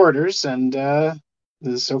follow orders, and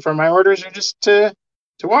so far my orders are just to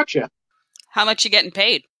watch you. how much you getting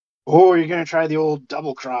paid? Oh, you're going to try the old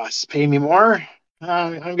double cross. Pay me more?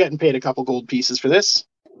 I'm getting paid a couple gold pieces for this.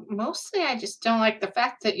 Mostly, I just don't like the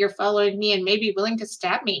fact that you're following me and maybe willing to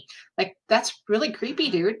stab me. Like, that's really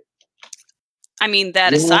creepy, dude. I mean,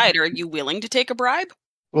 that aside, are you willing to take a bribe?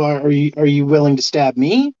 Well, are you willing to stab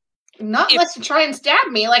me? Not unless you try and stab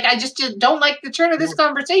me. Like, I just don't like the turn of this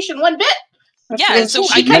conversation one bit. Yeah, so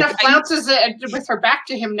she kind of flounces with her back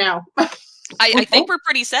to him now. I think we're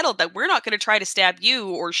pretty settled that we're not going to try to stab you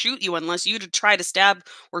or shoot you unless you try to stab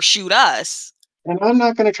or shoot us. And I'm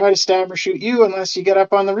not going to try to stab or shoot you unless you get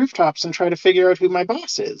up on the rooftops and try to figure out who my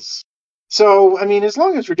boss is. So, I mean, as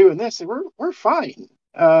long as we're doing this, we're fine.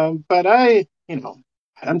 But I'm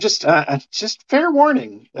just fair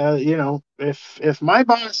warning. If my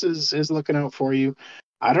boss is looking out for you,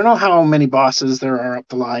 I don't know how many bosses there are up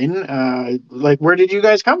the line. Like, where did you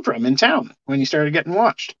guys come from in town when you started getting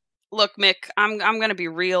watched? Look, Mick, I'm going to be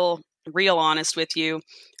real honest with you.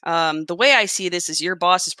 The way I see this is your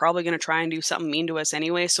boss is probably going to try and do something mean to us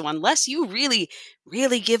anyway. So unless you really,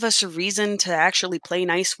 really give us a reason to actually play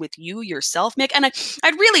nice with you yourself, Mick, and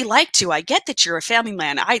I'd really like to. I get that you're a family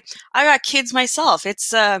man. I got kids myself.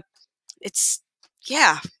 Yeah.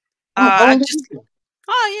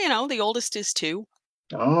 The oldest is 2.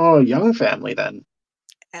 Oh, young family then.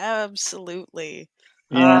 Absolutely.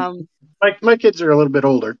 Yeah. My kids are a little bit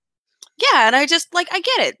older. Yeah, and I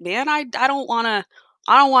get it, man. I don't want to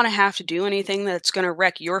have to do anything that's going to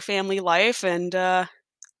wreck your family life, and I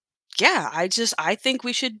think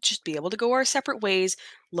we should just be able to go our separate ways.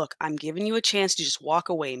 Look, I'm giving you a chance to just walk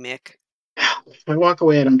away, Mick. If I walk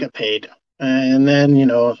away, I don't get paid, and then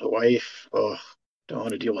the wife. Oh, don't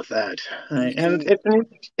want to deal with that. And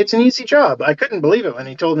it's an easy job. I couldn't believe it when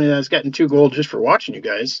he told me that I was getting 2 gold just for watching you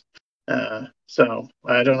guys. So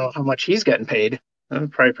I don't know how much he's getting paid.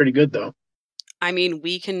 Probably pretty good though. I mean,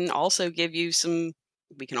 we can also pay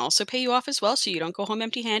you off as well, so you don't go home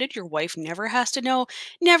empty-handed. Your wife never has to know,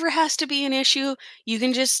 never has to be an issue. You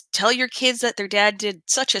can just tell your kids that their dad did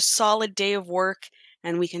such a solid day of work,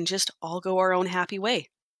 and we can just all go our own happy way.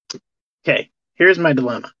 Okay, here's my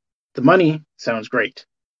dilemma. The money sounds great,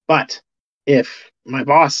 but if my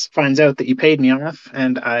boss finds out that you paid me off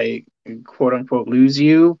and I quote unquote lose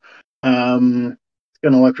you, it's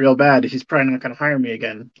going to look real bad. He's probably not going to hire me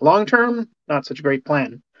again. Long term, not such a great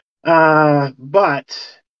plan.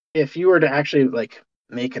 But if you were to actually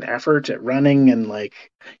make an effort at running and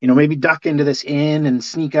maybe duck into this inn and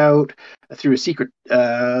sneak out through a secret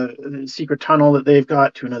tunnel that they've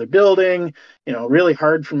got to another building, really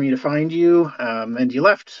hard for me to find you, and you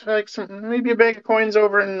left maybe a bag of coins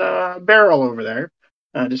over in a barrel over there,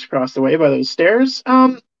 just across the way by those stairs,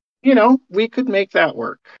 we could make that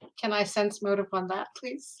work. Can I sense motive on that,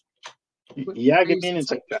 please? Yeah, give me an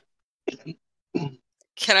insight check.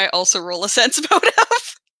 Can I also roll a sense motive?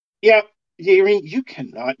 Yeah, Yaereene, you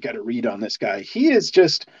cannot get a read on this guy. He is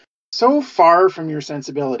just so far from your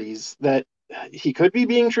sensibilities that he could be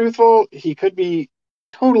being truthful, he could be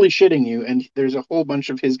totally shitting you, and there's a whole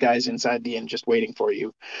bunch of his guys inside the inn just waiting for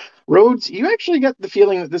you. Rhodes, you actually get the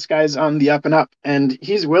feeling that this guy's on the up and up, and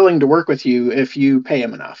he's willing to work with you if you pay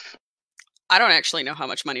him enough. I don't actually know how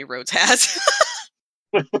much money Rhodes has.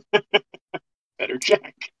 Better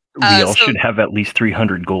check. We all should have at least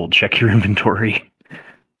 300 gold. Check your inventory.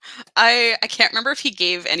 I can't remember if he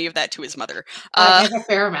gave any of that to his mother. I have a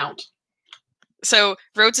fair amount. So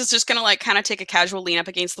Rhodes is just gonna kind of take a casual lean up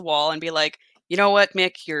against the wall and be like, you know what,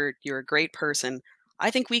 Mick, you're a great person.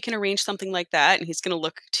 I think we can arrange something like that. And he's gonna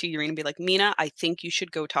look to Yaereene and be like, Mina, I think you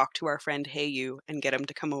should go talk to our friend Heyu and get him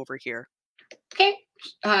to come over here. Okay.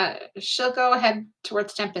 She'll go ahead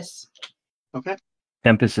towards Tempus. Okay.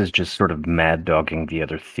 Tempus is just sort of mad dogging the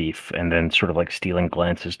other thief and then sort of stealing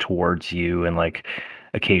glances towards you and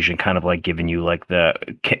occasion kind of giving you the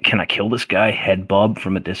can I kill this guy head bob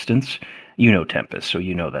from a distance. Tempus, so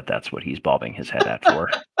that's what he's bobbing his head at for.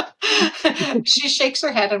 She shakes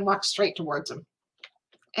her head and walks straight towards him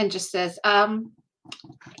and just says, I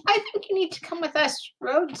think you need to come with us.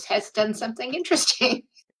 Rhodes has done something interesting.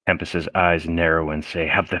 Tempus's eyes narrow and say,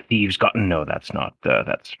 "Have the thieves gotten?" No, that's not.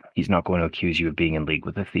 He's not going to accuse you of being in league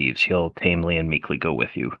with the thieves. He'll tamely and meekly go with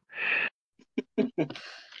you.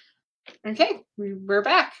 Okay, we're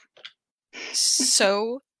back.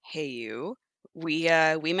 So, hey you. We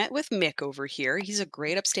met with Mick over here. He's a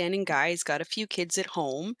great upstanding guy. He's got a few kids at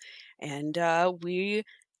home, and we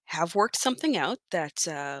have worked something out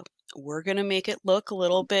that we're gonna make it look a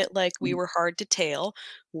little bit like we were hard to tail.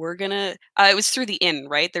 We're gonna it was through the inn,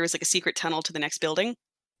 right? There was like a secret tunnel to the next building.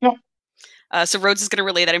 Yeah. So Rhodes is going to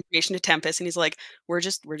relay that information to Tempus, and he's like, "We're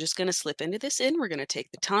just going to slip into this inn. We're going to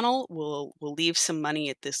take the tunnel. We'll leave some money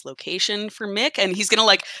at this location for Mick." And he's going to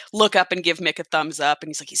like look up and give Mick a thumbs up, and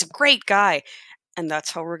he's like, "He's a great guy," and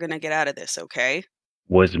that's how we're going to get out of this. Okay?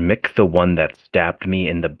 Was Mick the one that stabbed me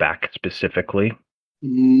in the back specifically?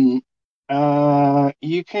 You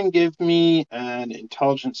can give me an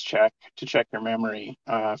intelligence check to check your memory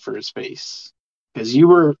for his face, because you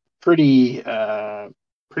were pretty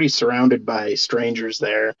surrounded by strangers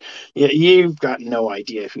there. You've got no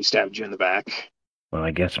idea who stabbed you in the back. Well,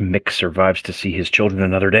 I guess Mick survives to see his children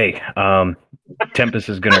another day. Tempus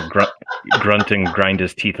is going to grunt and grind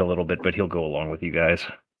his teeth a little bit, but he'll go along with you guys.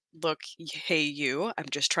 Look, hey you, I'm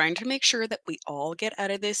just trying to make sure that we all get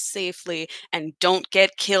out of this safely and don't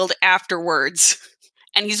get killed afterwards.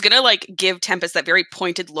 And he's gonna like give Tempus that very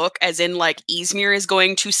pointed look, as in like Ysmyr is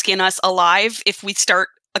going to skin us alive if we start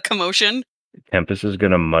a commotion. Tempus is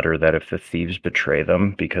going to mutter that if the thieves betray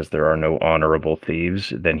them, because there are no honorable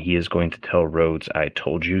thieves, then he is going to tell Rhodes, "I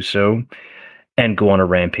told you so," and go on a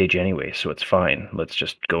rampage anyway, so it's fine. Let's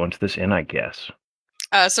just go into this inn, I guess.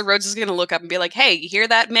 So Rhodes is going to look up and be like, "Hey, you hear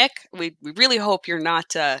that, Mick? We really hope you're not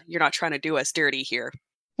trying to do us dirty here."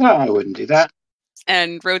 No, I wouldn't do that.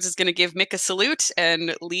 And Rhodes is going to give Mick a salute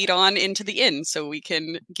and lead on into the inn so we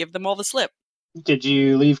can give them all the slip. Did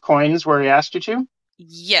you leave coins where he asked you to?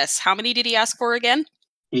 Yes. How many did he ask for again?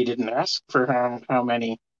 He didn't ask for how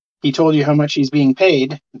many. He told you how much he's being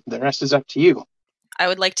paid. The rest is up to you. I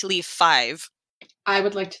would like to leave 5. I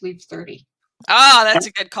would like to leave 30. Ah, that's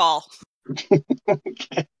a good call.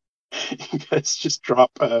 Okay. You guys just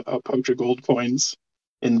drop a pouch of gold coins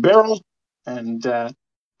in the barrel, and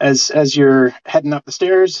as you're heading up the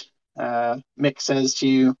stairs, Mick says to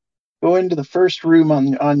you, "Go into the first room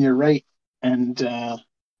on your right, and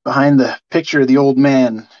behind the picture of the old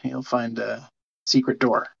man, you'll find a secret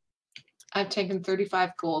door." I've taken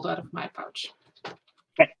 35 gold out of my pouch.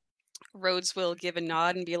 Rhodes will give a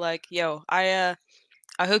nod and be like, "Yo, I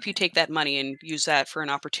hope you take that money and use that for an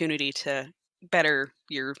opportunity to better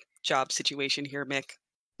your job situation here, Mick."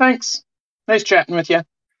 Thanks. Nice chatting with you.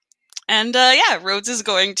 And Rhodes is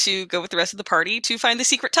going to go with the rest of the party to find the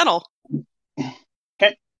secret tunnel.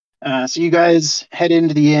 Okay. So you guys head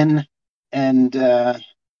into the inn, and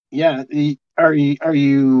are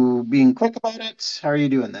you being quick about it? How are you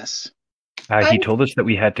doing this? He told us that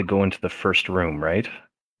we had to go into the first room, right?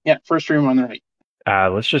 Yeah, first room on the right.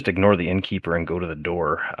 Let's just ignore the innkeeper and go to the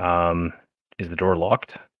door. Is the door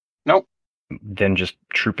locked? Nope. Then just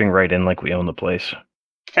trooping right in like we own the place.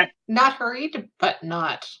 Okay. Not hurried, but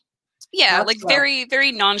not. Yeah, Not like slow. very,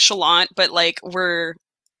 very nonchalant, but like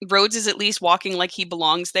Rhodes is at least walking like he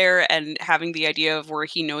belongs there, and having the idea of where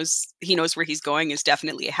he knows where he's going is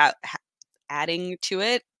definitely adding to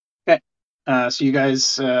it. Okay. So you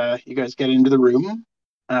guys get into the room,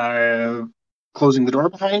 closing the door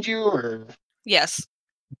behind you, or? Yes.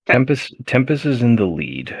 Okay. Tempus is in the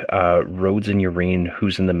lead. Rhodes and Yaereene,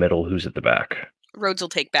 who's in the middle, who's at the back? Rhodes will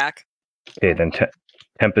take back. Okay, then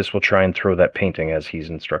Tempus will try and throw that painting as he's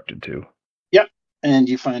instructed to. Yep. And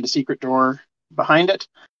you find a secret door behind it.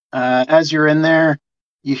 As you're in there,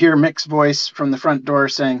 you hear Mick's voice from the front door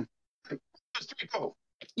saying, "Go."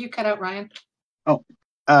 You cut out, Ryan.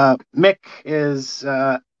 Mick is,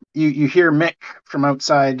 you hear Mick from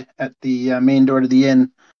outside at the main door to the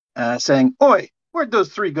inn saying, "Oi, where'd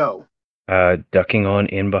those 3 go?" Ducking on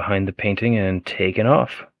in behind the painting and taking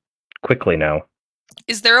off. Quickly now.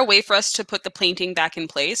 Is there a way for us to put the painting back in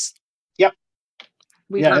place? Yep.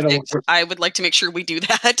 Perfect. I would like to make sure we do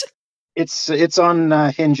that. It's on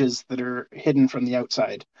hinges that are hidden from the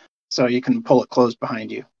outside, so you can pull it closed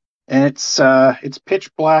behind you. And it's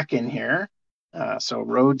pitch black in here, so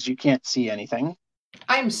Rhodes, you can't see anything.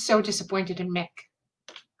 I'm so disappointed in Mick.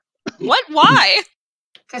 What? Why?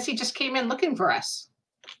 Because he just came in looking for us.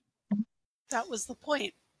 That was the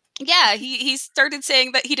point. Yeah, he started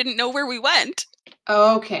saying that he didn't know where we went.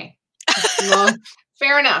 Okay. Well,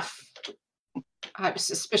 fair enough. I was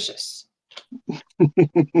suspicious.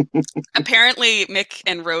 Apparently, Mick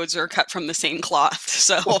and Rhodes are cut from the same cloth,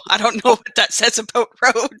 so I don't know what that says about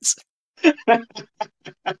Rhodes.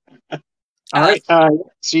 All right.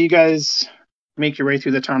 So you guys make your way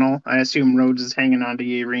through the tunnel. I assume Rhodes is hanging on to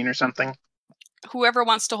Yaereene or something. Whoever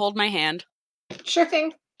wants to hold my hand. Sure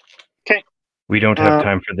thing. Okay. We don't have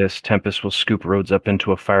time for this. Tempus will scoop Rhodes up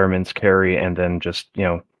into a fireman's carry and then just,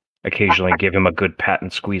 occasionally give him a good pat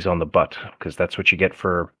and squeeze on the butt, because that's what you get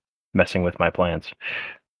for messing with my plans.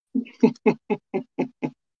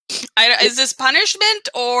 Is this punishment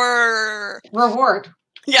or Reward.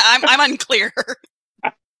 Yeah, I'm unclear.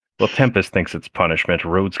 Well, Tempus thinks it's punishment.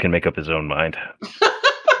 Rhodes can make up his own mind.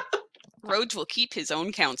 Rhodes will keep his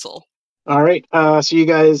own counsel. All right. So you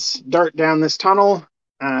guys dart down this tunnel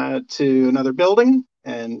to another building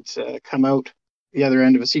and come out the other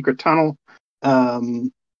end of a secret tunnel.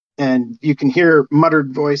 And you can hear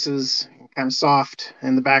muttered voices, kind of soft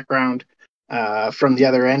in the background, from the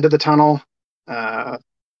other end of the tunnel.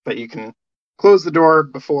 But you can close the door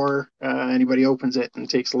before anybody opens it and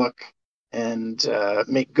takes a look and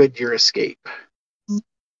make good your escape.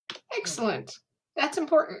 Excellent. That's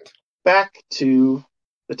important. Back to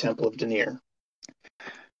the Temple of Denier.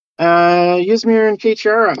 Ysmyr and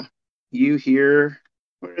Katiara, you hear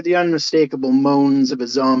what are the unmistakable moans of a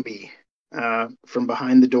zombie from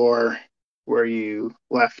behind the door where you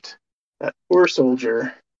left that poor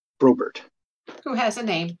soldier, Robert. Who has a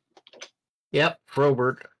name? Yep,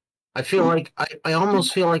 Robert. I feel like I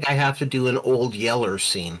almost feel like I have to do an old Yeller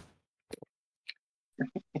scene.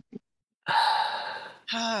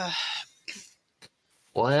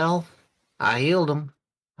 Well, I healed him.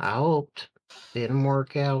 I hoped. Didn't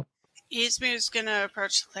work out. Ysmyr's gonna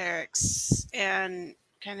approach the clerics and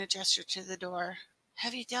kind of gesture to the door.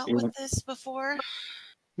 Have you dealt with this before?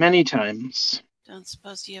 Many times. Don't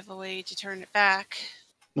suppose you have a way to turn it back?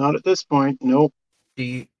 Not at this point, nope.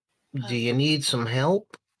 Do you need some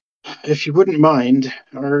help? If you wouldn't mind,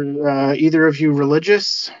 are either of you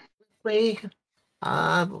religious? Me?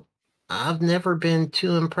 I've never been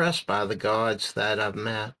too impressed by the gods that I've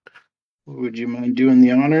met. Would you mind doing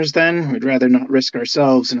the honors then? We'd rather not risk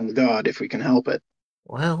ourselves and the god if we can help it.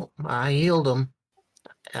 Well, I healed him.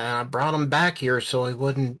 I brought him back here so he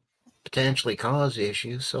wouldn't potentially cause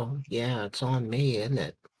issues. So, yeah, it's on me, isn't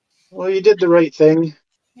it? Well, you did the right thing.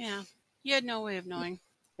 Yeah, you had no way of knowing.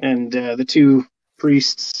 And the two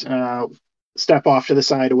priests step off to the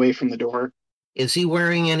side away from the door. Is he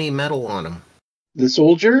wearing any metal on him? The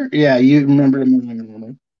soldier? Yeah, you remember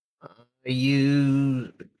him.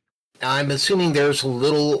 I'm assuming there's a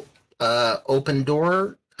little open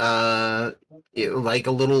door, like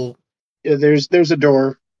a little. Yeah, there's a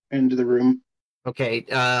door into the room. Okay,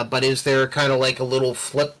 but is there kind of like a little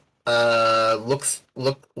flip,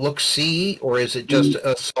 look see, or is it just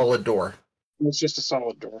a solid door? It's just a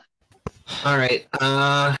solid door. All right.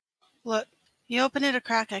 Look, you open it a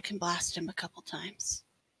crack, I can blast him a couple times.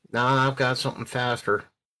 Nah, I've got something faster.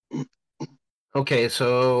 Okay,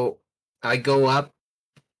 so I go up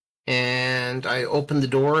and I open the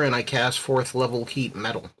door and I cast fourth level heat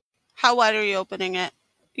metal. How wide are you opening it?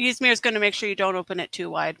 Ysmyr's going to make sure you don't open it too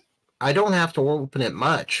wide. I don't have to open it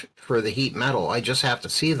much for the heat metal. I just have to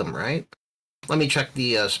see them, right? Let me check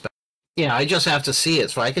the spell. Yeah, I just have to see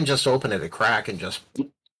it, so I can just open it a crack and just...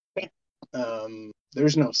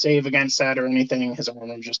 There's no save against that or anything. His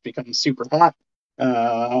armor just becomes super hot.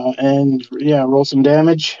 And yeah, roll some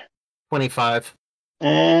damage. 25.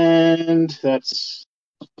 And that's...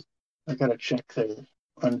 I gotta check the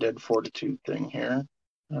undead fortitude thing here.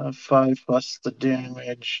 5 plus the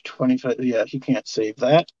damage, 25. Yeah, he can't save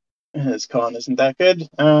that. His con isn't that good,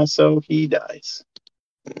 so he dies.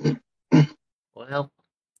 Well,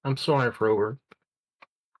 I'm sorry, Frober.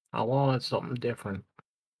 I wanted something different.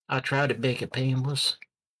 I tried to make it painless.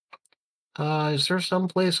 Is there some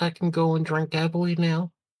place I can go and drink heavily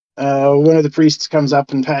now? One of the priests comes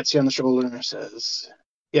up and pats you on the shoulder and says,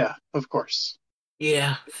 "Yeah, of course."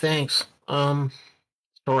 Yeah, thanks. Sorry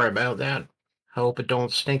about that. I hope it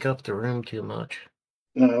don't stink up the room too much.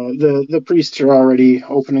 The priests are already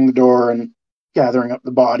opening the door and gathering up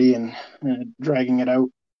the body and dragging it out.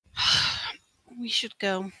 We should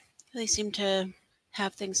go. They seem to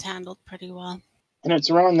have things handled pretty well. And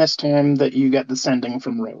it's around this time that you get the sending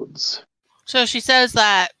from Rhodes. So she says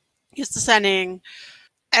that he's descending,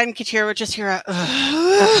 and Katir would just hear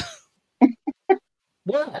a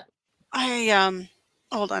What?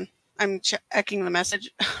 Hold on. I'm checking the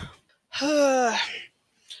message. Hold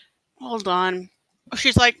on.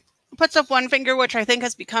 She's like, puts up one finger, which I think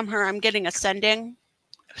has become her I'm getting a sending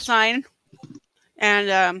sign,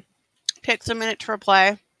 and takes a minute to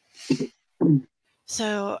reply.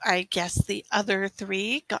 So I guess the other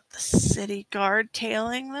three got the city guard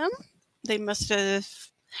tailing them. They must have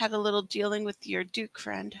had a little dealing with your Duke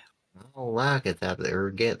friend. I like it that they're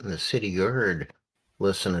getting the city guard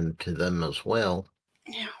listening to them as well.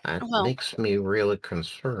 Yeah. That Well, makes me really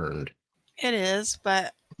concerned. it is,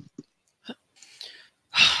 but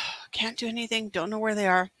can't do anything. Don't know where they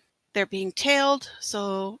are. They're being tailed,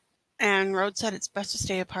 and Rhodes said it's best to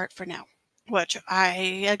stay apart for now, which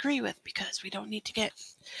I agree with because we don't need to get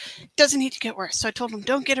doesn't need to get worse. So I told him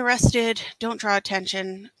don't get arrested, don't draw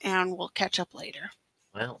attention, and we'll catch up later.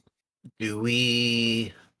 Well, do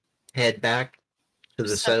we head back to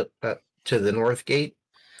the So- to the north gate,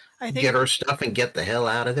 I think get our stuff, and get the hell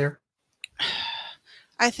out of there?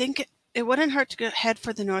 I think it wouldn't hurt to go head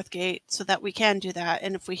for the north gate so that we can do that.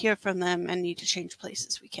 And if we hear from them and need to change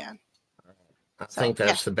places, we can. I So, think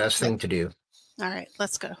that's the best thing to do. All right,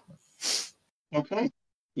 let's go. Okay.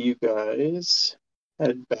 You guys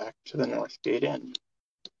head back to the North Gate Inn.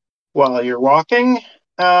 While you're walking,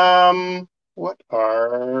 what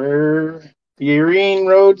are Yaereene,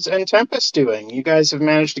 Rhodes, and Tempus doing? You guys have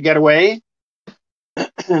managed to get away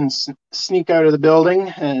and sneak out of the building,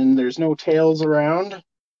 and there's no tails around.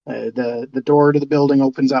 The door to the building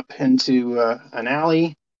opens up into an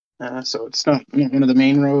alley, so it's not one of the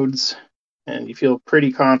main roads, and you feel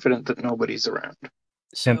pretty confident that nobody's around.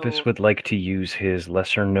 Tempus So, would like to use his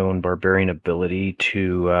lesser-known barbarian ability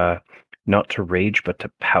to not to rage, but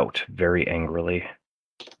to pout very angrily.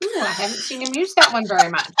 Ooh, I haven't seen him use that one very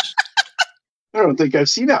much. I don't think I've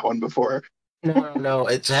seen that one before. No,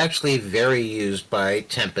 it's actually very used by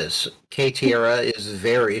Tempus. Kaetiera is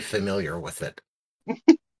very familiar with it.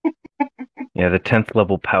 Yeah, the 10th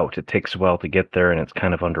level pout. It takes a while to get there, and it's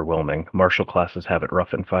kind of underwhelming. Martial classes have it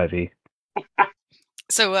rough in 5e.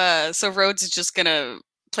 so Rhodes is just gonna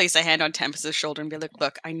place a hand on Tempus's shoulder and be like,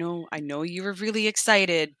 "Look, I know you were really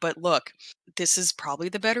excited, but look, this is probably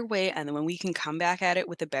the better way. And then when we can come back at it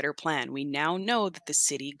with a better plan, we now know that the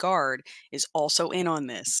city guard is also in on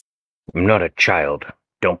this. I'm not a child.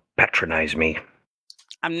 Don't patronize me.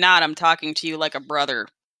 I'm not. I'm talking to you like a brother.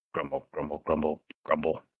 Grumble, grumble, grumble,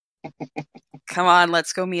 grumble. Come on,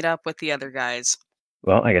 let's go meet up with the other guys."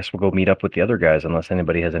 Well, I guess we'll go meet up with the other guys unless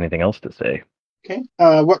anybody has anything else to say. Okay.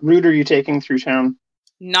 What route are you taking through town?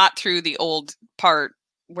 Not through the old part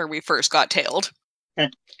where we first got tailed.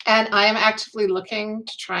 And I am actively looking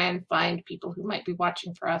to try and find people who might be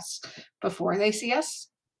watching for us before they see us.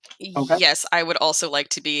 Okay. Yes, I would also like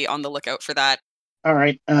to be on the lookout for that. All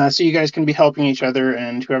right. So you guys can be helping each other,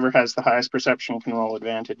 and whoever has the highest perception can roll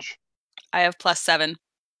advantage. I have +7.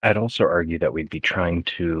 I'd also argue that we'd be trying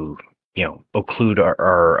to, occlude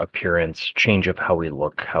our appearance, change up how we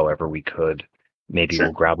look however we could. Maybe Sure.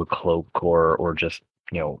 we'll grab a cloak or just,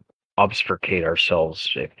 obfuscate ourselves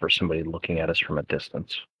for somebody looking at us from a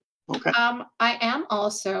distance. Okay. I am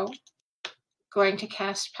also going to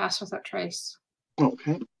cast Pass Without Trace.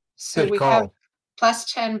 Okay. So Good we call. have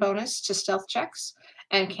 +10 bonus to stealth checks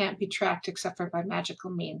and can't be tracked except for by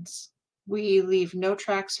magical means. We leave no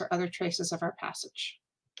tracks or other traces of our passage.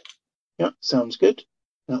 Yep. Sounds good.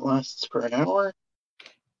 That lasts for an hour.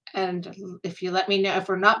 And if you let me know, if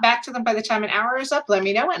we're not back to them by the time an hour is up, let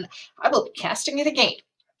me know and I will be casting it again.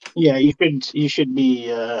 Yeah, you should be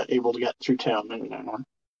able to get through town in an hour.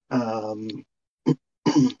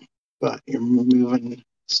 But you're moving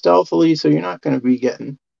stealthily, so you're not going to be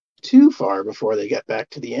getting too far before they get back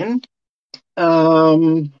to the inn.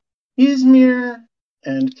 Ysmyr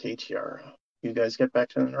and Kaetiera, you guys get back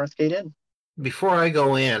to the North Gate Inn. Before I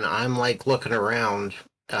go in, I'm like looking around,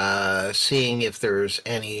 seeing if there's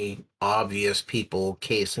any obvious people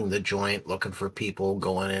casing the joint, looking for people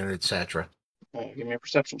going in, etc. Give me a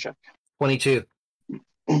perception check. 22.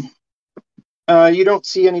 You don't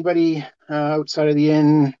see anybody outside of the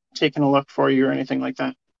inn taking a look for you or anything like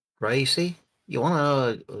that. Racy, you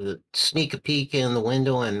want to sneak a peek in the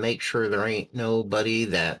window and make sure there ain't nobody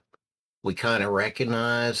that we kind of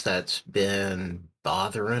recognize that's been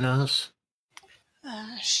bothering us?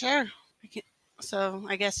 Sure. So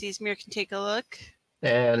I guess Ysmyr can take a look.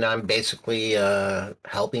 And I'm basically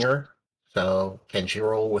helping her. So can she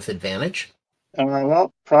roll with advantage?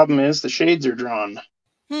 Well, problem is the shades are drawn.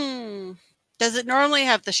 Does it normally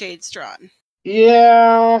have the shades drawn?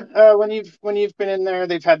 Yeah, when you've been in there,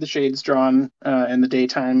 they've had the shades drawn in the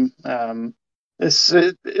daytime. It's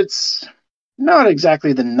not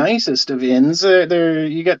exactly the nicest of inns. There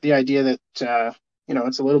you get the idea that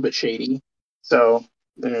it's a little bit shady. So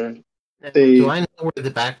Do they I know where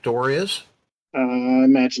the back door is? I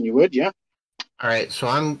imagine you would, yeah. All right, so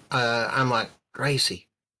I'm like, Gracie,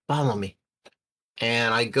 follow me.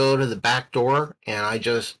 And I go to the back door and I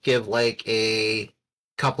just give like a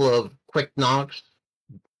couple of quick knocks,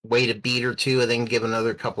 wait a beat or two, and then give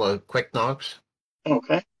another couple of quick knocks.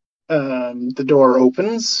 Okay. The door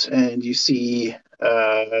opens, and you see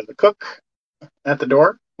the cook at the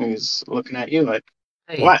door, who's looking at you like,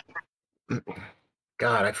 Hey, what?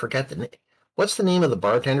 God, I forget the name. What's the name of the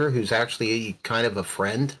bartender who's actually kind of a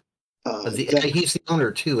friend? He's the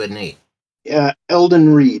owner too, isn't he?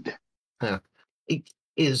 Eldon Reed. Huh.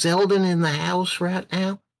 Is Eldon in the house right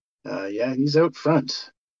now? Yeah, he's out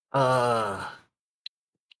front.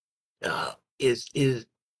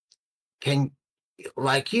 Can,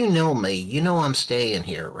 like, you know me, you know I'm staying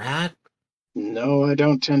here, right? No, I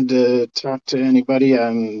don't tend to talk to anybody.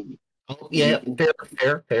 Oh, yeah,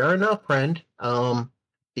 fair enough, friend.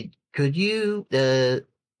 Could you,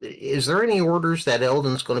 is there any orders that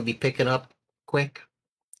Eldon's going to be picking up quick?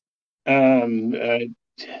 Um, uh,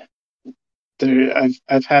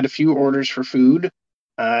 I've had a few orders for food.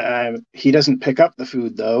 He doesn't pick up the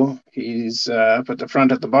food though. He's up at the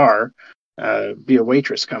front at the bar. Be a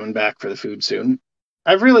waitress coming back for the food soon.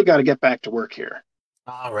 I've really got to get back to work here.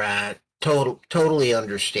 All right, totally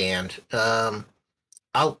understand.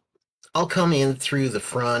 I'll I'll come in through the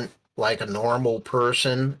front like a normal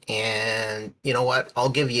person, and you know what? I'll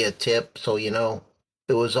give you a tip so you know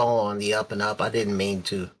it was all on the up and up. I didn't mean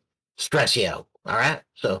to stress you out. All right,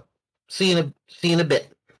 so see you in a bit.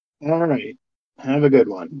 All right, have a good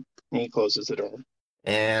one. He closes the door.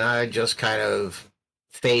 And I just kind of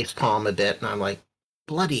face palm a bit, and I'm like,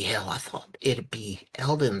 bloody hell! I thought it'd be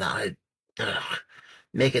Eldon that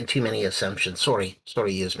making too many assumptions. Sorry,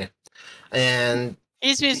 Ysmyr. And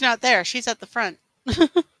Ysmyr's not there. She's at the front.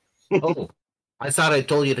 oh, I thought I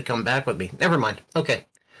told you to come back with me. Never mind. Okay.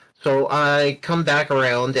 So I come back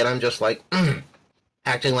around and I'm just like,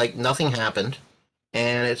 acting like nothing happened.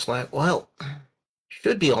 And it's like, well,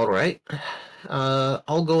 should be all right.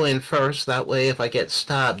 I'll go in first. That way, if I get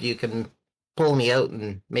stabbed, you can pull me out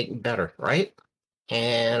and make me better, right?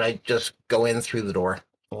 And I just go in through the door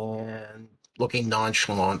and looking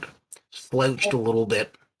nonchalant, slouched a little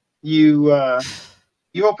bit. You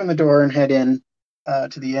open the door and head in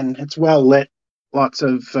to the inn. It's well lit, lots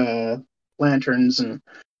of lanterns and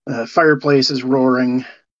fireplaces roaring,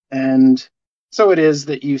 and so it is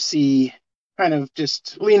that you see, kind of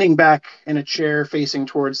just leaning back in a chair facing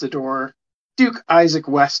towards the door, Duke Isaac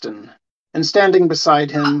Weston, and standing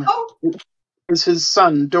beside him is his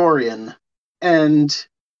son Dorian. And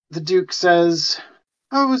the Duke says,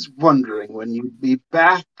 "I was wondering when you'd be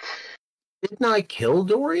back." Didn't I kill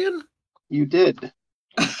Dorian? You did.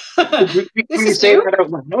 This you is say new? that out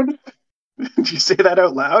loud? Did you say that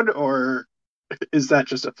out loud, or is that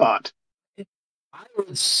just a thought? I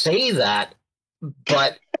would say that,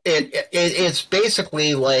 but it's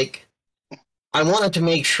basically like I wanted to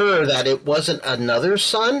make sure that it wasn't another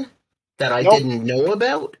son that I Nope. didn't know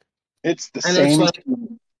about. It's the And same. it's like,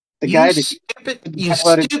 the you guy that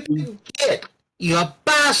stupid kid, you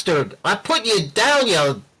bastard! I put you down,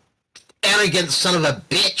 you arrogant son of a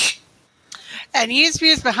bitch. And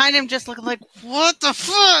Ysmyr's behind him just looking like, what the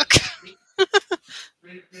fuck?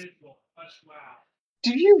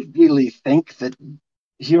 Do you really think that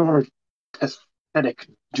your pathetic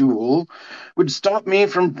duel would stop me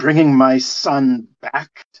from bringing my son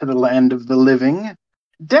back to the land of the living?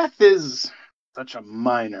 Death is such a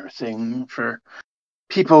minor thing for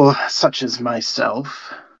people such as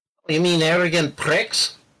myself. You mean arrogant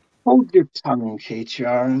pricks? Hold your tongue,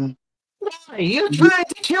 Kate-Yarn. Why? You're trying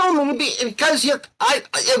to kill me because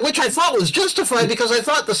which I thought was justified because I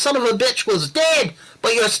thought the son of a bitch was dead,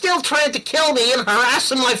 but you're still trying to kill me and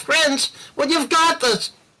harassing my friends when you've got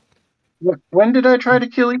this. When did I try to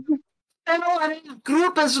kill you? A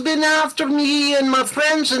group has been after me and my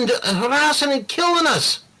friends and harassing and killing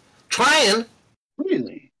us. Trying.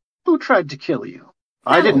 Really? Who tried to kill you?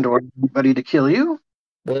 I didn't order anybody to kill you.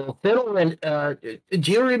 Well, Fiddle, and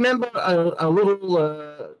do you remember a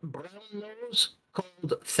little brown nose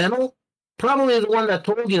called Fennel? Probably the one that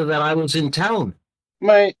told you that I was in town.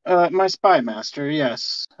 My spy master,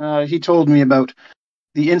 yes. He told me about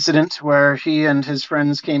the incident where he and his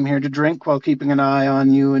friends came here to drink while keeping an eye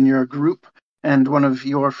on you and your group, and one of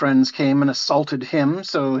your friends came and assaulted him,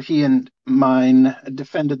 so he and mine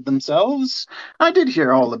defended themselves. I did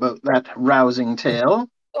hear all about that rousing tale.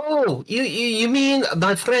 Oh, you mean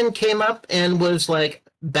my friend came up and was like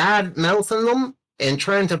bad mouthing them and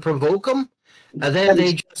trying to provoke them, and then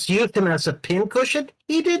they just used him as a pincushion?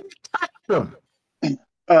 He didn't touch them.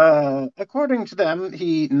 According to them,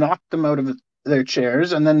 he knocked them out of their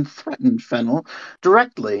chairs and then threatened Fennel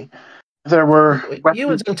directly. There were He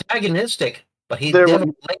was antagonistic, but he There never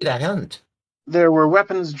were- played a hand. There were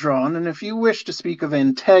weapons drawn, and if you wish to speak of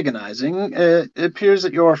antagonizing, it appears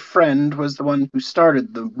that your friend was the one who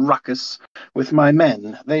started the ruckus with my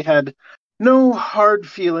men. They had no hard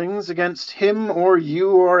feelings against him or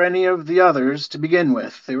you or any of the others to begin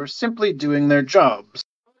with. They were simply doing their jobs.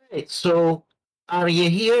 Right, so are you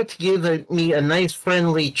here to give me a nice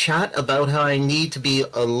friendly chat about how I need to be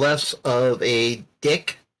a less of a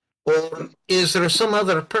dick? Or is there some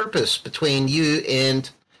other purpose between you and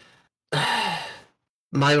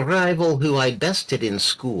my rival who I bested in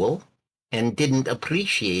school and didn't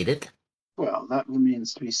appreciate it? Well, that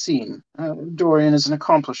remains to be seen. Dorian is an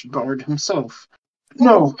accomplished bard himself.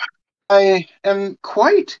 No, I am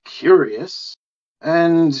quite curious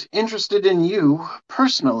and interested in you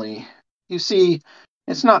personally. You see,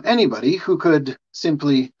 it's not anybody who could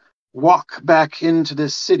simply walk back into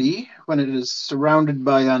this city when it is surrounded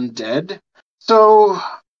by undead. So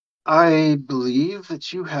I believe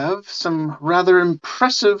that you have some rather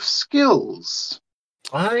impressive skills.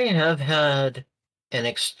 I have had an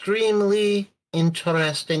extremely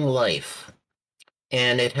interesting life,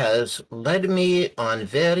 and it has led me on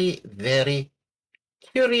very, very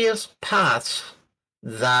curious paths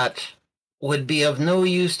that would be of no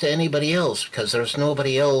use to anybody else because there's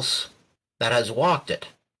nobody else that has walked it.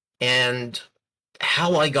 And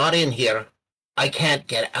how I got in here, I can't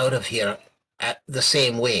get out of here at the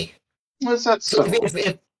same way. Was that so?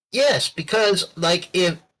 Yes, because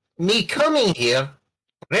if me coming here,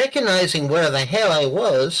 recognizing where the hell I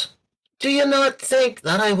was, do you not think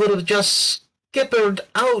that I would have just skippered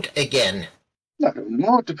out again? I don't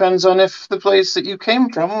know. It depends on if the place that you came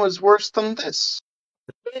from was worse than this.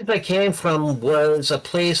 The place I came from was a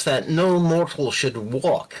place that no mortal should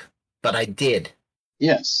walk, but I did.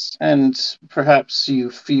 Yes, and perhaps you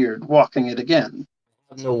feared walking it again.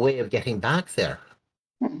 I have no way of getting back there.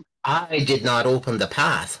 I did not open the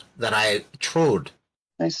path that I trod.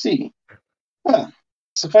 I see. Well,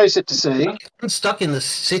 suffice it to say, I'm stuck in the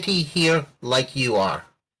city here like you are.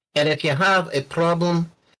 And if you have a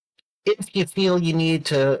problem, if you feel you need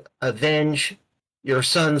to avenge your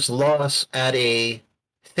son's loss at a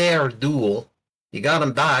fair duel, you got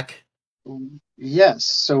him back. yes,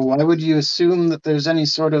 so why would you assume that there's any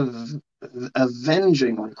sort of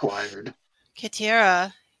avenging required?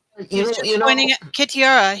 Kitiara, he was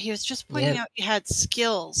just pointing out you had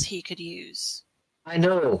skills he could use. I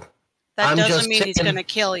know. That doesn't mean he's going to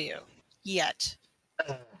kill you. Yet.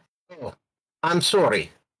 I'm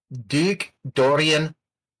sorry. Duke, Dorian,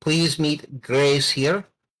 please meet Grace here.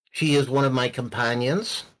 She is one of my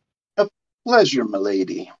companions. A pleasure,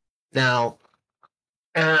 milady. Now,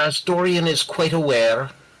 as Dorian is quite aware,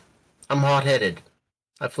 I'm hot-headed.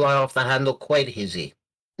 I fly off the handle quite easy.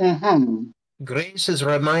 Grace has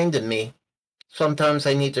reminded me sometimes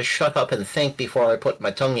I need to shut up and think before I put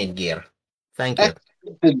my tongue in gear. Thank you.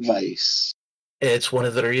 Excellent advice. It's one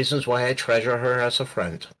of the reasons why I treasure her as a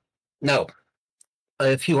friend. Now,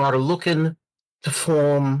 if you are looking to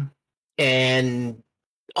form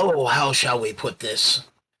how shall we put this?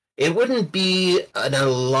 It wouldn't be an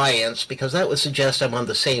alliance because that would suggest I'm on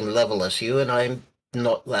the same level as you, and I'm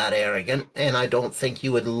not that arrogant, and I don't think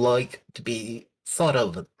you would like to be thought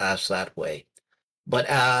of as that way. But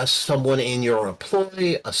as someone in your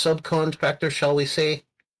employ, a subcontractor, shall we say,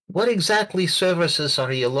 what exactly services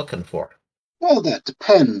are you looking for? Well, that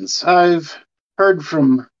depends. I've heard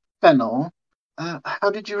from Fennel. How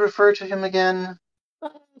did you refer to him again?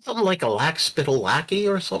 Something like a lack-spittle lackey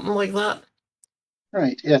or something like that?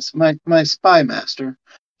 Right, yes, my spy master.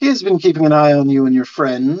 He has been keeping an eye on you and your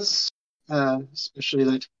friends, especially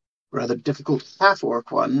that rather difficult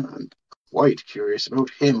half-orc one. I'm quite curious about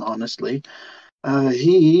him, honestly.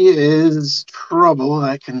 He is trouble.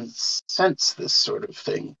 I can sense this sort of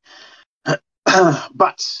thing.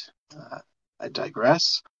 But I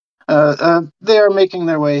digress. They are making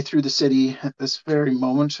their way through the city at this very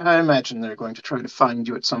moment. I imagine they're going to try to find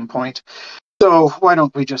you at some point. So why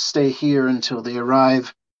don't we just stay here until they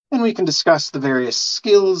arrive, and we can discuss the various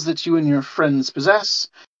skills that you and your friends possess,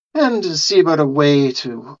 and see about a way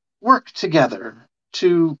to work together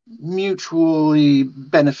to mutually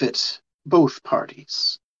benefit both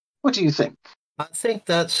parties. What do you think? I think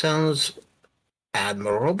that sounds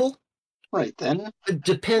admirable. Right then.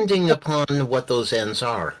 Depending upon what those ends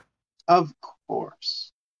are. Of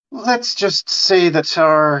course. Let's just say that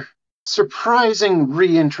our surprising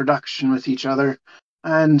reintroduction with each other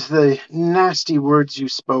and the nasty words you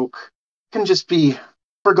spoke can just be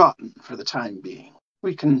forgotten for the time being.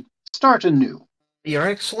 We can start anew. Your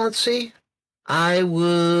Excellency, I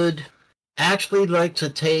would actually like to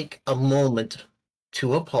take a moment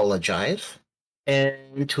to apologize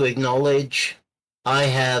and to acknowledge I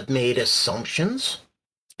have made assumptions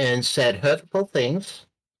and said hurtful things.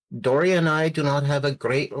 Dory and I do not have a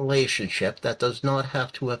great relationship. That does not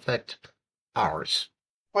have to affect ours.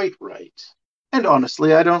 quite right. And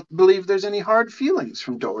honestly, I don't believe there's any hard feelings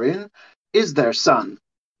from Dorian. Is there, son?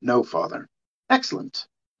 No, father. Excellent.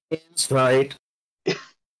 That's right.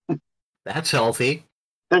 That's healthy.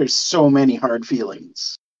 There's so many hard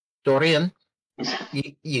feelings. Dorian,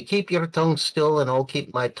 you keep your tongue still and I'll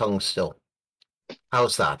keep my tongue still.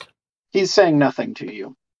 How's that? He's saying nothing to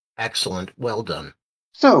you. Excellent. Well done.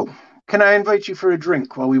 So, can I invite you for a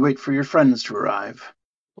drink while we wait for your friends to arrive?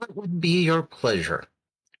 What would be your pleasure?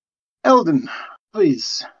 Eldon,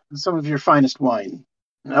 please, some of your finest wine.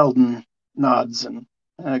 Eldon nods and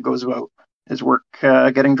goes about his work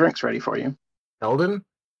getting drinks ready for you. Eldon,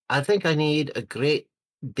 I think I need a great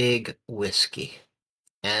big whiskey.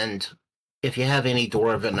 And if you have any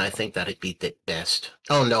dwarven, I think that'd be the best.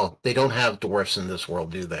 Oh, no, they don't have dwarfs in this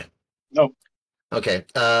world, do they? No. Okay.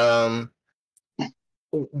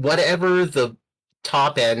 Whatever the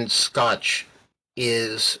top end scotch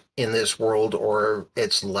is in this world, or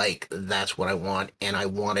it's like, that's what I want, and I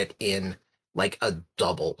want it in like a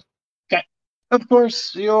double. Okay. Of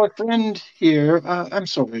course, your friend here, I'm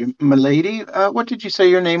sorry, milady, what did you say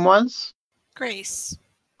your name was? Grace.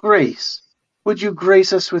 Grace. Would you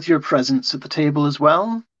grace us with your presence at the table as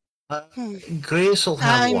well? Grace will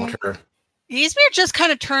have water. Ysmyr just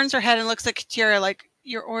kind of turns her head and looks at Katira like,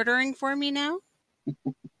 you're ordering for me now?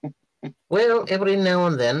 Well, every now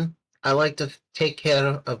and then, I like to take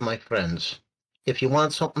care of my friends. If you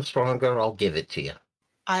want something stronger, I'll give it to you.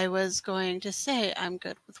 I was going to say I'm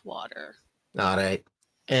good with water. All right.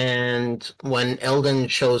 And when Eldon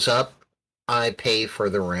shows up, I pay for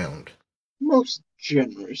the round. Most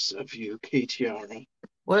generous of you, Katiara.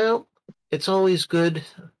 Well, it's always good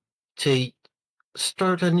to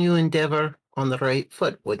start a new endeavor on the right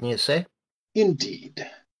foot, wouldn't you say? Indeed.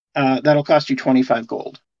 That'll cost you 25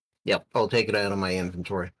 gold. Yep, I'll take it out of my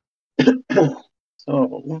inventory. I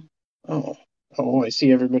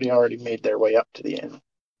see everybody already made their way up to the inn.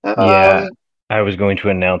 Yeah, I was going to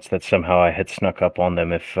announce that somehow I had snuck up on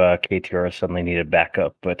them if KTR suddenly needed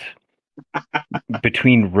backup, but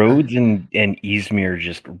between Rhodes and Ysmyr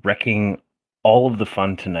just wrecking all of the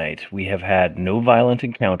fun tonight, we have had no violent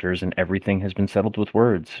encounters and everything has been settled with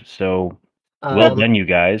words. So, well done, you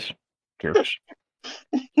guys. Jerks.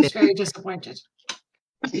 He's very disappointed.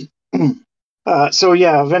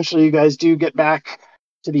 Eventually you guys do get back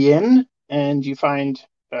to the inn, and you find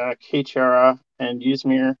Katiara and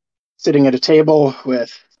Ysmyr sitting at a table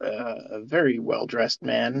with a very well-dressed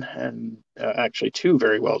man, and actually two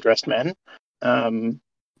very well-dressed men, and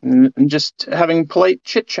just having polite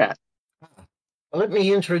chit-chat. Let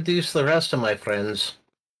me introduce the rest of my friends.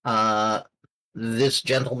 This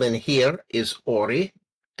gentleman here is Ori,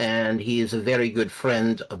 and he is a very good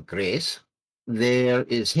friend of Grace. There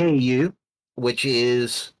is Heyu, which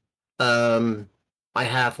is my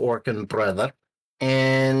half-orcan brother.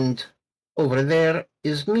 And over there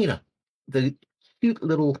is Mira, the cute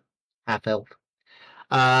little half-elf.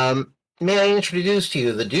 May I introduce to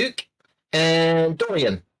you the Duke and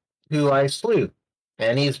Dorian, who I slew.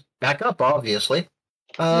 And he's back up, obviously.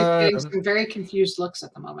 You're getting some very confused looks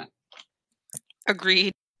at the moment.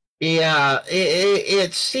 Agreed. Yeah,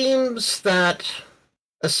 it seems that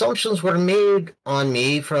assumptions were made on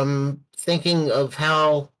me from thinking of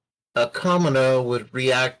how a commoner would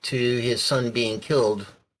react to his son being killed.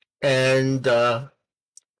 And the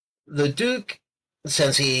Duke,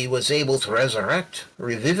 since he was able to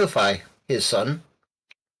revivify his son,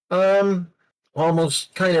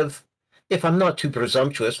 almost kind of, if I'm not too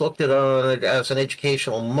presumptuous, looked at it as an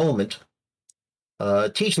educational moment,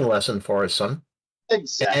 teaching lesson for his son.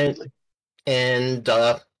 Exactly. And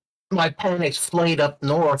my panic flight up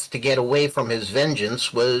north to get away from his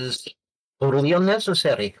vengeance was totally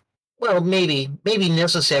unnecessary. Well, maybe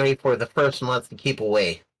necessary for the first month to keep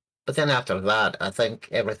away. But then after that, I think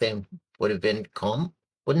everything would have been calm.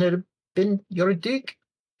 Wouldn't it have been your Duke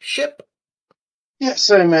ship? Yes,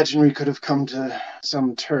 I imagine we could have come to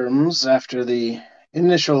some terms after the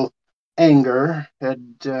initial anger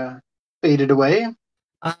had faded away.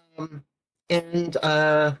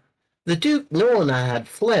 The Duke, knowing I had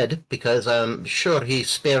fled, because I'm sure he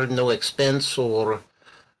spared no expense or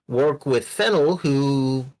work with Fennel,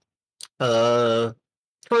 who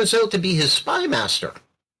turns out to be his spy master,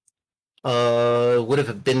 would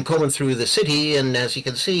have been coming through the city, and as you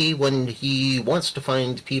can see, when he wants to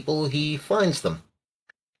find people, he finds them.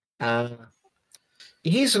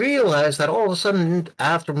 He's realized that all of a sudden,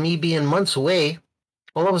 after me being months away,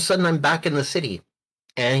 all of a sudden I'm back in the city.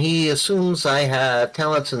 And he assumes I have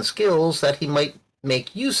talents and skills that he might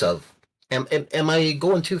make use of. Am I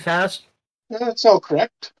going too fast? That's all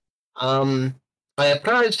correct. I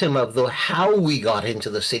apprised him of how we got into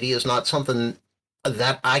the city is not something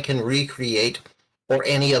that I can recreate, or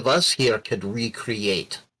any of us here could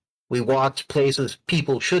recreate. We walked places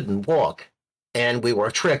people shouldn't walk, and we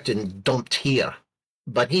were tricked and dumped here.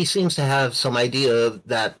 But he seems to have some idea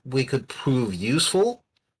that we could prove useful.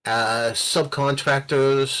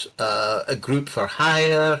 Subcontractors, a group for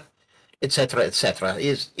hire, etc., etc.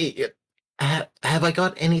 Have I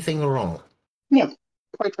got anything wrong? Yeah,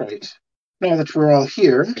 quite right. Now that we're all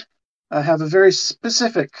here, I have a very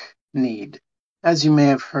specific need. As you may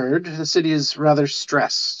have heard, the city is rather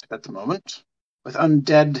stressed at the moment, with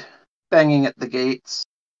undead banging at the gates.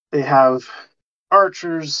 They have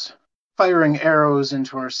archers firing arrows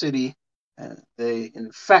into our city. They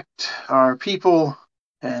infect our people,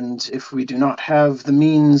 and if we do not have the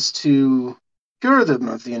means to cure them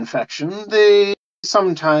of the infection, they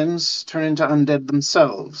sometimes turn into undead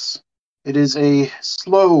themselves. It is a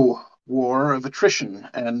slow war of attrition,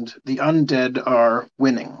 and the undead are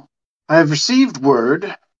winning. I have received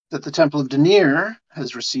word that the Temple of Denier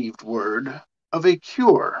has received word of a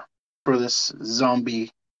cure for this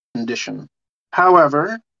zombie condition.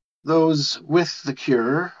 However, those with the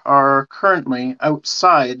cure are currently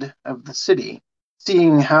outside of the city.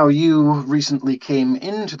 Seeing how you recently came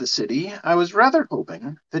into the city, I was rather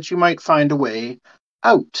hoping that you might find a way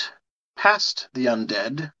out past the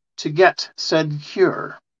undead to get said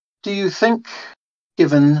cure. Do you think,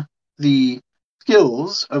 given the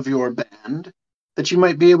skills of your band, that you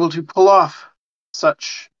might be able to pull off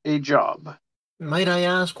such a job? Might I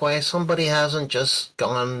ask why somebody hasn't just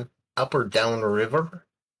gone up or down a river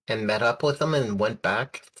and met up with them and went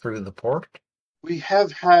back through the port? We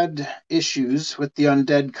have had issues with the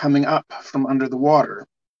undead coming up from under the water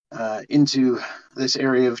into this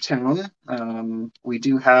area of town. We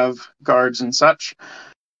do have guards and such,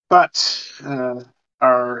 but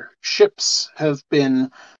our ships have been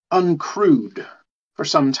uncrewed for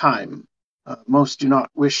some time. Most do not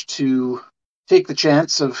wish to take the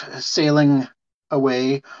chance of sailing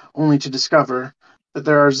away only to discover that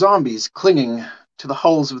there are zombies clinging to the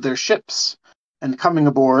hulls of their ships and coming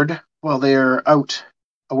aboard while they are out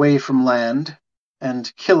away from land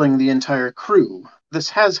and killing the entire crew. This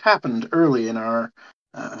has happened early in our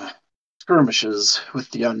skirmishes with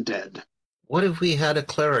the undead. What if we had a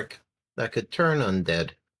cleric that could turn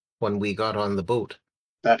undead when we got on the boat?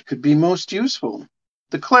 That could be most useful.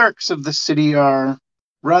 The clerics of the city are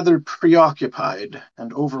rather preoccupied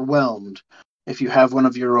and overwhelmed. If you have one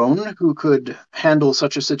of your own who could handle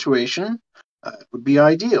such a situation, it would be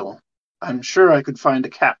ideal. I'm sure I could find a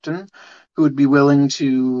captain who would be willing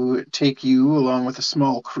to take you along with a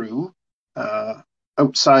small crew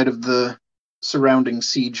outside of the surrounding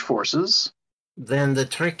siege forces. Then the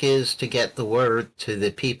trick is to get the word to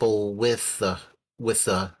the people with the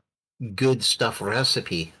good stuff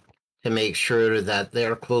recipe to make sure that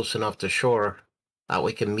they're close enough to shore that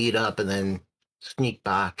we can meet up and then sneak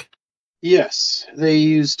back. Yes, they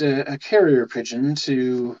used a carrier pigeon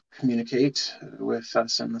to communicate with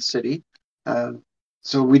us in the city.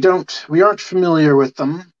 So we aren't familiar with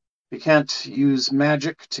them. We can't use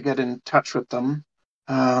magic to get in touch with them.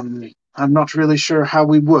 I'm not really sure how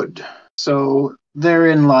we would. So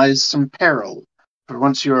therein lies some peril. For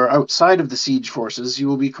once you're outside of the siege forces, you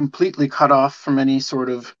will be completely cut off from any sort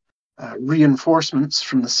of reinforcements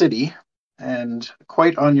from the city, and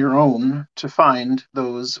quite on your own to find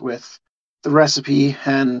those with the recipe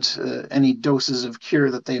and any doses of cure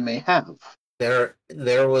that they may have.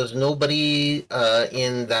 There was nobody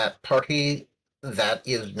in that party that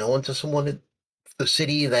is known to someone in the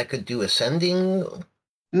city that could do ascending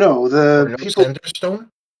No, or no Senderstone?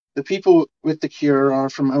 the people with the cure are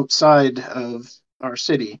from outside of our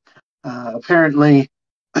city. Apparently,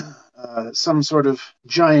 some sort of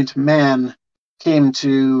giant man came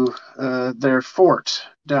to their fort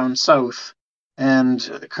down south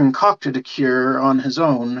and concocted a cure on his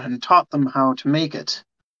own and taught them how to make it.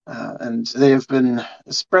 And they have been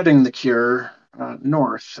spreading the cure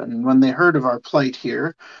north. And when they heard of our plight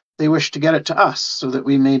here, they wish to get it to us so that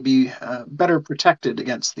we may be better protected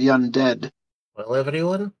against the undead. Well,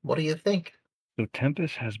 everyone, what do you think? So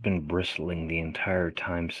Tempus has been bristling the entire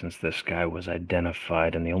time since this guy was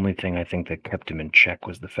identified, and the only thing I think that kept him in check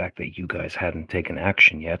was the fact that you guys hadn't taken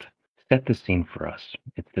action yet. Set the scene for us.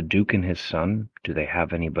 It's the Duke and his son. Do they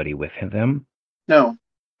have anybody with them? No.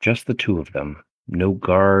 Just the two of them. No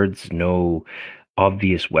guards, no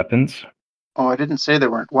obvious weapons? Oh, I didn't say there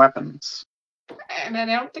weren't weapons. And I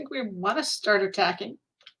don't think we want to start attacking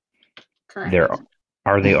currently.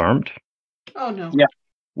 Are they armed? Oh, no. Yeah.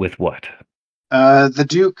 With what? The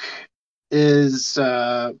Duke is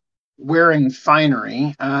wearing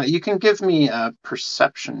finery. You can give me a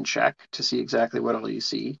perception check to see exactly what all you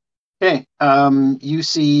see. Okay. You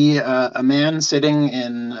see a man sitting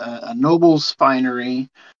in a noble's finery,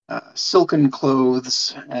 silken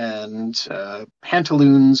clothes and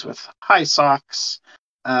pantaloons with high socks.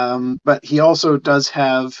 But he also does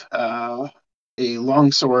have a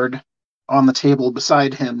longsword on the table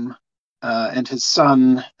beside him, and his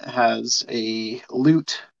son has a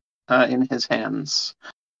lute in his hands,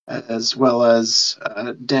 as well as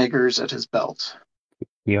daggers at his belt.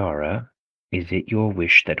 Yara, is it your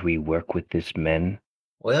wish that we work with this men?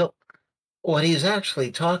 Well, what he's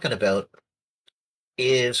actually talking about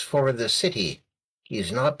is for the city.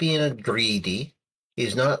 He's not being greedy.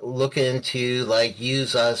 He's not looking to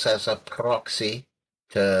use us as a proxy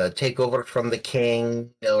to take over from the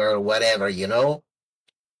king or whatever, you know?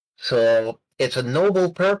 So it's a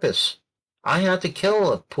noble purpose. I had to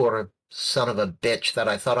kill a poor son of a bitch that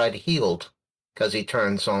I thought I'd healed because he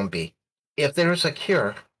turned zombie. If there's a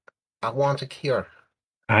cure, I want a cure.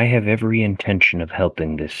 I have every intention of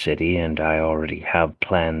helping this city, and I already have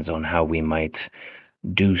plans on how we might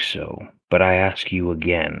do so. But I ask you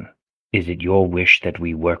again, is it your wish that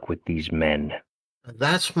we work with these men?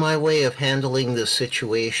 That's my way of handling the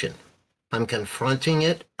situation. I'm confronting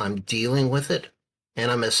it, I'm dealing with it, and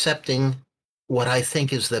I'm accepting what I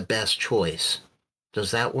think is the best choice. Does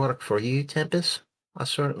that work for you, Tempus? I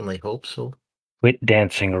certainly hope so. Quit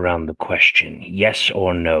dancing around the question, yes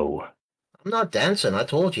or no. I'm not dancing, I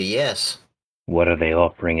told you yes. What are they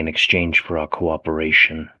offering in exchange for our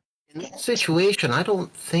cooperation? In this situation, I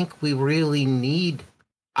don't think we really need...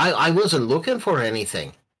 I wasn't looking for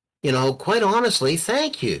anything. You know, quite honestly,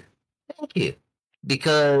 thank you. Thank you.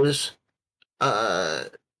 Because,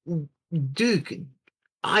 Duke,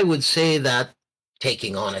 I would say that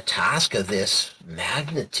taking on a task of this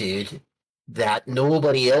magnitude that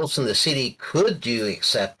nobody else in the city could do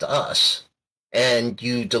except us, and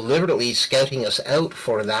you deliberately scouting us out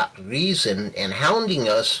for that reason and hounding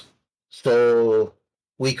us so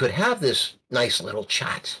we could have this nice little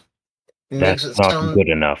chat. Makes That's it not sound... good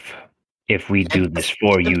enough. If we do this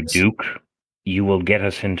for you, Duke, you will get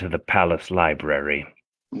us into the palace library.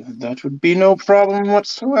 That would be no problem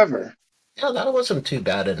whatsoever. Yeah, that wasn't too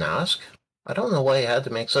bad an ask. I don't know why you had to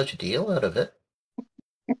make such a deal out of it.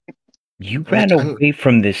 You ran away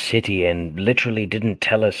from this city and literally didn't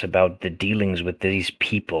tell us about the dealings with these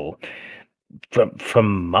people for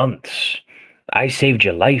months. I saved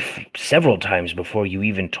your life several times before you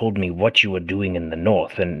even told me what you were doing in the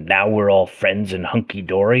north, and now we're all friends and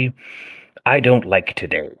hunky-dory. I don't like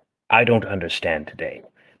today. I don't understand today.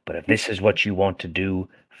 But if this is what you want to do,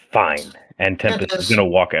 fine. And Tempest is going to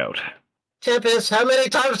walk out. Tempest, how many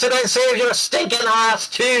times did I save your stinking ass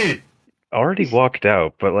too? Already walked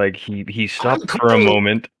out, but like he stopped for a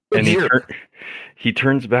moment and he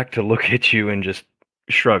turns back to look at you and just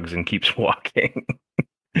shrugs and keeps walking.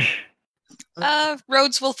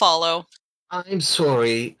 Rhodes will follow. I'm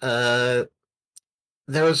sorry.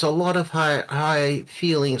 There's a lot of high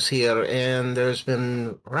feelings here, and there's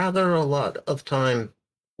been rather a lot of time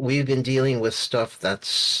we've been dealing with stuff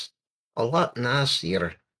that's a lot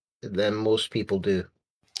nastier than most people do.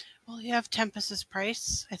 Well, you have Tempus's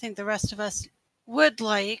price. I think the rest of us would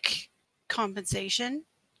like compensation,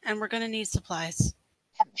 and we're going to need supplies.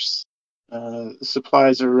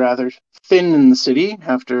 Supplies are rather thin in the city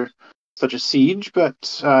after such a siege,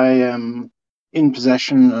 but I am in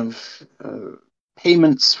possession of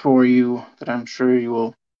payments for you that I'm sure you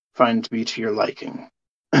will find to be to your liking.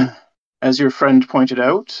 As your friend pointed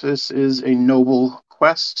out, this is a noble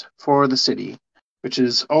quest for the city, which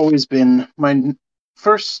has always been my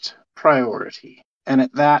first priority. And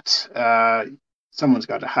at that, someone's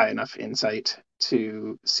got a high enough insight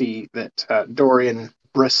to see that Dorian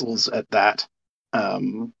bristles at that.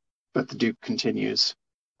 But the Duke continues.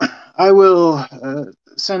 I will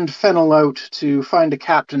send Fennel out to find a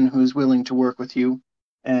captain who is willing to work with you,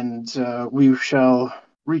 and we shall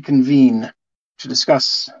reconvene to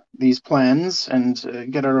discuss these plans and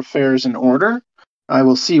get our affairs in order. I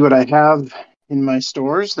will see what I have in my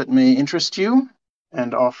stores that may interest you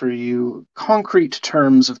and offer you concrete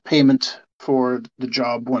terms of payment for the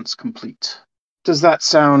job once complete. Does that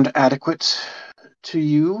sound adequate to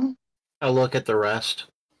you? I'll look at the rest,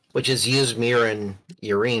 which is Ysmyr and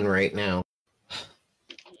Yaereene right now.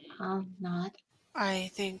 Not. I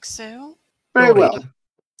think so. Very well.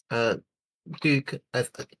 Duke, I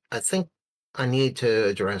think I need to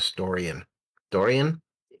address Dorian. Dorian?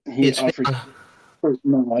 He offers a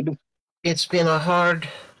nod. It's been a hard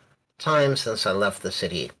time since I left the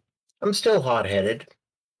city. I'm still hot-headed.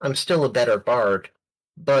 I'm still a better bard.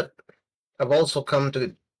 But I've also come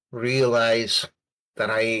to realize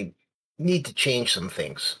that I need to change some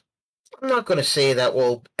things. I'm not going to say that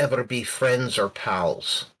we'll ever be friends or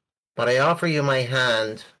pals, but I offer you my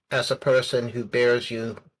hand as a person who bears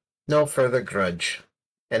you no further grudge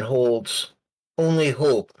and holds only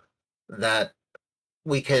hope that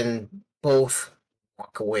we can both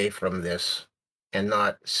walk away from this and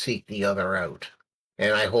not seek the other out.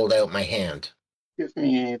 And I hold out my hand. Give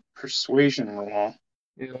me a persuasion roll.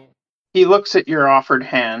 Yeah. He looks at your offered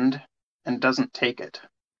hand and doesn't take it.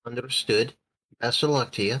 Understood. Best of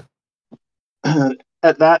luck to you.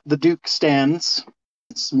 At that, the Duke stands,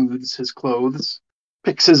 smooths his clothes,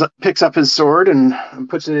 picks up his sword and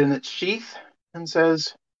puts it in its sheath, and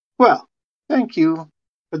says, "Well, thank you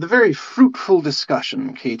for the very fruitful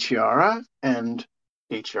discussion, Katiara and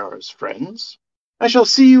Katiara's friends. I shall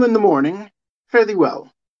see you in the morning. Fare thee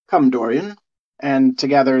well. Come, Dorian." And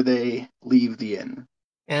together they leave the inn.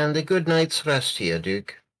 And a good night's rest to you,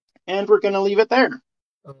 Duke. And we're going to leave it there.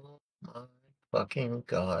 Oh my fucking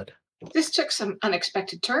God. This took some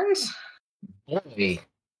unexpected turns. Boy,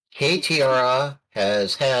 KTRA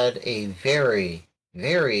has had a very,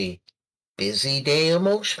 very busy day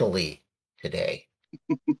emotionally today.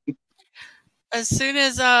 As soon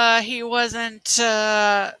as he wasn't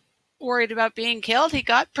worried about being killed, he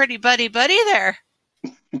got pretty buddy-buddy there.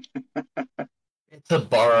 It's a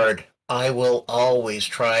bard. I will always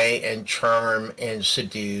try and charm and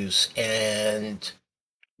seduce and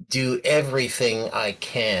do everything I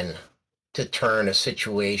can to turn a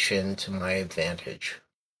situation to my advantage.